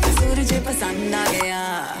ਮੇਰਾ ਕੀ ਕਸੂਰ ਜੇ ਪਸੰਦ ਆ ਗਿਆ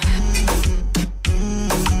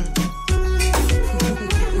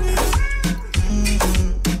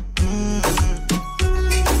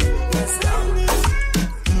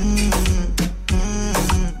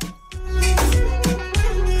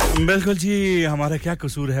बिल्कुल जी हमारा क्या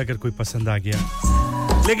कसूर है अगर कोई पसंद आ गया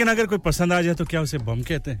लेकिन अगर कोई पसंद आ जाए तो क्या उसे बम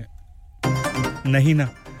कहते हैं नहीं ना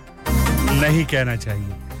नहीं कहना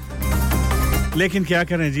चाहिए लेकिन क्या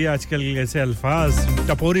करें जी आजकल ऐसे अल्फाज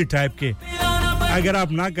टपोरी टाइप के अगर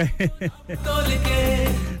आप ना कहें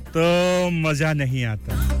तो मजा नहीं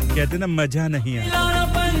आता कहते ना मजा नहीं आता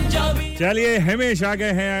चलिए हमेशा आ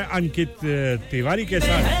गए हैं अंकित तिवारी के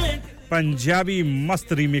साथ पंजाबी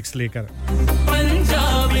मस्त रीमिक्स लेकर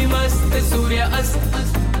पंजाबी मस्त सूर्य अस्त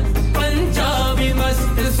पंजाबी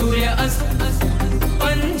मस्त सूर्य अस्त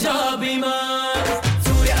पंजाबी मस्त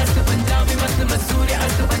सूर्य अस्त पंजाबी मस्त सूर्य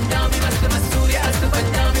अस्त पंजाबी मस्त सूर्य अस्त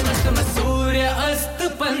पंजाबी मस्त सूर्य अस्त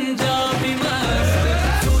पंजाबी मस्त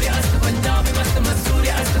सूर्य अस्त पंजाबी मस्त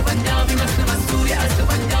सूर्य अस्त पंजाबी मस्त सूर्य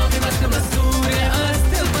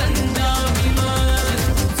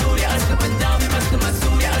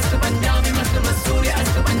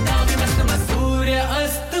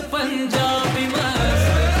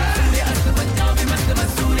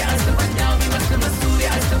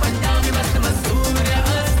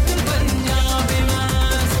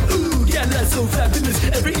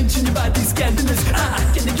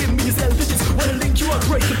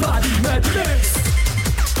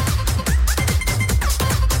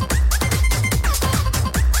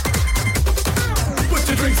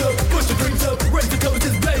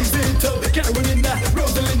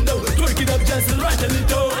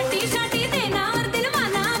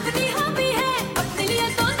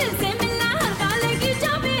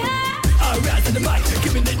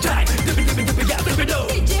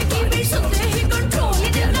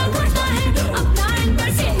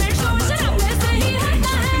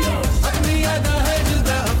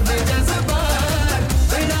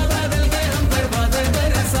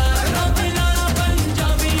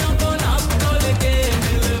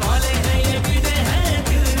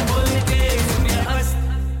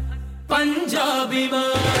पंजाबी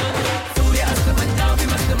मस्त सूर्यास्त पंजाबी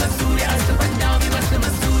मस्त मस्त सूर्यास्त पंजाबी मस्त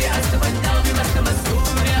मस्त सूर्यास्त पंजाबी मस्त मस्त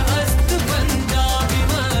सूर्यास्त पंजाबी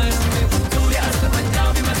मस्त सूर्यास्त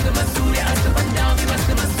पंजाबी मस्त मस्त सूर्यास्त पंजाबी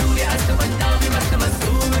मस्त मस्त सूर्यास्त पंजाबी मस्त मस्त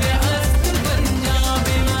सूर्यास्त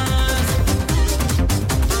पंजाबी मस्त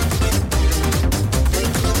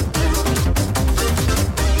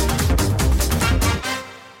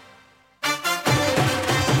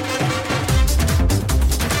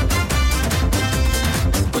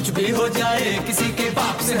कुछ भी हो जाए किसी के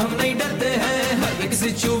बाप से हम नहीं डरते हैं हर एक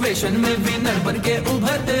सिचुएशन में विनर बन के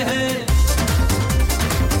उभरते हैं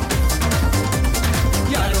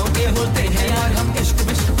यारों के होते हैं यार हम इश्क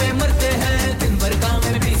विश्क पे मरते हैं दिन भर काम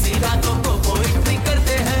में बिजी रातों को पोएट्री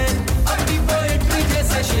करते हैं अपनी पोएट्री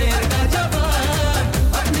जैसा शेर का जवान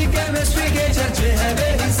अपनी केमिस्ट्री के चर्चे है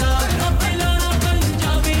बेहिसाब अपना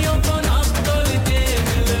पंजाबियों को नाम तोल के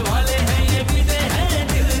दिल वाले हैं ये पीते हैं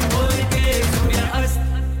दिल खोल के सूर्यास्त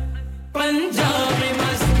पंजाबी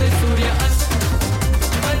मस्त सूर्यास्त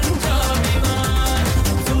पंजाबी मस्त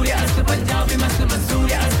सूर्यास्त पंजाबी मस्त मस्त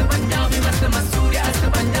सूर्यास्त पंजाबी मस्त मस्त सूर्यास्त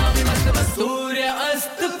पंजाबी मस्त मस्त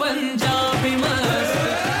सूर्यास्त पंजाबी मस्त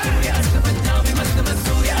सूर्यास्त पंजाबी मस्त मस्त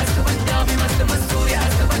सूर्यास्त पंजाबी मस्त मस्त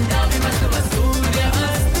सूर्यास्त पंजाबी मस्त मस्त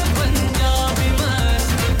सूर्यास्त पंजाबी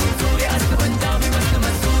मस्त सूर्यास्त पंजाबी मस्त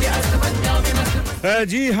मस्त सूर्यास्त पंजाबी मस्त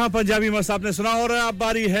जी हाँ पंजाबी मस्त आपने सुना और अब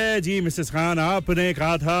बारी है जी मिसेस खान आपने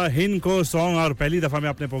कहा था हिनको सॉन्ग और पहली दफा मैं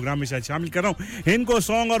अपने प्रोग्राम में शायद शामिल कर रहा हूँ हिनको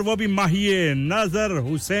सॉन्ग और वो भी माहिए नजर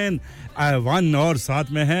हुसैन ऐवान और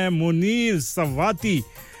साथ में है मुनीर सवाती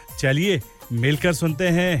चलिए मिलकर सुनते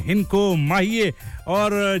हैं हिनको माहिए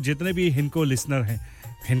और जितने भी हिनको लिसनर हैं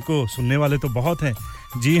हिनको सुनने वाले तो बहुत हैं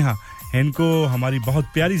जी हाँ हिनको हमारी बहुत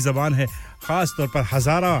प्यारी ज़बान है ख़ास तौर पर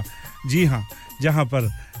हज़ारा जी हाँ जहाँ पर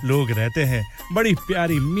लोग रहते हैं बड़ी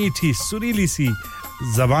प्यारी मीठी सुरीली सी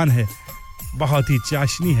ज़बान है बहुत ही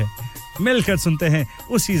चाशनी है मिलकर सुनते हैं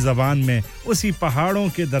उसी ज़बान में उसी पहाड़ों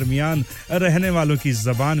के दरमियान रहने वालों की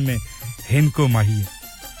ज़बान में हिनको माहिए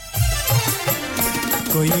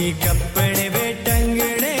कोई कपड़े वे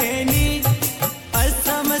टंगड़े नी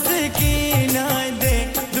असमस की ना दे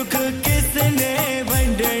दुख किसने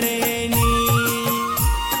वंडने नी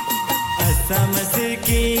असमस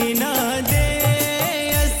की ना दे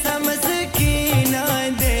असमस की ना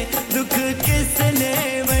दे दुख किसने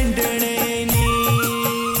वंडने नी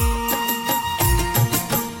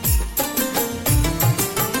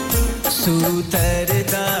सूतर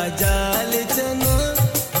दा जाल चना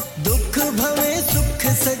दुख भवे सुख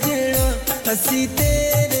सजना असी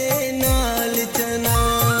तेरे नाल चना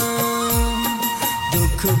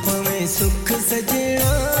दुख भवे सुख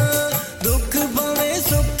सजना दुख भवे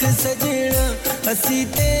सुख सजना असी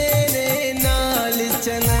तेरे नाल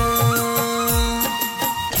चना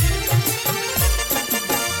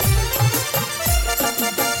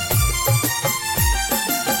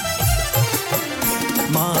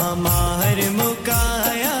मार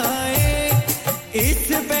मुकाया इस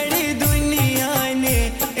बड़ी दुनिया ने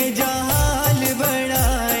जहाल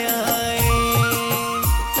बढ़ाया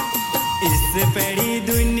इस बड़ी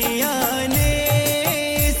दुनिया ने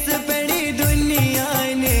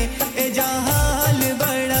जहाल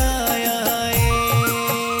बढ़ाया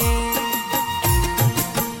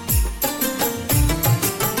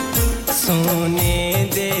सोने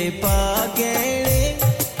दे पागेड़े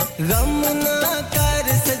गम ना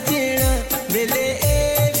कर सजना वेले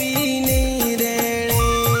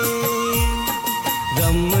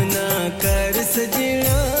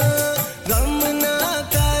सजना गम ना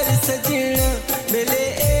कर सजना मिले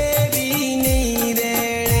ए भी नहीं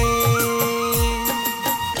रहने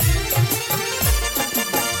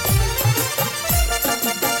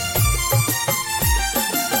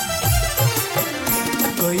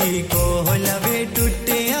कोई को लवे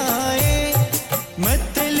टूटे आए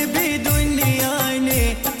मतलबी दुनिया ने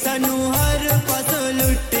सानू हर पास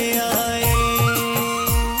लुटे आए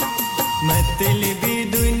मतलबी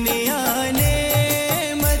दुनिया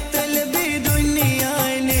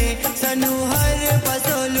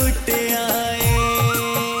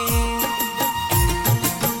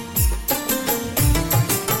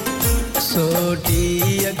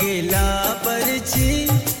अगेला परची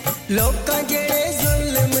लोका जेड़े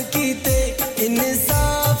जुल्म कीते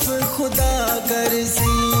इंसाफ खुदा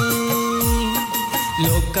करसी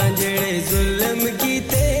लोका जेड़े जुल्म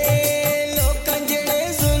कीते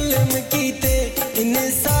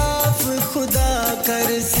इंसाफ खुदा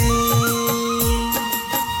करसी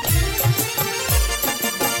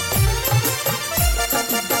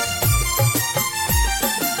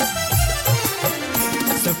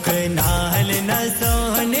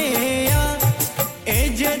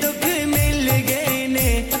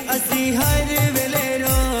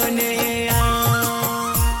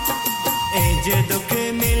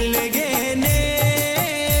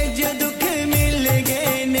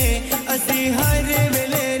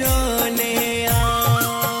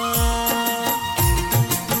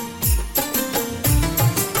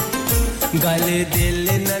Radio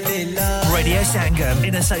Sangam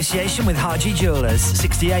in association with Haji Jewellers,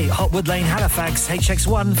 68 Hotwood Lane, Halifax,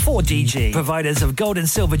 HX1 4DG. Providers of gold and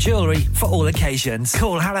silver jewellery for all occasions.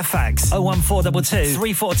 Call Halifax 01422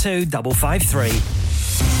 342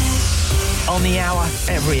 553. On the hour,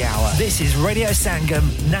 every hour. This is Radio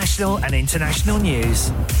Sangam, national and international news.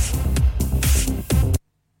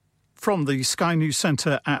 From the Sky News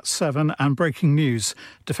Centre at 7 and breaking news,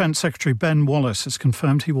 Defence Secretary Ben Wallace has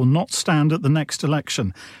confirmed he will not stand at the next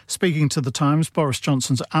election. Speaking to The Times, Boris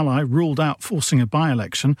Johnson's ally ruled out forcing a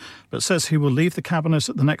by-election, but says he will leave the Cabinet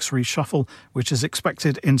at the next reshuffle, which is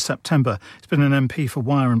expected in September. He's been an MP for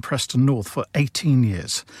Wyre and Preston North for 18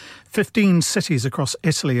 years. 15 cities across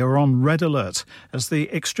Italy are on red alert as the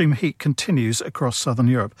extreme heat continues across southern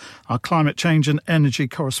Europe. Our climate change and energy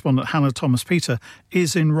correspondent Hannah Thomas-Peter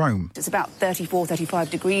is in Rome. It's about 34, 35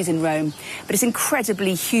 degrees in Rome, but it's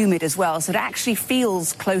incredibly humid as well, so it actually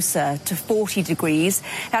feels closer to 40 degrees.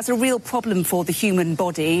 That's a real problem for the human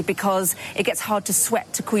body because it gets hard to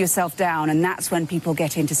sweat to cool yourself down, and that's when people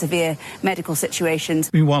get into severe medical situations.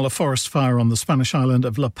 Meanwhile, a forest fire on the Spanish island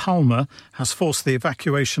of La Palma has forced the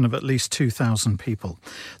evacuation of at least 2,000 people.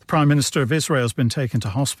 The Prime Minister of Israel has been taken to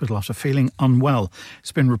hospital after feeling unwell.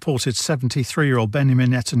 It's been reported 73-year-old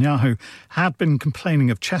Benjamin Netanyahu had been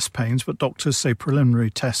complaining of chest pains, but doctors say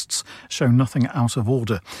preliminary tests show nothing out of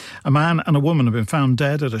order. A man and a woman have been found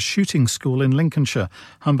dead at a shooting school in Lincolnshire.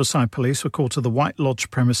 Humberside police were called to the White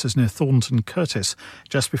Lodge premises near Thornton Curtis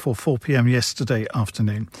just before 4 p.m. yesterday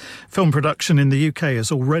afternoon. Film production in the UK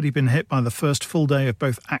has already been hit by the first full day of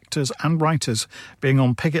both actors and writers being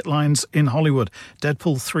on picket lines in Hollywood.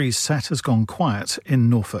 Deadpool 3's set has gone quiet in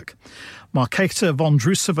Norfolk. Marketa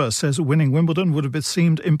Vondrousova says winning Wimbledon would have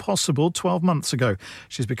seemed impossible 12 months ago.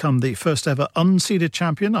 She's become the first ever unseeded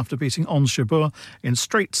champion after beating Ons Jabeur in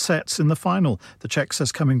straight sets in the final. The Czech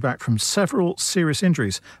says coming back from several serious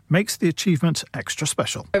injuries makes the achievement extra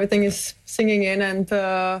special. Everything is sinking in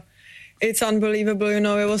and it's unbelievable. You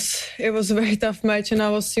know, it was a very tough match and I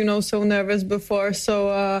was, so nervous before.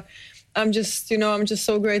 So I'm just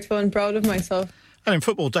so grateful and proud of myself. And in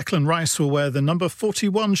football, Declan Rice will wear the number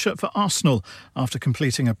 41 shirt for Arsenal after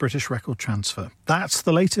completing a British record transfer. That's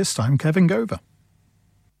the latest. I'm Kevin Gover.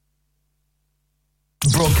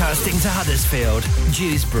 Broadcasting to Huddersfield,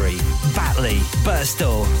 Dewsbury, Batley,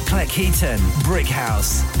 Birstall, Cleckheaton,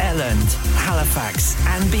 Brickhouse, Elland, Halifax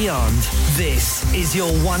and beyond. This is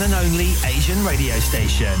your one and only Asian radio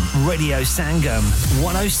station. Radio Sangam,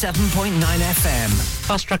 107.9 FM.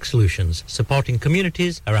 Fast Track Solutions, supporting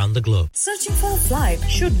communities around the globe. Searching for a flight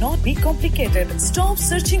should not be complicated. Stop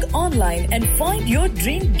searching online and find your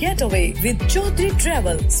dream getaway with Chaudhry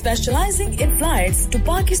Travel, specializing in flights to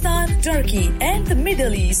Pakistan, Turkey and the Middle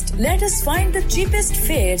East. Let us find the cheapest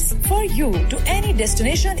fares for you to any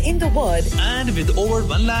destination in the world. And with over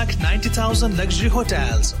 1,90,000 luxury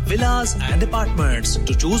hotels, villas and apartments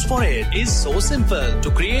to choose for, it is so simple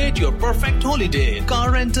to create your perfect holiday.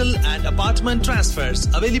 Car rental and apartment transfers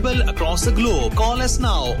available across the globe. Call us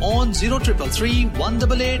now on 0333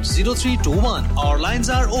 188 0321. Our lines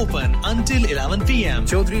are open until 11 p.m.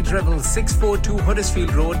 Chaudhry Travel, 642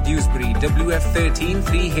 Huddersfield Road, Dewsbury, WF13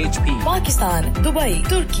 3HP. Pakistan, Dubai,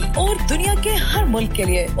 तुर्की और दुनिया के हर मुल्क के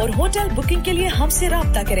लिए और hotel booking के लिए हमसे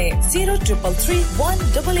राब्ता करें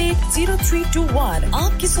 0333180321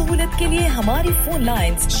 आपकी सहूलियत के लिए हमारी फोन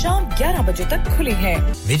लाइंस शाम 11 बजे तक खुली हैं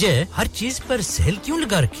विजय हर चीज पर सेल क्यों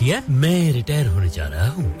लगा रखी है मैं रिटायर होने जा रहा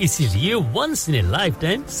हूं इसीलिए once in a life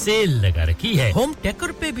time sale लगा रखी है होम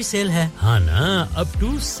डेकोर पे भी सेल है हां ना अप टू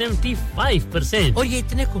 75% और ये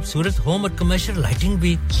इतने खूबसूरत होम और कमर्शियल लाइटिंग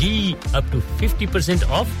भी जी up to 50%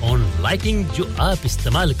 off on lighting जो आप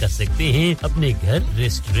इस्तेमाल कर सकते हैं अपने घर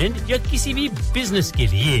रेस्टोरेंट या किसी भी बिजनेस के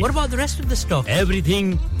लिए What about the rest of the stock? Everything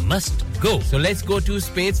must go. So let's go to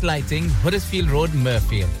Spades Lighting, Huddersfield Road,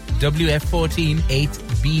 Murfield, WF14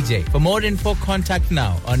 8BJ. For more info, contact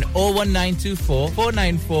now on 01924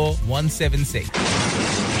 494 176.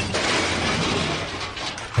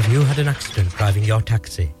 Have you had an accident driving your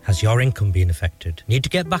taxi? Has your income been affected? Need to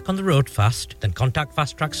get back on the road fast? Then contact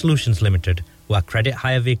Fast Track Solutions Limited, who are credit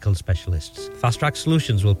hire vehicle specialists. Fast Track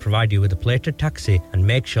Solutions will provide you with a plated taxi and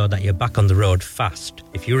make sure that you're back on the road fast.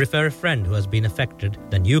 If you refer a friend who has been affected,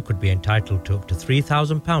 then you could be entitled to up to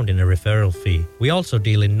 £3,000 in a referral fee. We also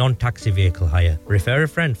deal in non-taxi vehicle hire. Refer a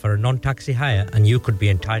friend for a non-taxi hire and you could be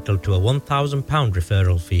entitled to a £1,000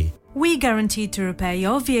 referral fee. We guarantee to repair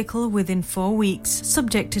your vehicle within 4 weeks,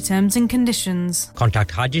 subject to terms and conditions.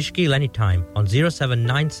 Contact Haji Shkil anytime on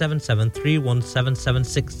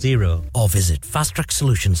 07977317760 or visit Fast Track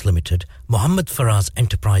Solutions Limited, Mohammed Faraz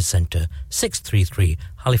Enterprise Centre, 633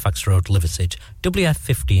 Halifax Road, Liversedge,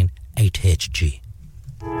 WF15 8HG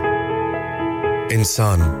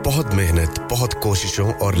इंसान बहुत मेहनत, बहुत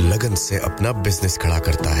कोशिशों और लगन से अपना business खड़ा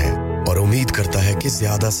करता है और उम्मीद करता है कि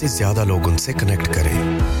ज्यादा से ज्यादा लोग उनसे कनेक्ट करें।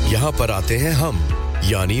 यहाँ पर आते हैं हम,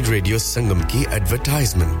 यानी रेडियो संगम की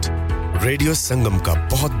एडवर्टाइजमेंट। रेडियो संगम का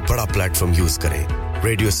बहुत बड़ा प्लेटफॉर्म यूज करें।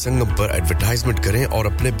 रेडियो संगम पर एडवर्टाइजमेंट करें और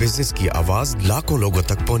अपने बिजनेस की आवाज लाखों लोगों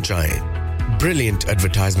तक पहुंचाएं। Brilliant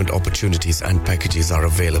advertisement opportunities and packages are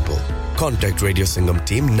available. Contact Radio Singham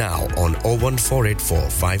team now on 01484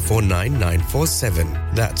 549 947.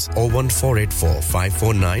 That's 01484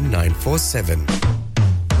 549 947.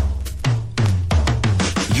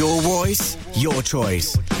 Your voice, your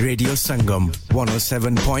choice. Radio Sangam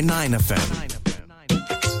 107.9 FM.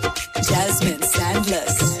 Jasmine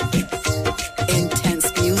Sandless. Intense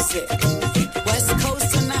music. West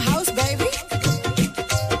Coast in the house, baby.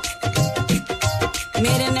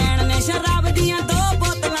 मेरे नैन ने शराब दिया दो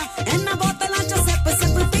बोतलां इन्हां बोतलां च SIP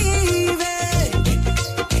SIP पीवे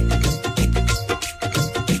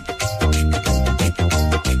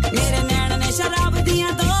मेरे नैन ने शराब दिया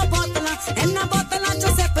दो बोतलां इन्हां बोतलां च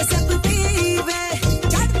सिप सिप पीवे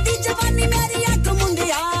चढ़ती जवानी मेरी अख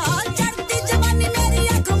मुंडिया चढ़ती जवानी मेरी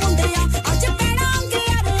अख मुंडिया अज पैणा के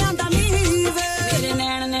अरियां दा नीवे मेरे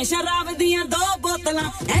नैन ने शराब दिया दो बोतलां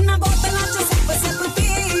इन्हां बोतलां च सिप सिप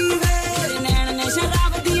पीवे मेरे नैन ने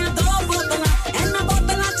शराब दिया दो बोतलां इन्हां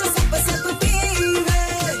बोतलां च सिप सिप पीवे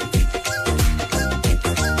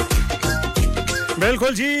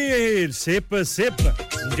बिल्कुल जी सिप सिप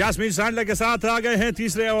जास्मीन सांडला के साथ आ गए हैं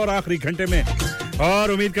तीसरे और आखिरी घंटे में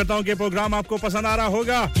और उम्मीद करता हूं कि प्रोग्राम आपको पसंद आ रहा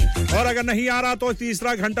होगा और अगर नहीं आ रहा तो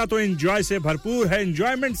तीसरा घंटा तो एंजॉय से भरपूर है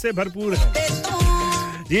एंजॉयमेंट से भरपूर है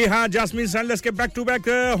जी हां जास्मीन सांडलेस के बैक टू बैक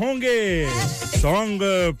होंगे सॉन्ग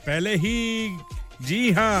पहले ही जी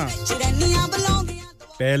हां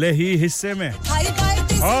पहले ही हिस्से में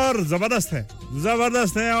और जबरदस्त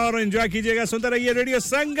है और एंजॉय कीजिएगा सुनते रहिए रेडियो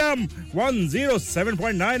संगम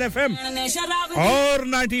 107.9 एफएम और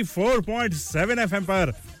 94.7 एफएम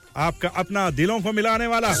पर आपका अपना दिलों को मिलाने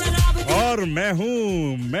वाला और मैं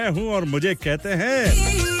हूं और मुझे कहते हैं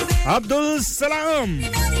अब्दुल सलाम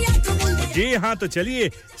जी हां तो चलिए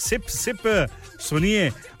सिप सिप सुनिए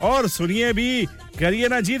और सुनिए भी करिए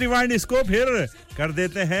ना जी रिवाइंड इसको फिर कर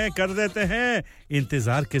देते हैं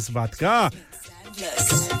इंतजार किस बात का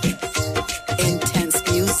intense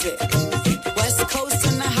music West Coast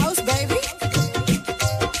in the house baby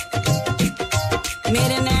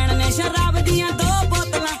मेरे नैन ने शराब दिया दो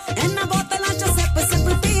बोतलां इन्हां बोतलां च सिप सिप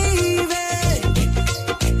पीवे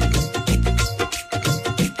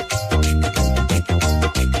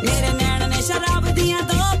मेरे नैन ने शराब दिया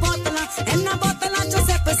दो बोतलां इन्हां बोतलां च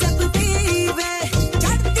सिप सिप पीवे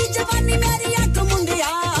चढ़ती जवानी मेरी अख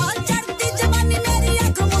मुंडिया चढ़ती जवानी मेरी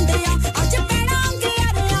अख मुंडिया अज पैणा के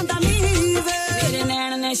अरियां दा नीवे मेरे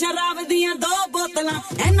नैन ने शराब दिया दो बोतलां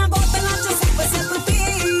इन्हां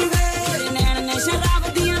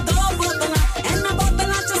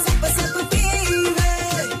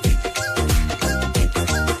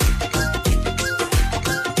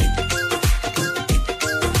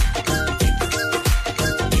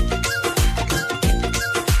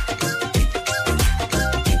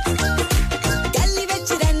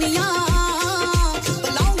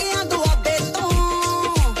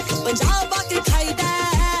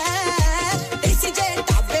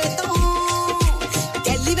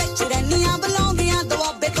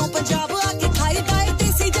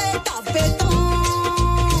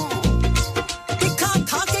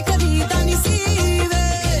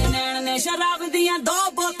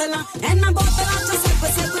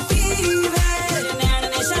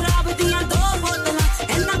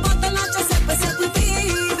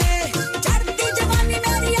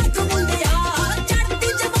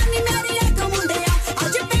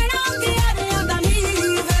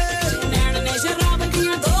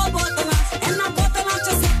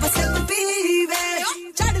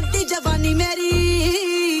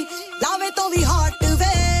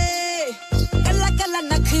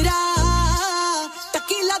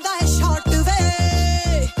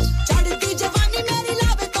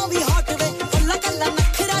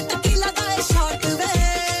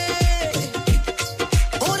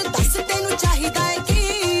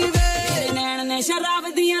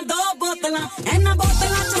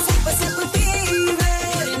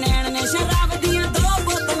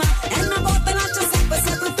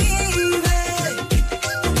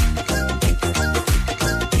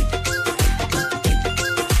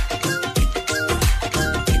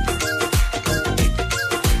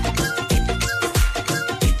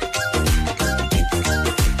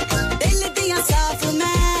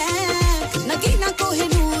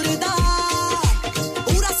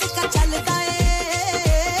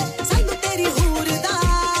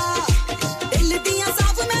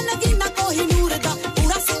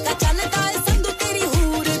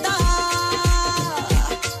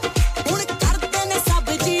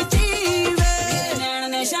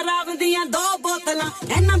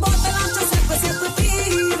एना बोतलां च सिप सिप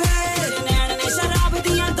पीवे नैन ने शराब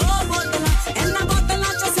दियां दो बोतलां एना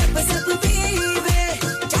बोतलां च सिप सिप पीवे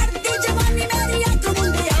चढ़ती जवानी मेरी अख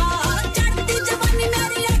मुंडिया चढ़ती जवानी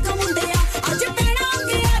मेरी अख मुंडिया अज पेड़ा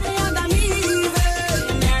के यारियां दा नीवे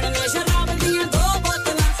नैन ने शराब दियां दो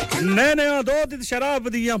बोतलां नैन दो शराब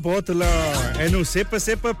दियां बोतलां एनु सिप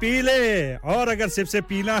सिप पी ले और अगर सिप से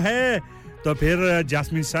पीना है तो फिर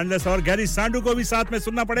जैस्मिन सैंडलेस और गैरी सांडू को भी साथ में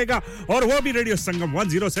सुनना पड़ेगा और वो भी रेडियो संगम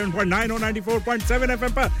 107.9 और 94.7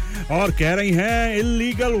 एफएम पर और कह रही हैं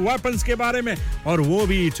इलीगल वेपन्स के बारे में और वो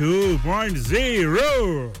भी 2.0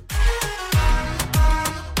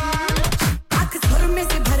 आंख सुर में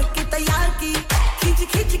से भर के तैयार की खींच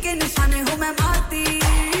खींच के निशाने हूं मैं मारती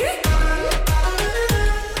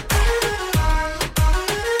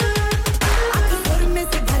आंख सुर में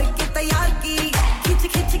से भर के तैयार की खींच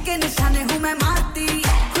खींच के निशाने हूं मैं मारती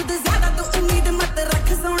खुद ज्यादा तू उम्मीद मत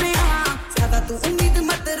रख सोनिया ज्यादा तू उम्मीद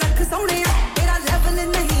मत रख सोनिया तेरा लेवल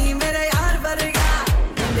नहीं मेरे यार वर्गा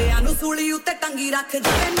बंदियां नु सूली उते टंगी रख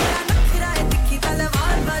दे मेरा नखरा है दिखी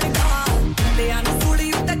तलवार वर्गा बंदियां नु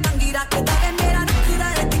सूली उते टंगी रख दे मेरा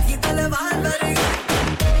नखरा है दिखी तलवार वर्गा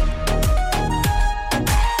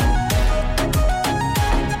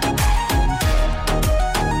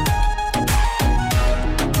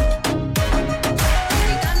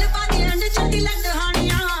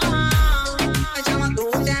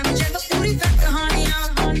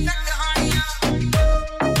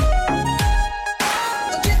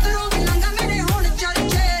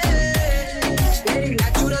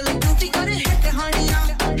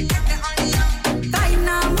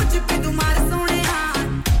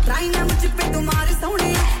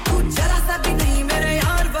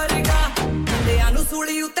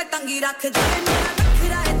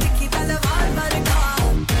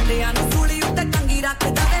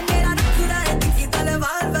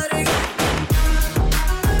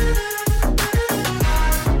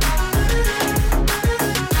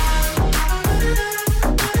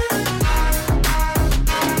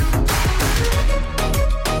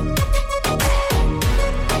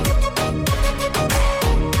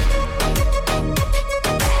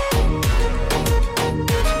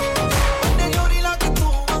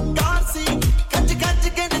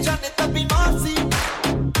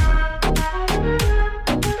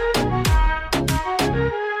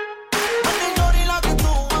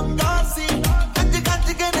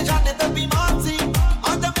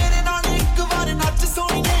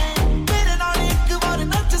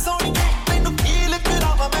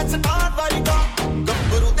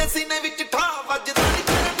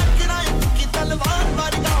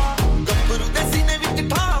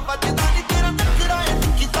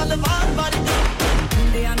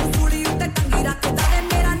रख दे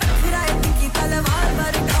मेरा नखरा है दिखी तलवार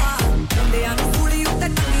वर्गा बंदियां नु सूली उते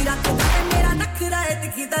टंगी रख दे मेरा नखरा है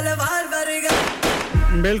दिखी तलवार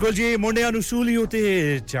वर्गा बिल्कुल जी मुंडिया नु सूली उते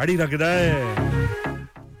झाड़ी रखदा है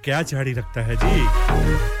क्या झाड़ी रखता है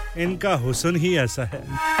जी इनका हुस्न ही ऐसा है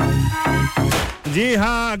जी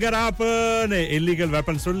हां अगर आपने इलीगल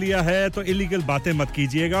वेपन सुन लिया है तो इलीगल बातें मत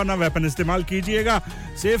कीजिएगा और ना वेपन इस्तेमाल कीजिएगा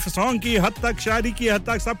सिर्फ सॉन्ग की हद तक शायरी की हद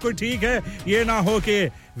तक सब कुछ ठीक है ये ना हो कि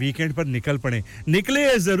वीकेंड पर निकल पड़े निकले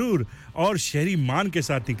जरूर और शहरी मान के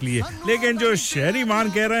साथ निकलिए लेकिन जो शहरी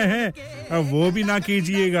मान कह रहे हैं वो भी ना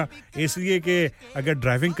कीजिएगा इसलिए कि अगर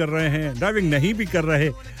ड्राइविंग कर रहे हैं ड्राइविंग नहीं भी कर रहे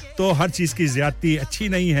तो हर चीज की ज्यादती अच्छी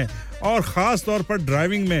नहीं है और खास तौर पर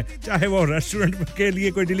ड्राइविंग में चाहे वो रेस्टोरेंट के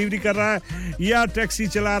लिए कोई डिलीवरी कर रहा है या टैक्सी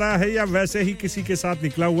चला रहा है या वैसे ही किसी के साथ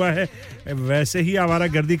निकला हुआ है वैसे ही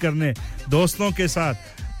आवारागर्दी करने दोस्तों के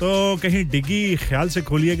साथ तो कहीं डिग्गी ख्याल से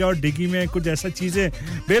खोलिएगा और डिग्गी में कुछ ऐसा चीजें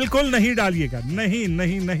बिल्कुल नहीं डालिएगा नहीं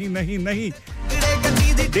नहीं नहीं नहीं नहीं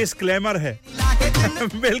डिस्क्लेमर है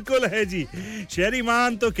बिल्कुल है जी शहरी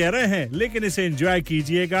मान तो कह रहे हैं लेकिन इसे एंजॉय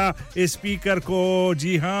कीजिएगा स्पीकर को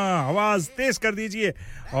जी हां आवाज तेज कर दीजिए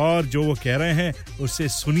और जो वो कह रहे हैं उससे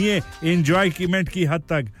सुनिए एंजॉयमेंट की हद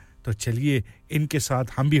तक तो चलिए इनके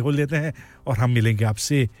साथ हम भी हो लेते हैं और हम मिलेंगे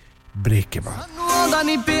आपसे ब्रेक के बाद ਆਉਂਦਾ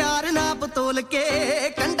ਨਹੀਂ ਪਿਆਰ ਨਾ ਬਤੋਲ ਕੇ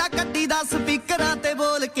ਕੰਡਾ ਕੱਢੀ ਦਾ ਸਪੀਕਰਾਂ ਤੇ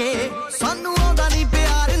ਬੋਲ ਕੇ ਸਾਨੂੰ ਆਉਂਦਾ ਨਹੀਂ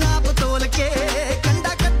ਪਿਆਰ ਨਾ ਬਤੋਲ ਕੇ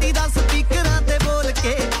ਕੰਡਾ ਕੱਢੀ ਦਾ ਸਪੀਕਰਾਂ ਤੇ ਬੋਲ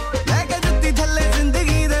ਕੇ ਲੈ ਕੇ ਦਿੱਤੀ ਥੱਲੇ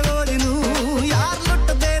ਜ਼ਿੰਦਗੀ ਦੇ ਬੋਝ ਨੂੰ ਯਾਰ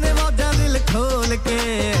ਲੁੱਟਦੇ ਨੇ ਮੌਜਾਂ ਦਿਲ ਖੋਲ ਕੇ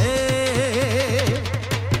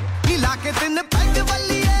ਹਿਲਾ ਕੇ ਤਿੰਨ ਪੈਗ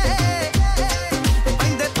ਵੱਲੀਏ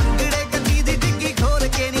ਪੈਂਦੇ ਪੰਗੜੇ ਗੱਡੀ ਦੀ ਡਿੱਗੀ ਖੋਲ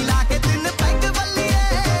ਕੇ ਨਹੀਂ ਲਾ ਕੇ ਤਿੰਨ ਪੈਗ ਵੱਲੀਏ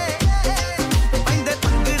ਪੈਂਦੇ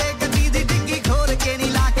ਪੰਗੜੇ ਗੱਡੀ ਦੀ ਡਿੱਗੀ ਖੋਲ ਕੇ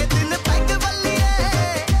ਨਹੀਂ ਲਾ ਕੇ ਤਿੰਨ ਪੈਗ ਵੱਲੀਏ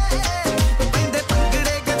ਪੈਂਦੇ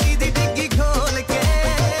ਪੰਗੜੇ ਗੱਡੀ ਦੀ ਡਿੱਗੀ ਖੋਲ ਕੇ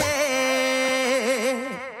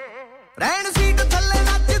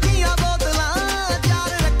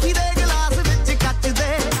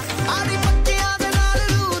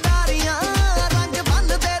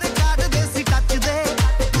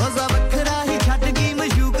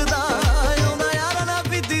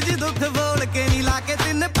झूठ बोल के नी लाके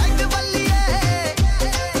तिन पैग बल्लिए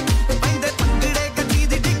पैंदे पंगड़े गड्डी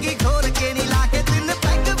दी डिग्गी खोल के नी लाके तिन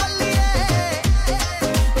पैग बल्लिए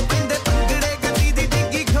पैंदे पंगड़े गड्डी दी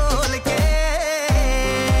डिग्गी खोल के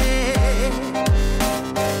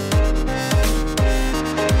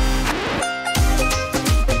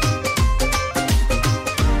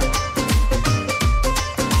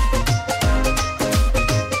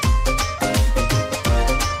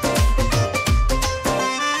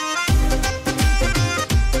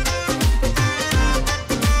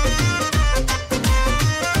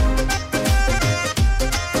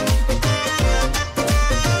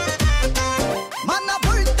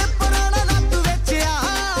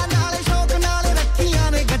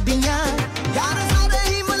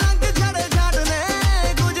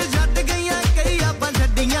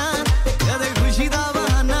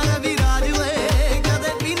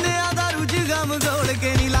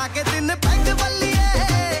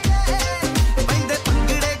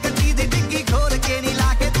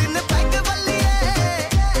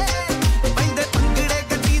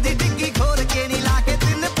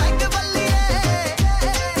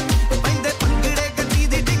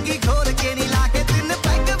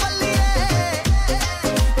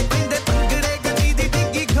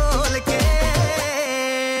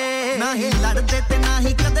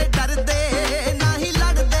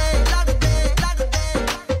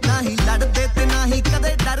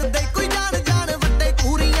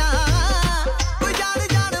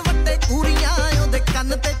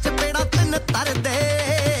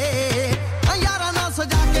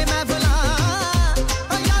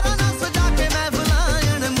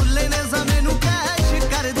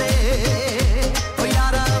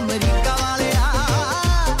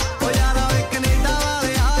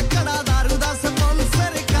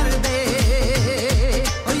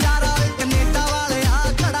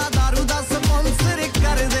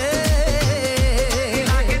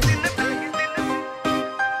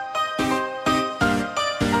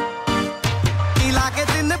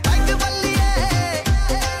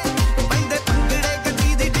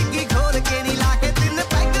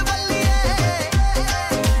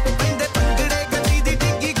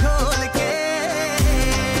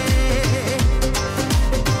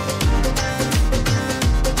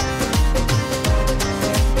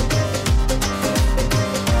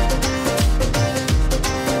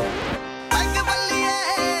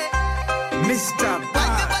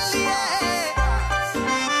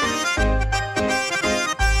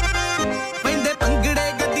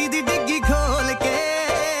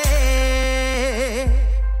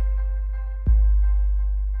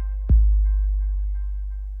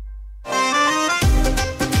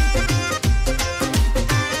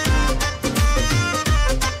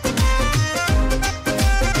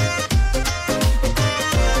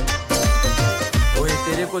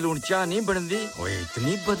ਚਾਹ ਨਹੀਂ ਬਣਦੀ ਓਏ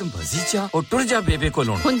ਇਤਨੀ ਬਦਮਜ਼ੀ ਚਾਹ ਉਹ ਟੁਰ ਜਾ ਬੇਬੇ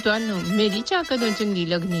ਕੋਲੋਂ ਹੁਣ ਤੁਹਾਨੂੰ ਮੇਰੀ ਚਾਹ ਕਦੋਂ ਚੰਗੀ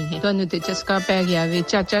ਲੱਗਣੀ ਹੈ ਤੁਹਾਨੂੰ ਤੇ ਚਸਕਾ ਪੈ ਗਿਆ ਵੇ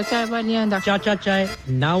ਚਾਚਾ ਚਾਹ ਵਾਲਿਆਂ ਦਾ Chacha Chai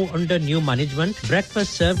now under new management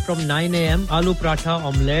breakfast served from 9 am aloo paratha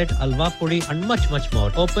omelette alwa puri and much more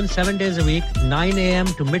open 7 days a week 9 am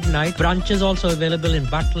to midnight branches also available in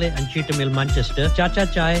Batley and Cheetham Hill Manchester Chacha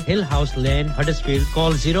Chai Hill House Lane Huddersfield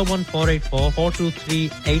call 01484 423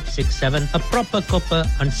 867 a proper cuppa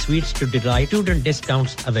and sweets to delight student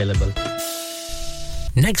discounts available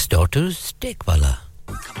next door to steak wala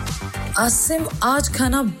Asim आज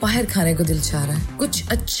खाना बाहर खाने को दिल चाह रहा है कुछ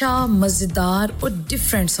अच्छा मजेदार और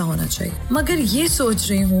डिफरेंट सा होना चाहिए मगर ये सोच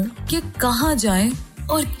रही हूँ कि कहाँ जाएं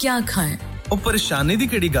और क्या खाएं ओ परेशानी दी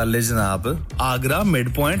केड़ी गल है जनाब आगरा मिड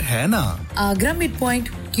पॉइंट है ना आगरा मिड पॉइंट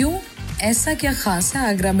क्यों ऐसा क्या खास है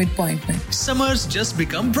आगरा मिड पॉइंट में Summers just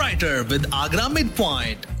become brighter with Agra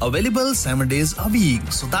Midpoint. Available 7 days a week.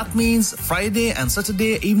 So that means Friday and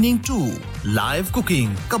Saturday evening too. Live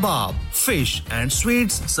cooking, kebab, fish and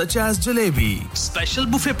sweets such as jalebi. Special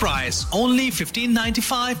buffet price only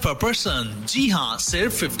 $15.95 per person. Ji haan,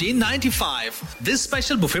 sirf $15.95. This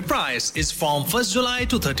special buffet price is from 1st July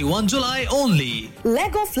to 31 July only.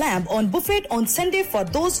 Leg of lamb on buffet on Sunday for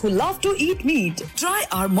those who love to eat meat. Try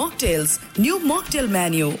our mocktails. New mocktail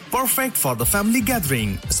menu. Perfect for the family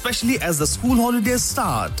gathering, especially as the school holidays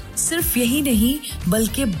start. सिर्फ यही नहीं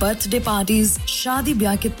बल्कि birthday parties शादी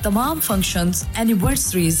ब्याह के तमाम functions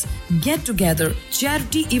anniversaries get together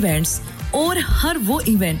charity events और हर वो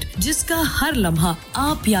इवेंट जिसका हर लम्हा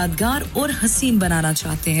आप यादगार और हसीन बनाना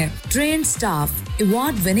चाहते हैं ट्रेन स्टाफ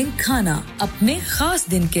अवार्ड विनिंग खाना अपने खास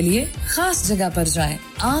दिन के लिए खास जगह पर जाएं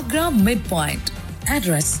Agra mid point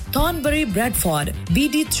Address Thornbury Bradford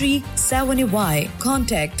BD3 7Y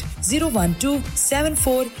Contact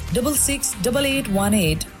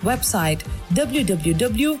 01274668818 Website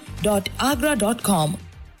www.agra.com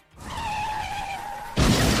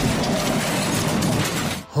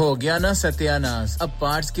हो गया ना सत्यानाश अब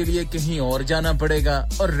पार्ट्स के लिए कहीं और जाना पड़ेगा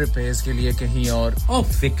और रिपेयर्स के लिए कहीं और ओ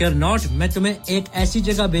फिकर नॉट मैं तुम्हें एक ऐसी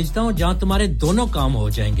जगह भेजता हूं जहां तुम्हारे दोनों काम हो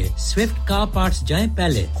जाएंगे स्विफ्ट कार पार्ट्स जाएं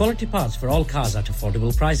पहले quality parts for all cars at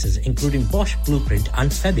affordable prices including Bosch Blueprint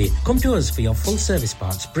and Febby come to us for your full service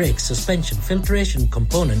parts brakes suspension filtration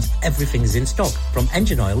components everything is in stock from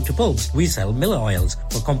engine oil to bulbs we sell Miller oils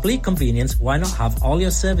for complete convenience why not have all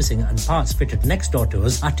your servicing and parts fitted next door to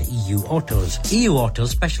us at EU Autos EU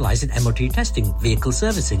Autos specialise in MOT testing vehicle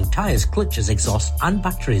servicing tyres clutches exhaust and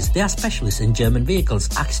batteries they are specialists in German vehicles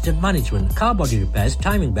accident management car body repairs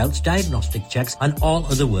timing belts diagnostic checks and all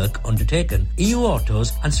other work undertaken EU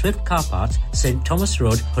Autos and Swift Car Parts St Thomas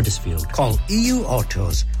Road Huddersfield call EU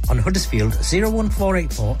Autos on Huddersfield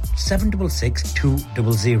 01484 766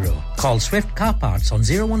 200 call Swift Car Parts on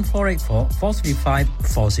 01484 435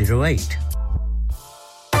 408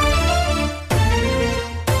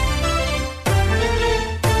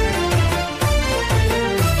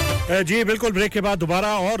 जी बिल्कुल break के बाद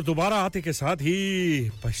दोबारा आते के साथ ही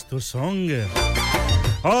Pashto song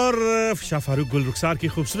और शाह फारूक गुल रुखसार की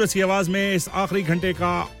खूबसूरत सी आवाज में इस आखिरी घंटे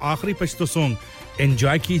का आखिरी पश्तो सॉन्ग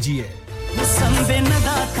एंजॉय कीजिए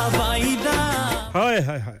हाय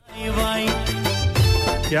हाय हाय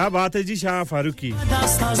क्या बात है जी शाह फारूक की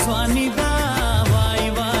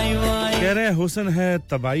कह रहे हुस्न है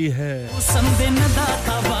तबाही है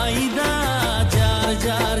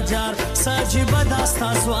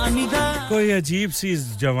कोई अजीब सी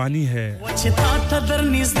जवानी है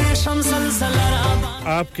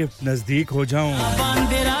आपके नजदीक हो जाऊं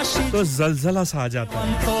तो जलजला सा आ जाता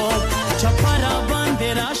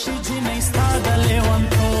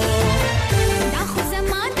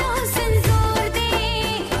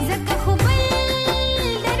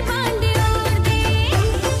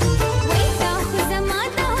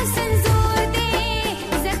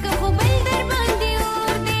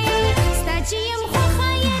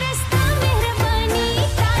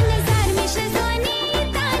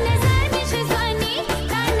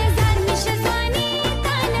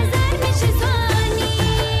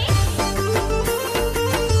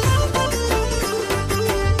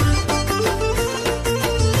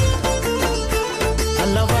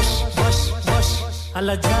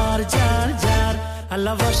Allah jar jar jar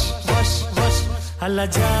Allah wash wash wash Allah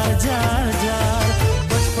jar jar jar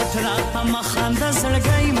put put raata ma khanda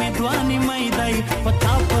zalgai mein dwani mai dai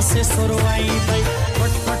pata pase surwai dai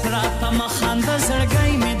put put raata ma khanda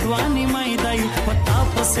zalgai mein dwani mai dai pata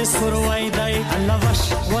pase surwai dai Allah wash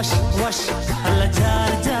wash wash Allah jar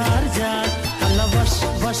jar jar Allah wash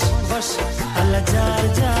wash wash Allah jar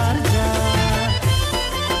jar jar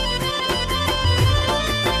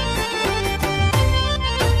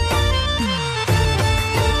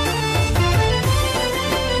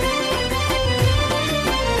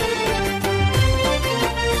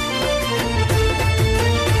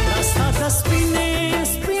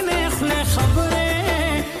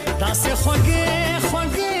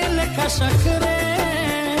شکره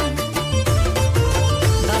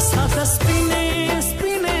داستا دسپینه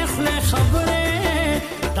سپینه خله خبره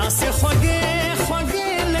داسه خوگه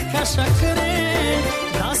خوگه لکه شکره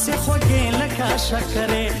داسه خوگه لکه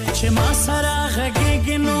شکره چې ما سره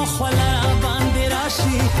غږیږي نو خلا باندې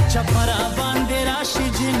راشي چپرا باندې راشي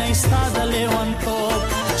جنې ستاد لیوان تو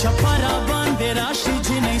چپرا باندې راشي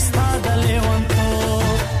جنې ستاد لیوان تو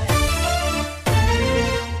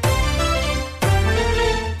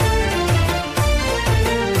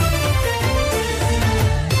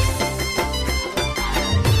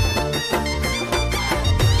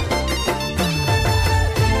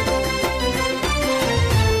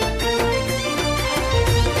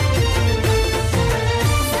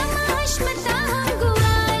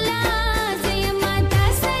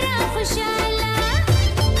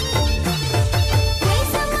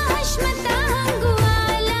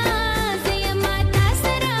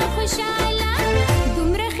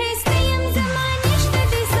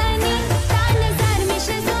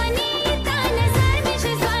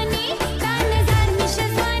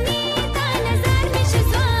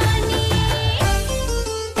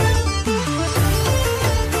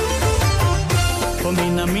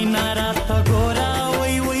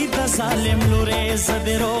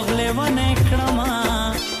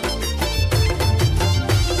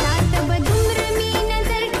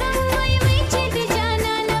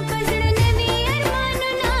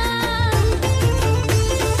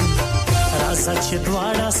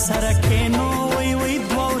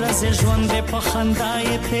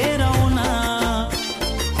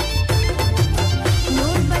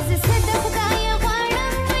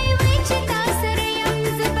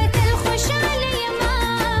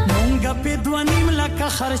لکه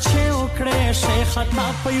خرچه وکړې شیخ تا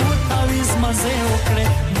په یو تعویز مزه وکړې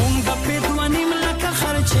مونږ په دوانیم لکه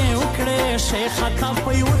خرچه وکړې شیخ تا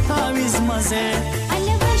په یو تعویز مزه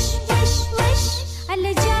الله وش وش وش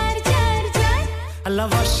الله جار جار جار الله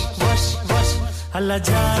وش وش وش الله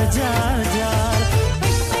جار جار جار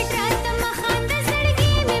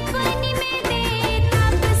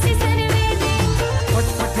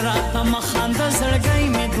مخانده زړګي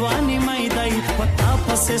مې دواني مې دای پتا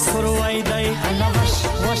پسې سروای دای الله وش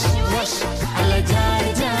وش وش الله جار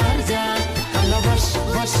جار جار الله وش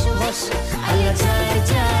وش وش الله جار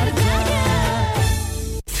جار جار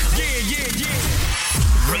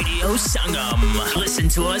Radio Sangam. Listen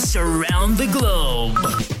to us around the globe.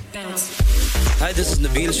 Hi, this is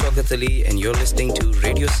Nabil Shaukat Ali and you're listening to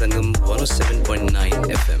Radio Sangam 107.9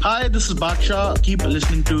 FM. Hi, this is Baksha. Keep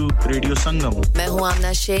listening to Radio Sangam. मैं हूँ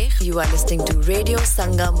आमना Sheikh. You are listening to Radio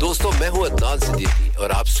Sangam. दोस्तों मैं हूँ अदनान सिद्दीकी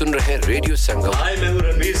और आप सुन रहे हैं Radio Sangam. Hi, मैं हूँ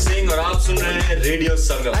रणवीर सिंह और आप सुन रहे हैं Radio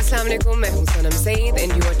Sangam. Assalamu alaikum. मैं हूँ सनम Saeed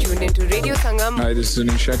and you are tuned into Radio Sangam. Hi, this is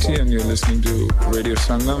Zunin Shakti and you're listening to Radio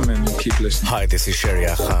Sangam and keep listening. Hi, this is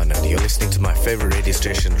Sharia Khan and you're listening to my favorite radio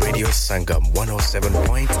station Radio Sangam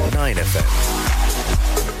 107.9 FM.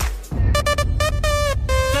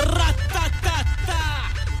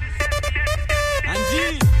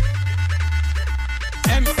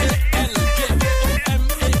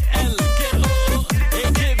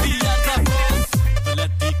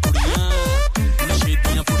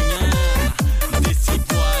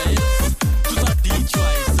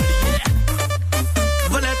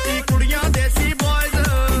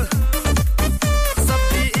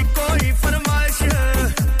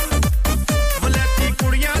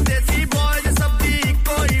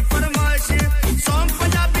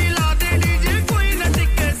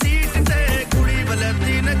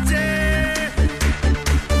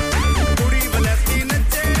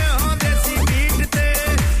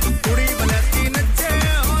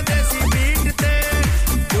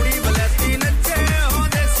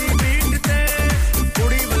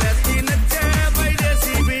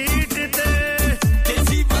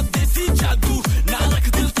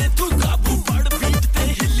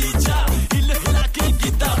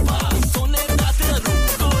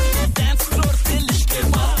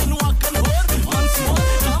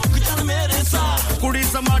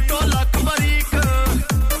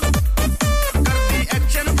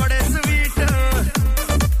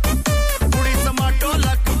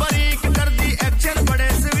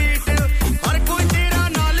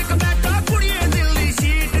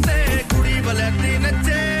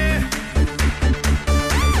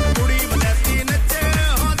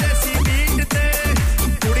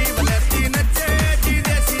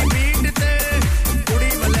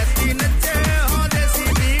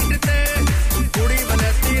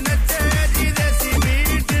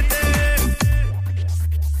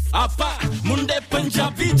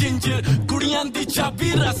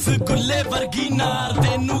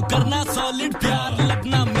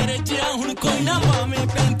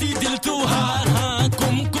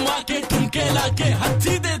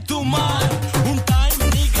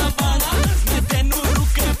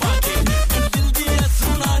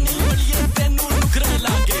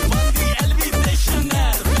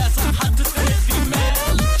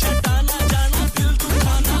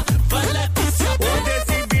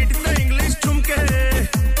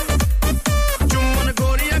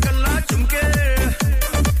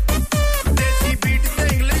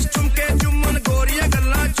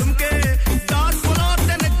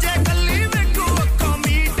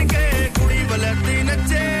 me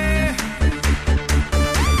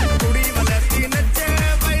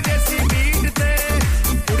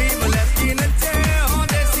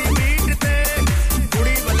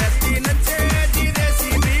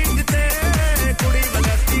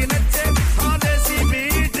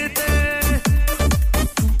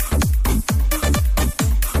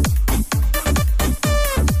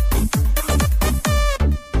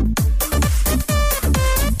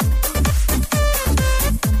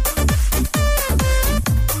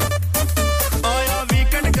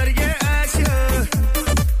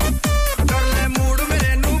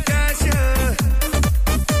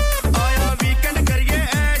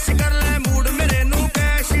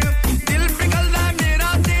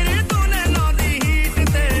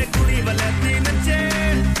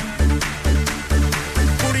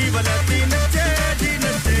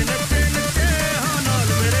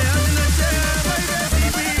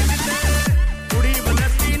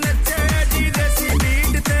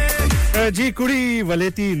जी कुड़ी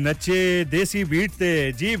वलेती नच्चे देसी beat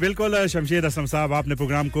थे जी बिल्कुल शमशेर असलम साहब आपने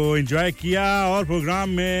programme को enjoy किया और programme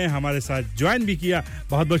में हमारे साथ ज्वाइन भी किया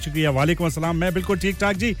बहुत-बहुत शुक्रिया वालेकुम अस्सलाम मैं बिल्कुल ठीक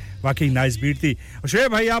ठाक जी वाकई नाइस बीट थी और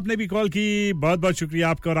शोएब भाई आपने भी कॉल की बहुत-बहुत शुक्रिया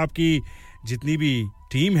आपका और आपकी जितनी भी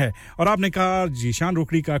टीम है और आपने कहा जीशान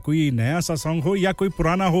रोकड़ी का कोई नया सा सॉन्ग हो या कोई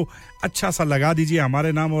पुराना हो अच्छा सा लगा दीजिए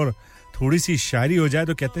हमारे नाम और थोड़ी सी शायरी हो जाए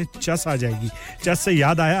तो कहते हैं चस आ जाएगी चस से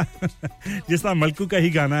याद आया जिस तरह मलकू का ही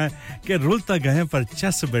गाना है कि रुलता गए पर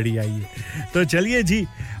चस बड़ी आई है तो चलिए जी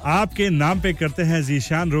आपके नाम पे करते हैं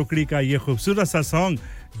जीशान रोकड़ी का ये खूबसूरत सा सॉन्ग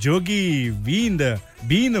जोगी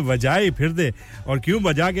बीन बजाए फिर दे और क्यों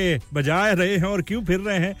बजा रहे हैं और क्यों फिर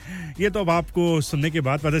रहे हैं ये तो अब आपको सुनने के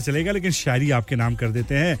बाद पता चलेगा लेकिन शायरी आपके नाम कर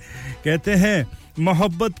देते हैं कहते हैं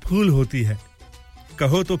मोहब्बत फूल होती है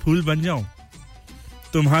कहो तो फूल बन जाऊं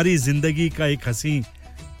तुम्हारी जिंदगी का एक हसी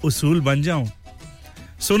उसूल बन जाऊं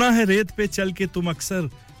सुना है रेत पे चल के तुम अक्सर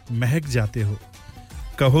महक जाते हो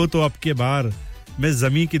कहो तो अब के बार मैं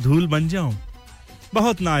ज़मीं की धूल बन जाऊं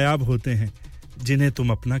बहुत नायाब होते हैं जिन्हें तुम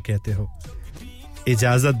अपना कहते हो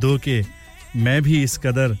इजाजत दो कि मैं भी इस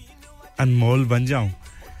कदर अनमोल बन जाऊं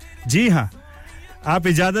जी हां आप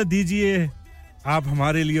इजाजत दीजिए आप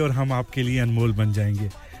हमारे लिए और हम आपके लिए अनमोल बन जाएंगे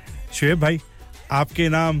शोएब भाई आपके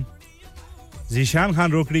नाम जीशान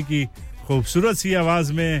खान रोकड़ी की खूबसूरत सी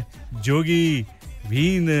आवाज में जोगी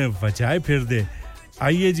बीन बजाए फिर दे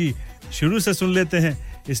आइए जी शुरू से सुन लेते हैं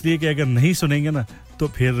इसलिए कि अगर नहीं सुनेंगे ना तो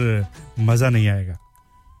फिर मजा नहीं आएगा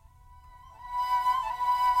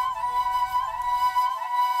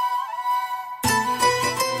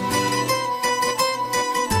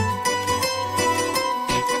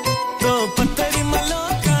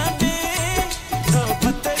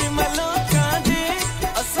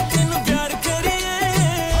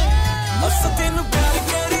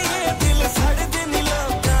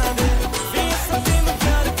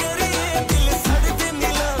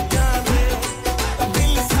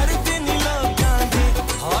Can't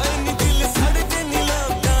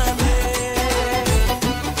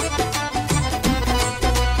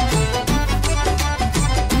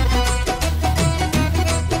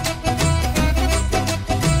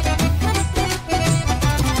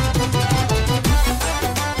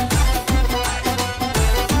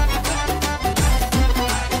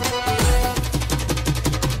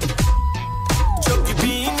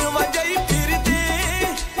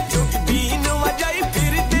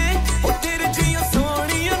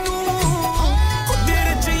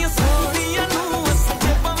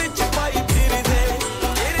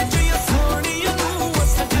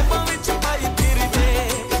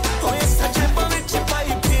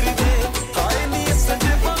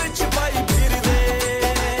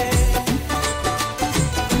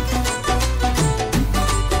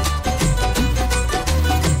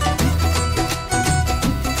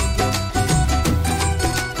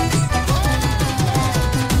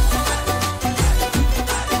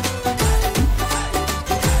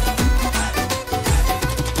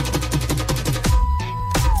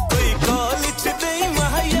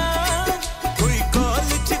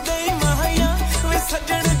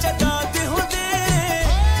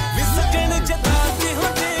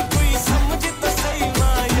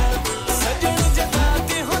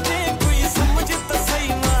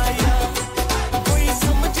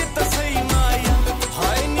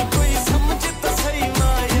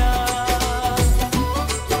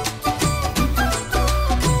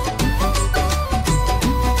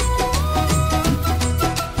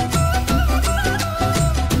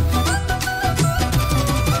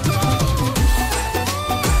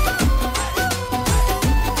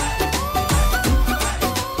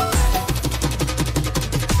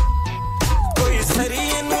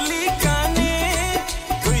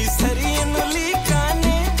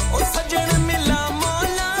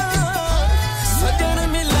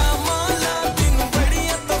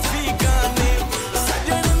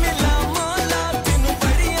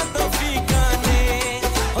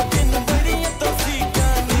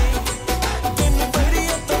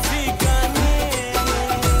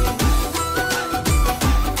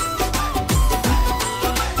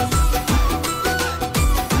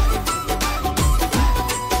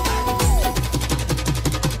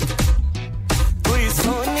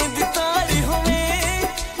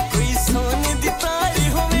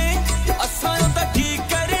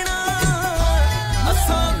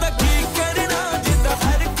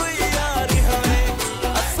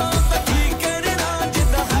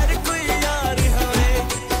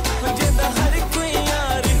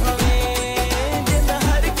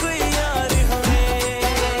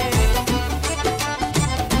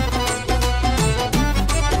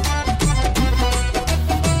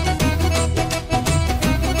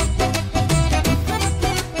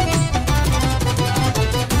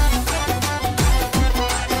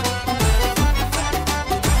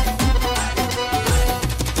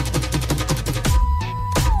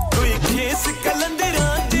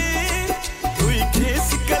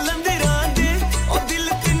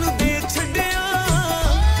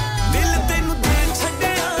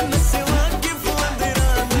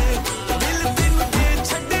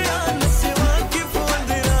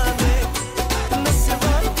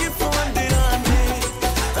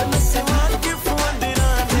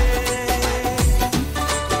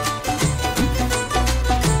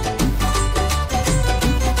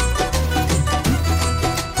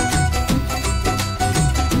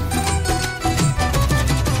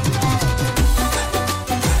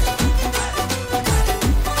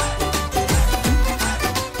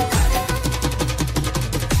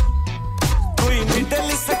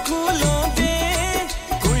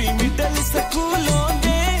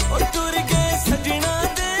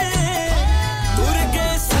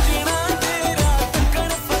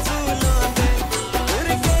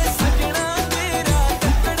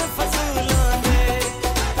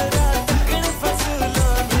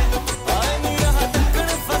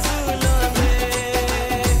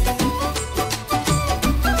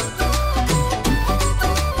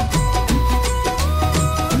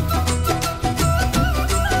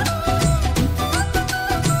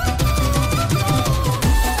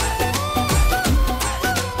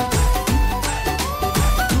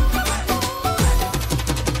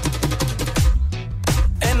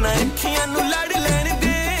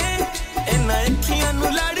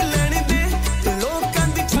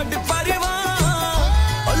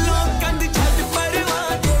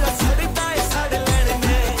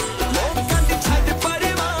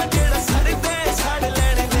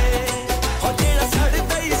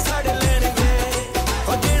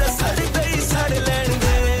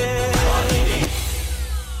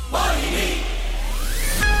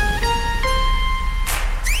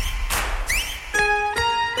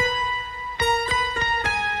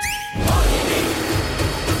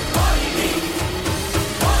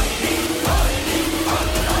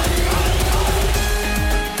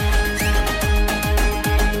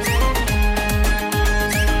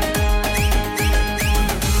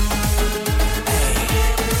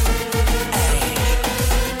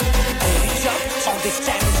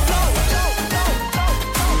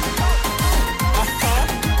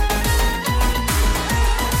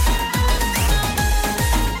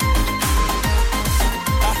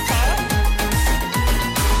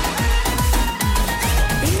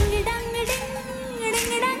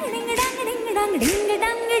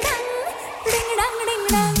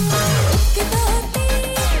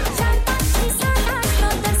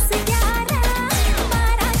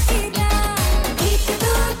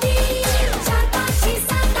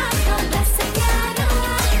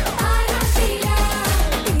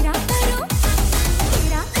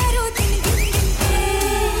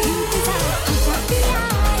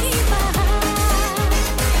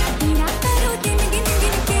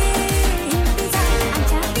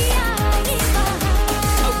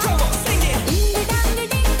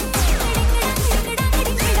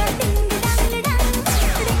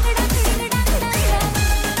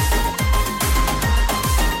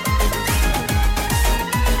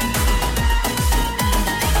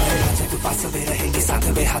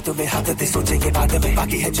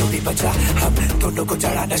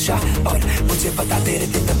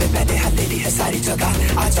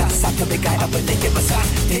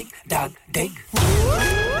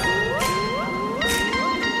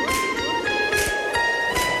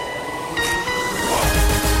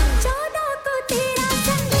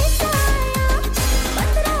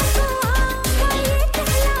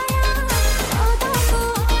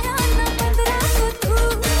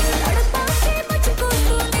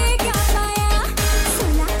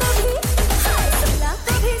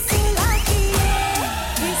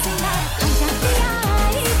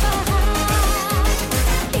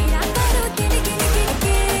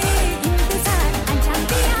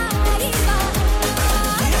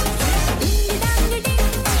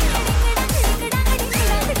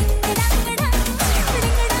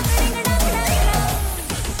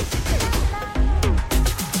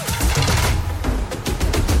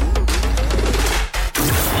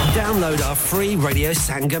Download our free Radio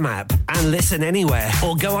Sangam app and listen anywhere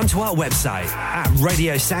or go onto our website at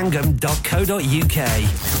radiosangam.co.uk.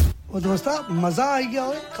 ओ दोस्ता मजा आ गया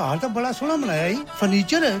ओए कार तो बड़ा सोना बनाया है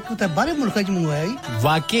फर्नीचर है कुछ बाहर मुल्क से मंगवाया है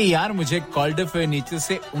वाकई यार मुझे कॉल्ड फर्नीचर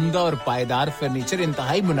से उम्दा और पायदार फर्नीचर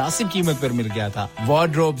इंतहाई मुनासिब कीमत पर मिल गया था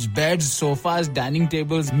wardrobes beds sofas dining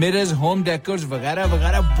tables mirrors home decors वगैरह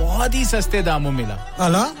वगैरह बहुत ही सस्ते दामों मिला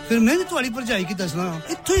आला फिर मैं भी तुम्हारी पर जाई की दसना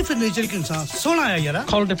इत्थों ही फर्नीचर के इंसान सोना आया यार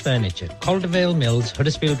Calder Furniture Caldervale Mills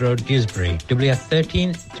Huddersfield Road Dewsbury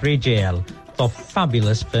WF13 3JL for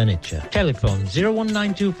fabulous furniture. Telephone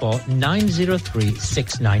 01924 903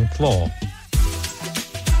 694.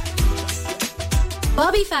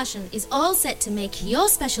 Bobby Fashion is all set to make your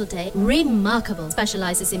special day remarkable.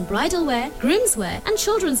 Specializes in bridal wear, groom's wear and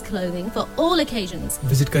children's clothing for all occasions.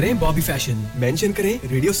 Visit करें Bobby Fashion, mention करें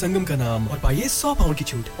Radio Sangam का नाम और पाइए 100 pound की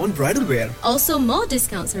छूट on bridal wear. Also, more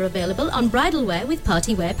discounts are available on bridal wear with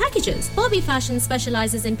party wear packages. Bobby Fashion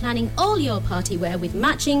specializes in planning all your party wear with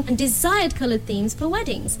matching and desired colored themes for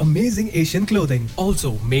weddings. Amazing Asian clothing,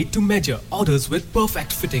 also made to measure, orders with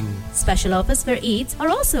perfect fitting. Special offers for Eids are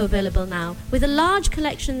also available now with a large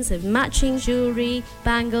collections of matching jewellery,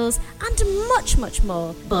 bangles and much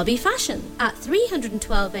more. Bobby Fashion at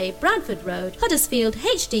 312A Bradford Road, Huddersfield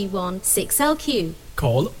HD1 6LQ.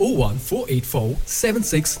 Call 01484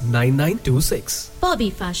 769926. Bobby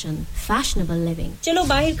Fashion, fashionable living. चलो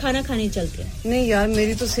बाहर खाना खाने चलते हैं। नहीं यार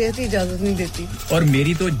मेरी तो सेहत ही इजाजत नहीं देती। और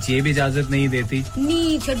मेरी तो जेब इजाजत नहीं देती।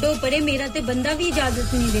 नहीं छोड़ो परे मेरा ते बंदा भी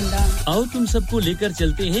इजाजत नहीं देता। आओ तुम सबको लेकर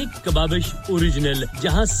चलते हैं कबाबिश ओरिजिनल,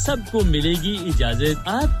 जहां सबको मिलेगी इजाजत।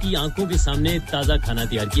 आपकी आंखों के सामने ताजा खाना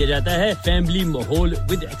तैयार किया जाता है। फैमिली माहौल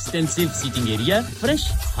with extensive seating area. Fresh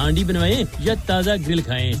handi बनवाएं या ताजा ग्रिल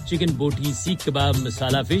खाएं। चिकन बोटी, सीख कबाब,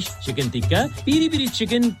 masala fish, chicken tikka, piri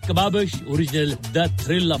chicken, kababish original, the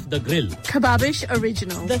thrill of the grill. Kababish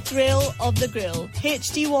original, the thrill of the grill.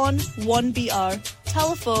 HD1 1BR.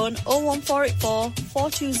 Telephone 01484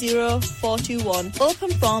 420 421. Open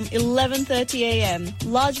from 11:30 a.m.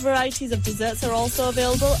 Large varieties of desserts are also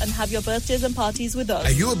available and have your birthdays and parties with us.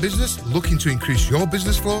 Are you a business looking to increase your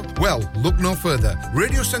business flow? Well, look no further.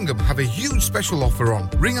 Radio Sangam have a huge special offer on.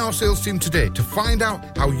 Ring our sales team today to find out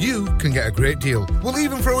how you can get a great deal. We'll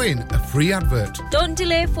even throw in a free advert. Don't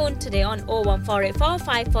delay, phone today on 01484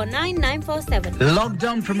 549 947.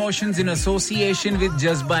 Lockdown promotions in association with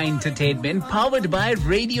Jazba Entertainment, powered by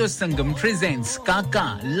Radio Sangam presents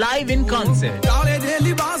Kaka live in concert. काले दे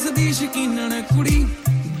लिबास दी शकीनन कुड़ी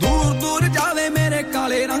दूर दूर जावे मेरे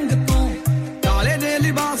काले रंग तो काले दे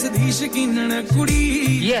लिबास दी शकीनन कुड़ी.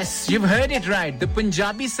 Yes, you've heard it right. The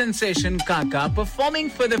Punjabi sensation Kaka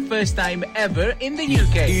performing for the first time ever in the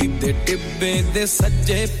UK. दे टिब्बे दे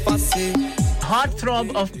सज्जे पासे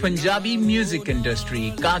Heartthrob of Punjabi music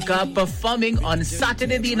industry, Kaka performing on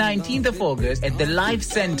Saturday the 19th of August at the Live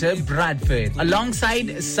Centre, Bradford,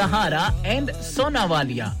 alongside Sahara and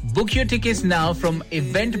Sonawalia. Book your tickets now from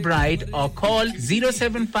Eventbrite or call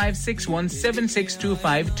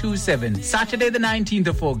 07561762527. Saturday the 19th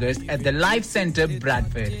of August at the Live Centre,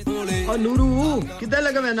 Bradford. और नूरू किधर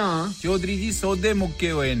लगा वैना चौधरी जी सौदे मुक्के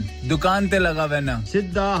Hoenn दुकान ते लगा वैना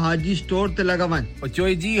सिद्धा हाजी स्टोर ते लगा वन और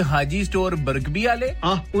चोई जी हाजी स्टोर बरकबी वाले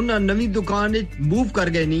उन्हां नवी दुकान विच मूव कर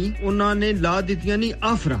गए नी उन्हां ने ला दित्तियां नी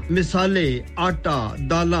आफरा मिसाले आटा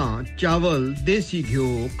दालां चावल देसी घियो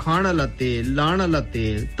खाना लते लाना लते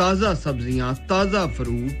ताजा सब्जियां ताजा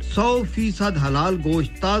फ्रूट 100% हलाल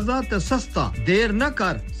गोश्त ताजा ते सस्ता देर न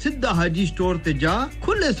कर सिद्धा हाजी स्टोर ते जा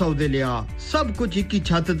खुले सौदे लिया सब कुछ एक ही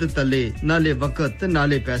छत ते तले नाले वक्त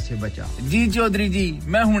नाले पैसे बचा जी चौधरी जी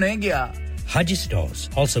मैं हुने गया Haji Stores.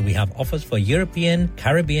 Also, we have offers for European,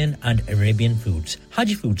 Caribbean and Arabian foods.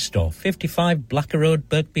 Haji Food Store, 55 Blacker Road,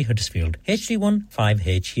 Birkby, Huddersfield, HD1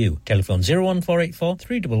 5HU. Telephone 01484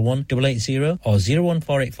 311 880 or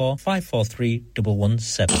 01484 543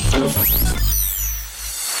 117.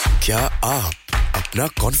 क्या आप अपना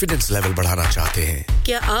कॉन्फिडेंस लेवल बढ़ाना चाहते हैं?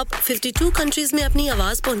 क्या आप 52 कंट्रीज में अपनी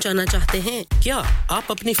आवाज पहुंचाना चाहते हैं? क्या आप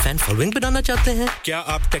अपनी फैन फॉलोइंग बनाना चाहते हैं? क्या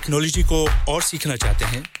आप टेक्नोलॉजी को और सीखना चाहते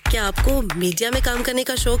हैं? क्या आपको मीडिया में काम करने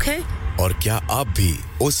का शौक है? और क्या आप भी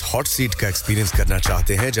उस हॉट सीट का एक्सपीरियंस करना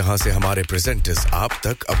चाहते हैं जहां से हमारे प्रेजेंटर्स आप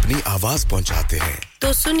तक अपनी आवाज पहुंचाते हैं?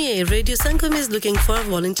 तो सुनिए, Radio Sangam is looking for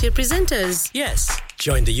volunteer presenters. Yes.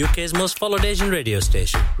 Join the UK's most followed Asian radio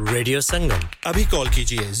station, Radio Sangam. Abhi call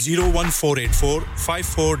kijiye 01484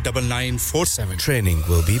 549947. Training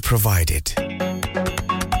will be provided.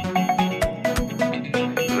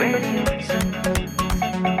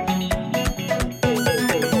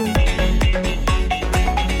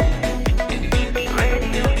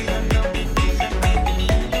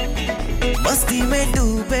 मस्ती में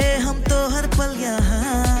डूबे हम तो हर पल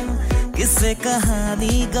यहाँ किस्से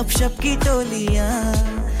कहानी गपशप की टोलियां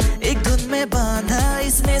एक धुन में बांधा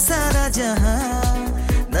इसने सारा जहां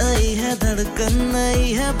नई है धड़कन नई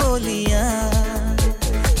है बोलियां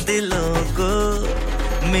दिलों को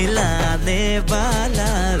मिलाने वाला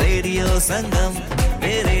रेडियो संगम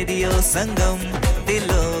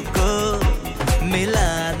दिलों को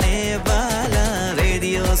मिलाने वाला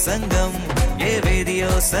रेडियो संगम ये रेडियो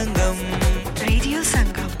संगम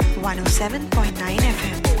 107.9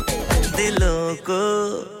 FM दिलों को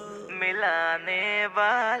मिला जाने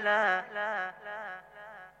वाला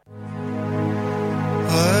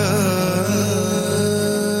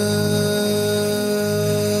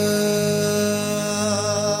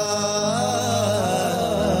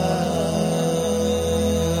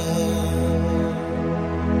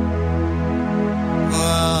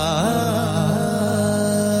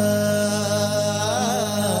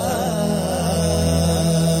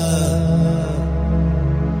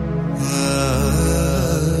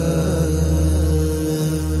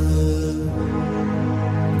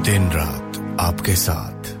आपके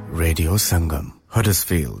साथ रेडियो संगम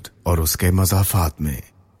हडर्सफील्ड और उसके मज़ाफ़ात में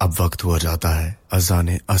अब वक्त हुआ जाता है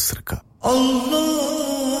अज़ान असर का अल्लाहु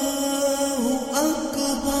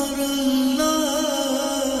अकबर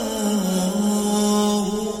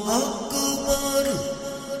अल्लाहु अकबर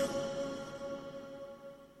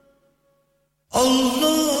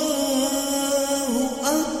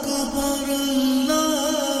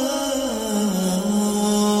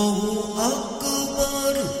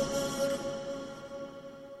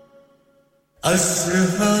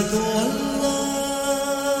أشهد أن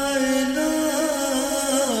لا إله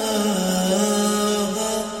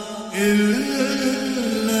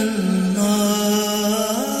إلا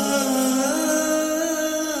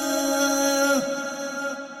الله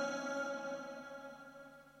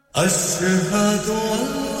أشهد أن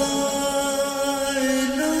لا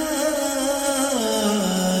إله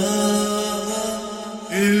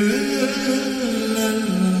إلا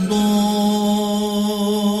الله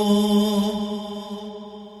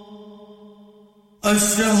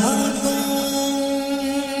أشهد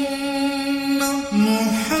أن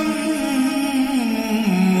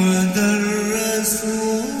محمدًا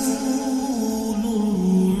رسول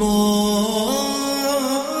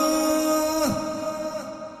الله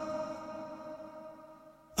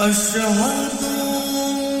أشهد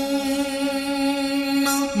أن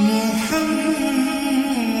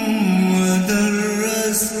محمدًا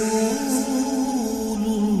رسول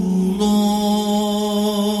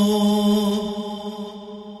الله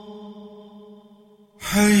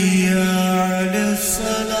حي على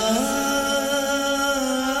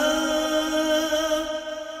الصلاة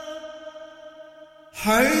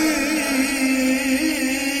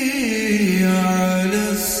حي على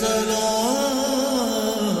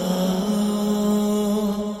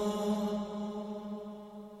الصلاة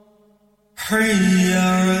حي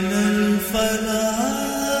على الفلاح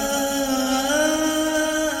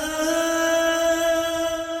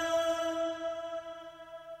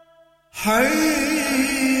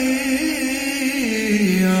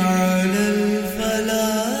حي على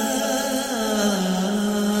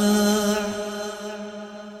الفلاح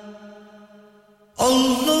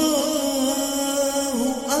الله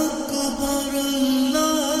أكبر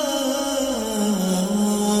الله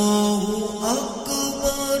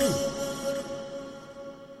أكبر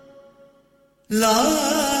لا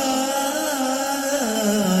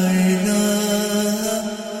إله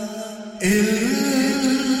إلا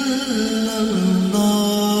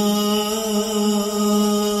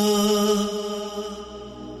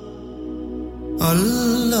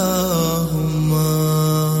الله اللهم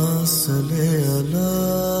صل على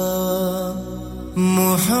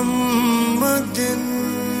محمد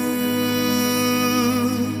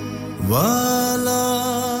وعلى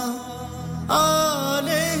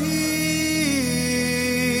آله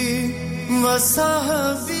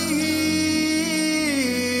وصحبه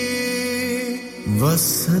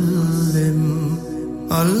وسلم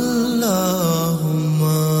اللهم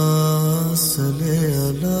صل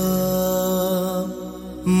على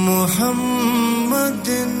محمد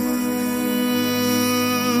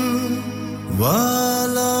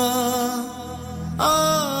وعلى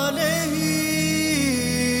آله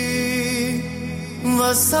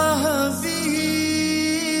وصحبه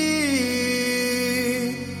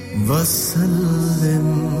وسلم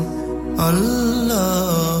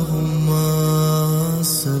اللهم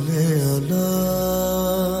صل على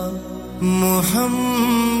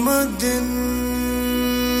محمد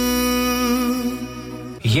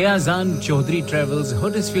ये अजान Chaudhary travels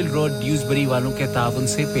Huddersfield road Dewsbury वालों के ताउन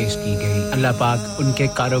से पेश की गई अल्लाह पाक उनके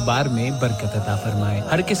कारोबार में बरकत अता फरमाए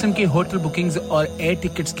हर किस्म की होटल बुकिंग्स और एयर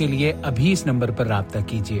टिकट्स के लिए अभी इस नंबर पर राब्ता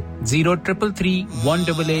कीजिए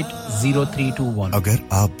 0333188031 अगर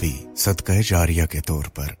आप भी सदका जारिया के तौर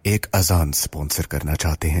पर एक अजान स्पॉन्सर करना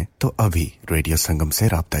चाहते हैं तो अभी रेडियो संगम से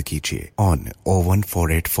राब्ता कीजिए on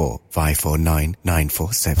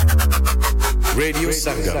 01484549947 रेडियो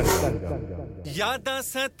संगम यादां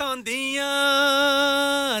सतांदियां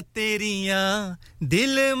तेरियां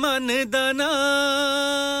दिल मन दा ना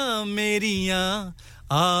मेरियां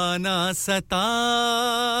आना सता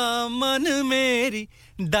मन मेरी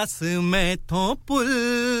दस मैथों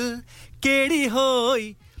पुल केड़ी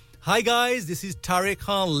होई Hi guys, this is Tariq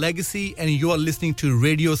Khan Legacy and you are listening to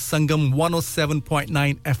Radio Sangam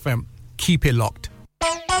 107.9 FM. Keep it locked.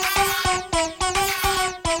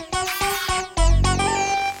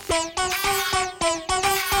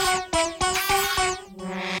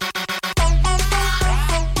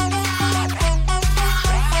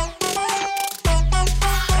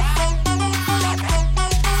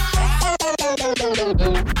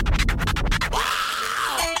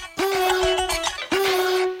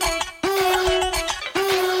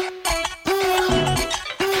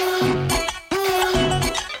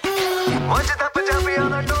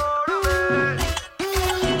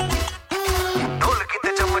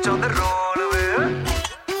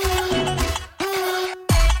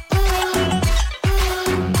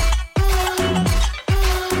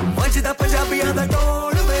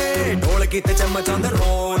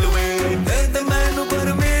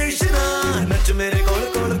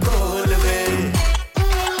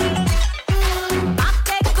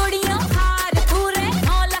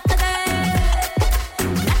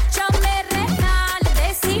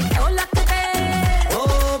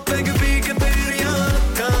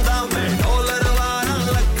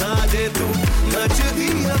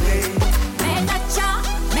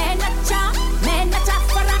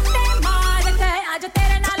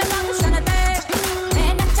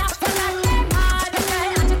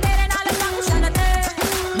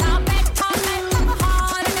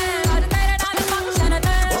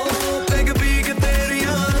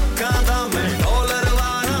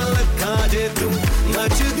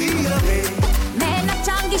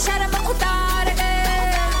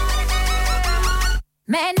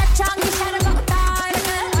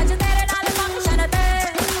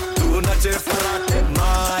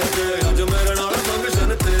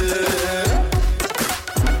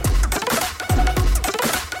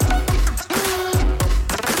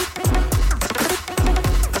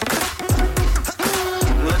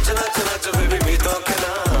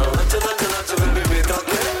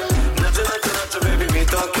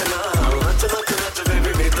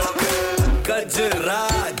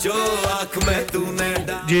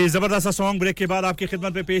 जबरदस्त सा सॉन्ग ब्रेक के बाद आपकी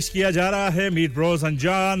खिदमत में पेश किया जा रहा है मीट ब्रोस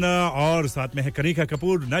अनजान और साथ में है कनिका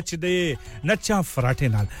कपूर नच दे नच्चा फराटे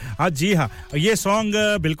नाल आज जी हां ये सॉन्ग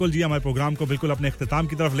बिल्कुल जी हमारे प्रोग्राम को बिल्कुल अपने इख्तिताम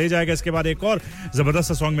की तरफ ले जाएगा इसके बाद एक और जबरदस्त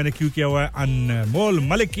सा सॉन्ग मैंने क्यों किया हुआ है अनमोल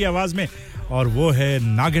मलिक की आवाज में और वो है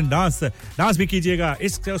नागिन डांस भी कीजिएगा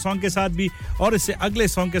इस सॉन्ग के साथ भी और इससे अगले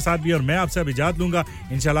सॉन्ग के साथ भी और मैं आपसे अब इजाजत लूंगा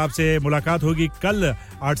इंशाल्लाह आपसे मुलाकात होगी कल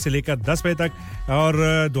 8 से लेकर 10 बजे तक और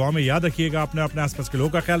दुआ में याद रखिएगा अपने आसपास के लोगों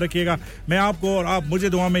का ख्याल रखिएगा मैं आपको और आप मुझे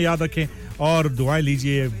दुआ में याद रखें और दुआएं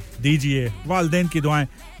लीजिए दीजिए वालिदैन की दुआएं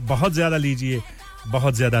बहुत ज्यादा लीजिए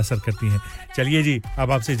बहुत ज्यादा असर करती हैं चलिए जी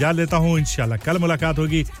अब आपसे इजाजत लेता हूं इंशाल्लाह कल मुलाकात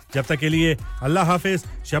होगी जब तक के लिए अल्लाह हाफिज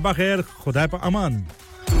शबा खैर खुदा पे अमान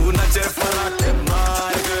तू नचे फराटे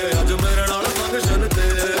मार के आज मेरे नाल फंक्शन ते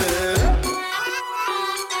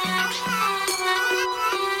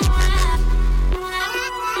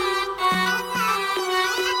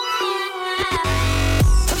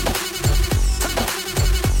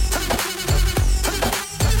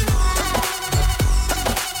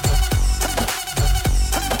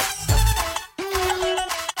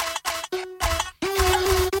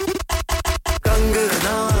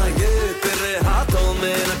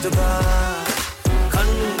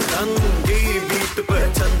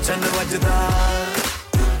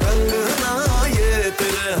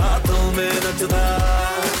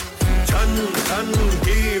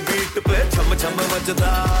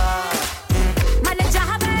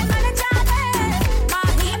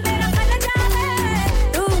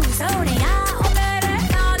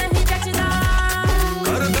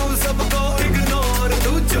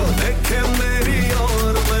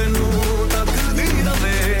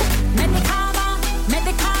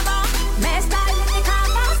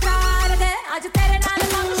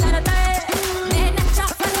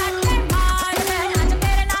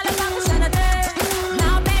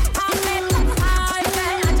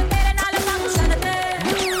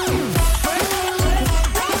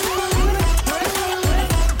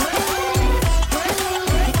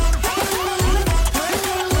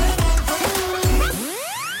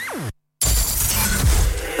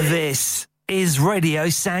Radio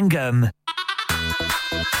Sangam.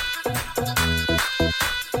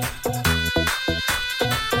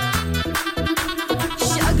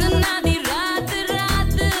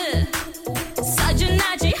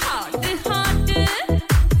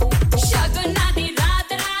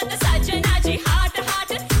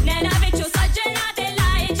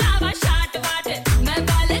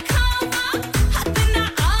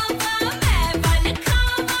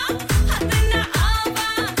 Come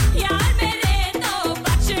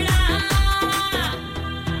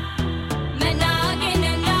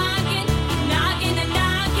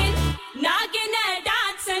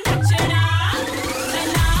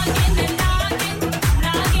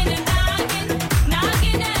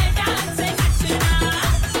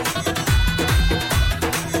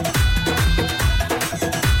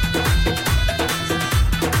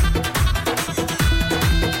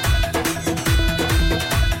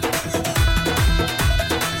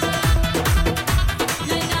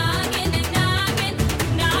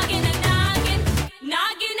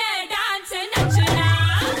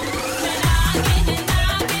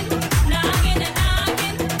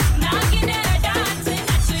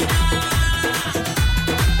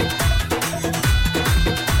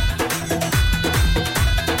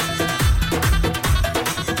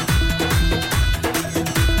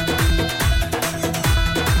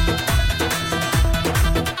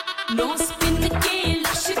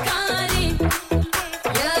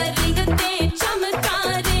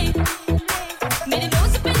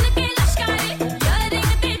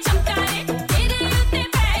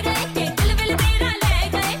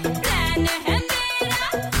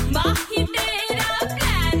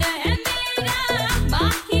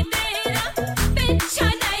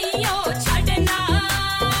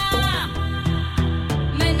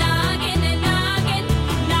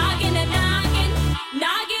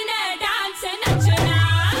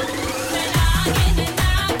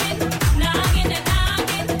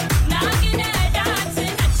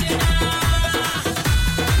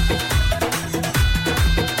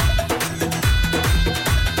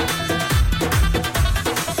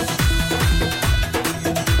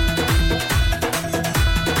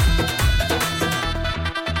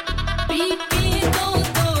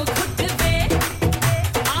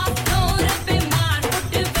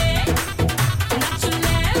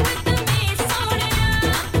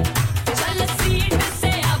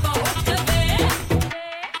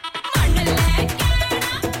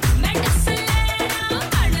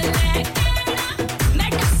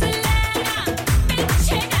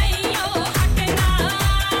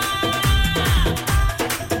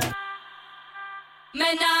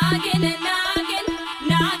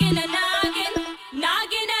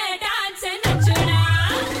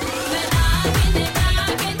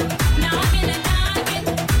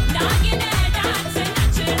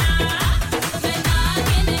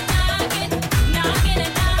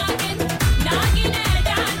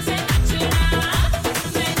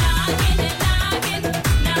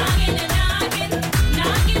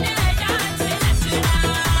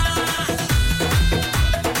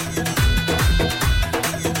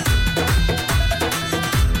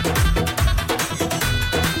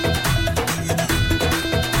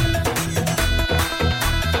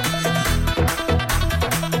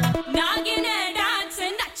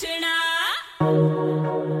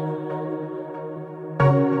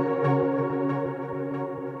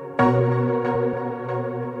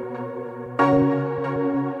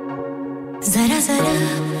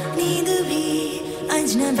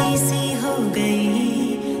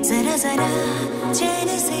जरा चैन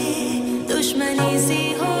से दुश्मनी सी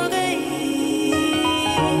हो गई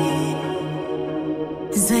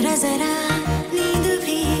जरा जरा नींद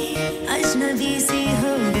भी अजनबी सी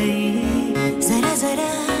हो गई जरा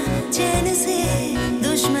जरा चैन से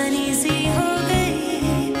दुश्मनी सी हो गई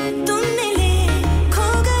तुम मिले खो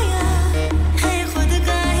गया है खुद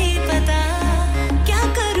का ही पता क्या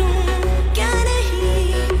करूं क्या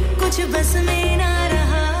नहीं कुछ बस में ना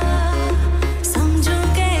रहा समझो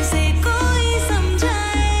कैसे कोई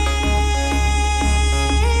समझाए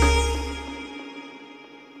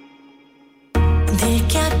दिल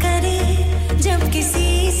क्या करे जब किसी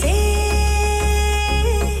से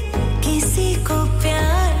किसी को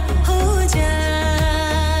प्यार हो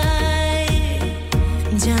जाए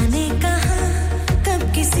जाने कहां कब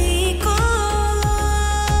किसी को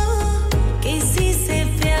किसी से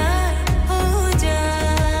प्यार हो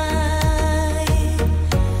जाए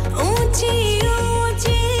ऊंची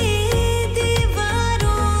ऊंची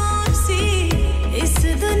दीवारों सी इस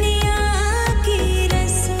दुनिया की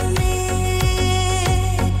रस्में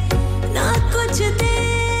ना कुछ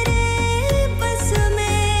तेरे बस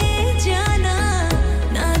में जाना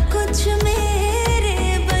ना कुछ मेरे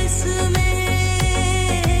बस में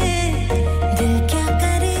दिल क्या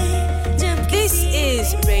करे जब This is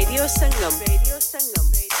Radio Sangam.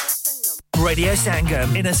 Radio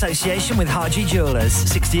Sangam in association with Harji Jewellers,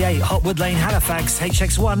 68 Hotwood Lane, Halifax,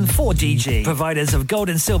 HX1 4DG. Providers of gold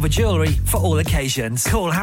and silver jewellery for all occasions. Call